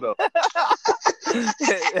don't know though.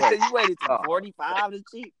 You waited till 45 to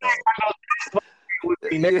cheat.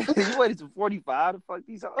 You waited till 45 to fuck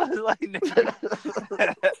these hoes. Like,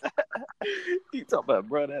 you talking about,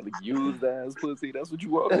 bro, that used ass pussy? That's what you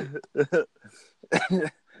want?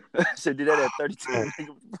 So did that at 32.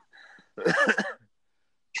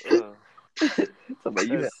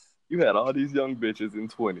 You had all these young bitches in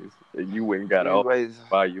 20s, and you went and got all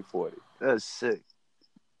by you 40. That's sick.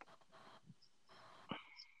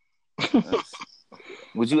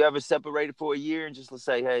 Would you ever separate it for a year and just let's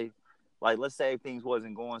say, hey, like let's say things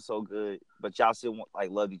wasn't going so good, but y'all still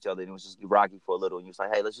loved each other and it was just rocky for a little, and you was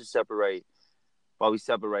like, hey, let's just separate. While we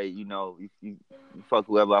separate, you know, you fuck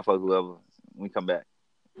whoever, I fuck whoever. We come back.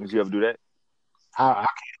 Would you ever do that?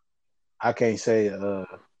 I can't say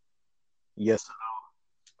yes or no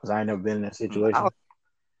because I ain't never been in that situation.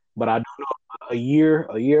 But I do know a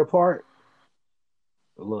year apart.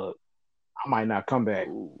 Look, I might not come back.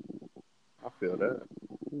 Ooh, I feel that.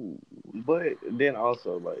 Ooh. But then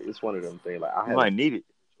also, like, it's one of them things. Like, I might need it.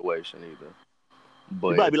 Situation either. But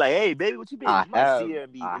you might be like, hey, baby, what you been? I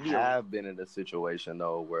have been in a situation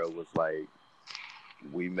though where it was like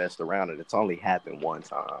we messed around, and it's only happened one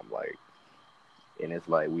time. Like, and it's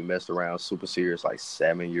like we messed around super serious like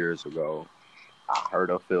 7 years ago. I hurt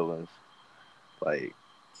her feelings, like,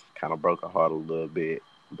 kind of broke her heart a little bit,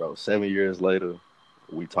 bro. 7 years later,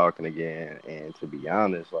 we talking again, and to be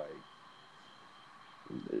honest, like,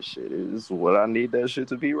 this shit is what I need that shit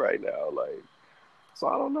to be right now. Like, so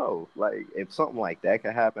I don't know. Like, if something like that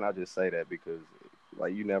can happen, I just say that because,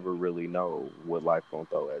 like, you never really know what life gonna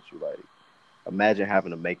throw at you. Like, imagine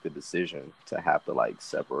having to make the decision to have to like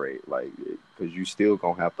separate, like, because you still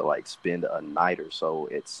gonna have to like spend a night or so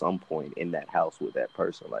at some point in that house with that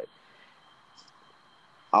person. Like,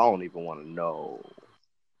 I don't even want to know.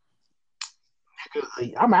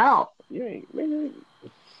 I'm out. You ain't, man.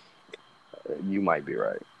 You might be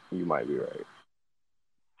right.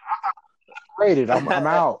 Rated. I'm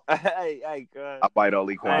out. Hey, I might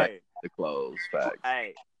only come back to close. Facts.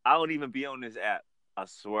 Hey, I don't even be on this app. I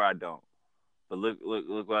swear I don't. But look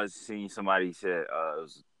what I was seeing. Somebody said it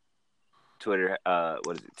was Twitter.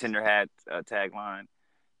 What is it? Tinder hat tagline.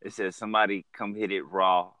 It says somebody come hit it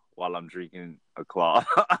raw while I'm drinking a claw.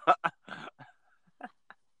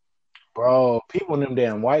 Bro, people in them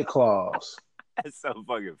damn White Claws. That's so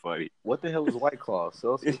fucking funny. What the hell is White Claw?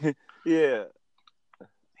 Seltzer? Yeah.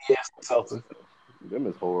 Yes, seltzer. Them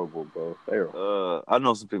is horrible, bro. I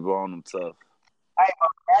know some people on them tough. Hey, bro,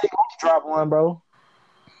 Maddie, why don't you drop one, bro?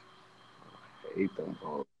 I hate them,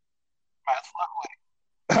 bro.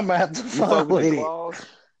 I'm gonna have to fuck with it.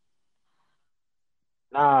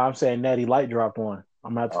 Nah, I'm saying Natty Light dropped one.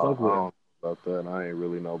 I'm gonna have to fuck with it. About that, I ain't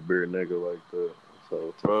really no beer nigga like that.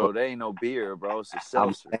 So, bro, they ain't no beer, bro. It's a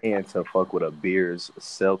seltzer. I'm saying to fuck with a beer's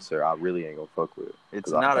seltzer, I really ain't gonna fuck with it. It's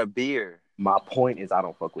not a beer. My point is, I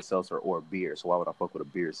don't fuck with seltzer or beer. So why would I fuck with a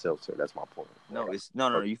beer seltzer? That's my point. No, it's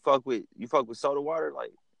no. You fuck with soda water,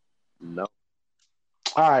 like no.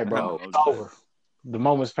 All right, bro. It's over. The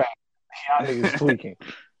moment's passed. Y'all niggas tweaking.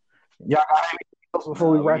 Y'all got anything else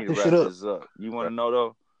before we wrap this shit up? You want to know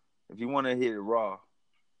though? If you want to hit it raw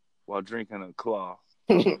while drinking a claw,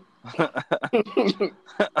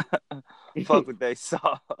 fuck what they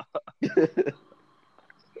saw.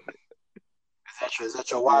 Is that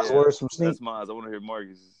your wise words from Sneak? That's mine. I want to hear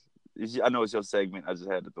Marcus. I know it's your segment. I just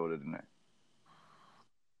had to throw it in there.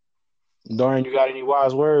 Dorian, you got any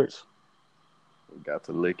wise words? You got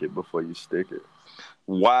to lick it before you stick it.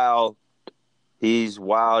 Wild. He's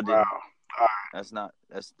wild. Wow. All right.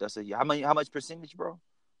 That's a how much percentage, bro?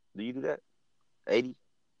 Do you do that? 80?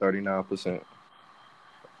 39%.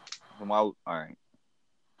 All right.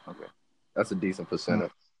 Okay. That's a decent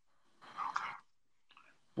percentage.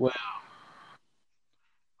 Well,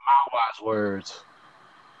 my wise words,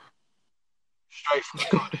 straight from the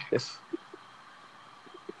codex.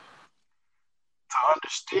 To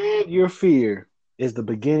understand your fear is the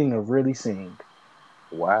beginning of really seeing.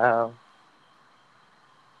 Wow.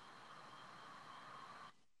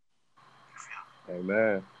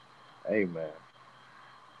 Amen. Amen.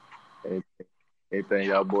 Anything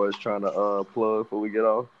y'all boys trying to plug before we get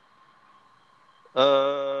off?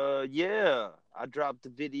 Yeah. I dropped the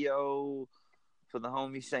video for the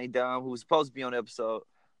homie St. Dom, who was supposed to be on the episode.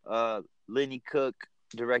 Lenny Cook,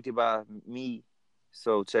 directed by me.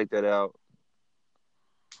 So check that out.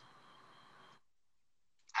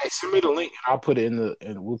 Hey, send me the link and I'll put it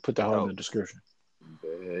and we'll put the whole in the description.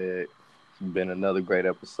 It's been another great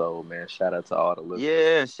episode, man. Shout out to all the listeners.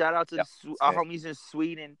 Yeah, shout out to our homies in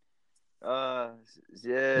Sweden.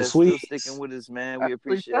 Still sticking with us, man. We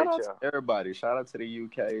appreciate shout out y'all. to everybody. Shout out to the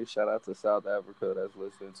UK. Shout out to South Africa that's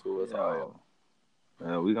listening to us.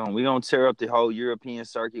 We gonna tear up the whole European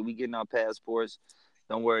circuit. We getting our passports.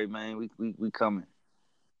 Don't worry, man. We coming.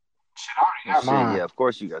 Shit, I already got mine. Yeah, of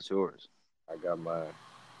course you got yours. I got mine.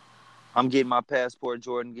 I'm getting my passport.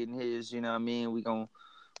 Jordan getting his. You know what I mean?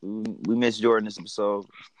 We miss Jordan this episode.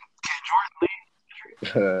 Can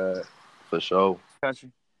Jordan leave? For sure.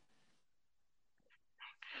 Country.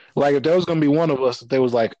 Like if there was gonna be one of us, they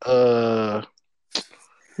was like,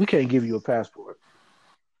 we can't give you a passport.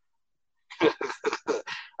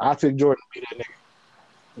 I think Jordan be that nigga.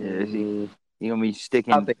 Yeah, he gonna be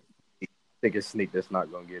sticking. I think it's Sneak that's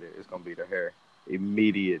not gonna get it. It's gonna be the hair.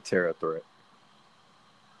 Immediate terror threat.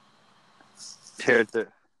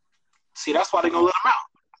 See, that's why they gonna let him out.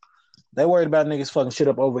 They worried about niggas fucking shit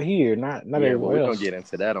up over here, not everywhere else. We're gonna get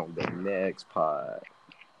into that on the next pod.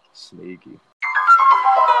 Sneaky.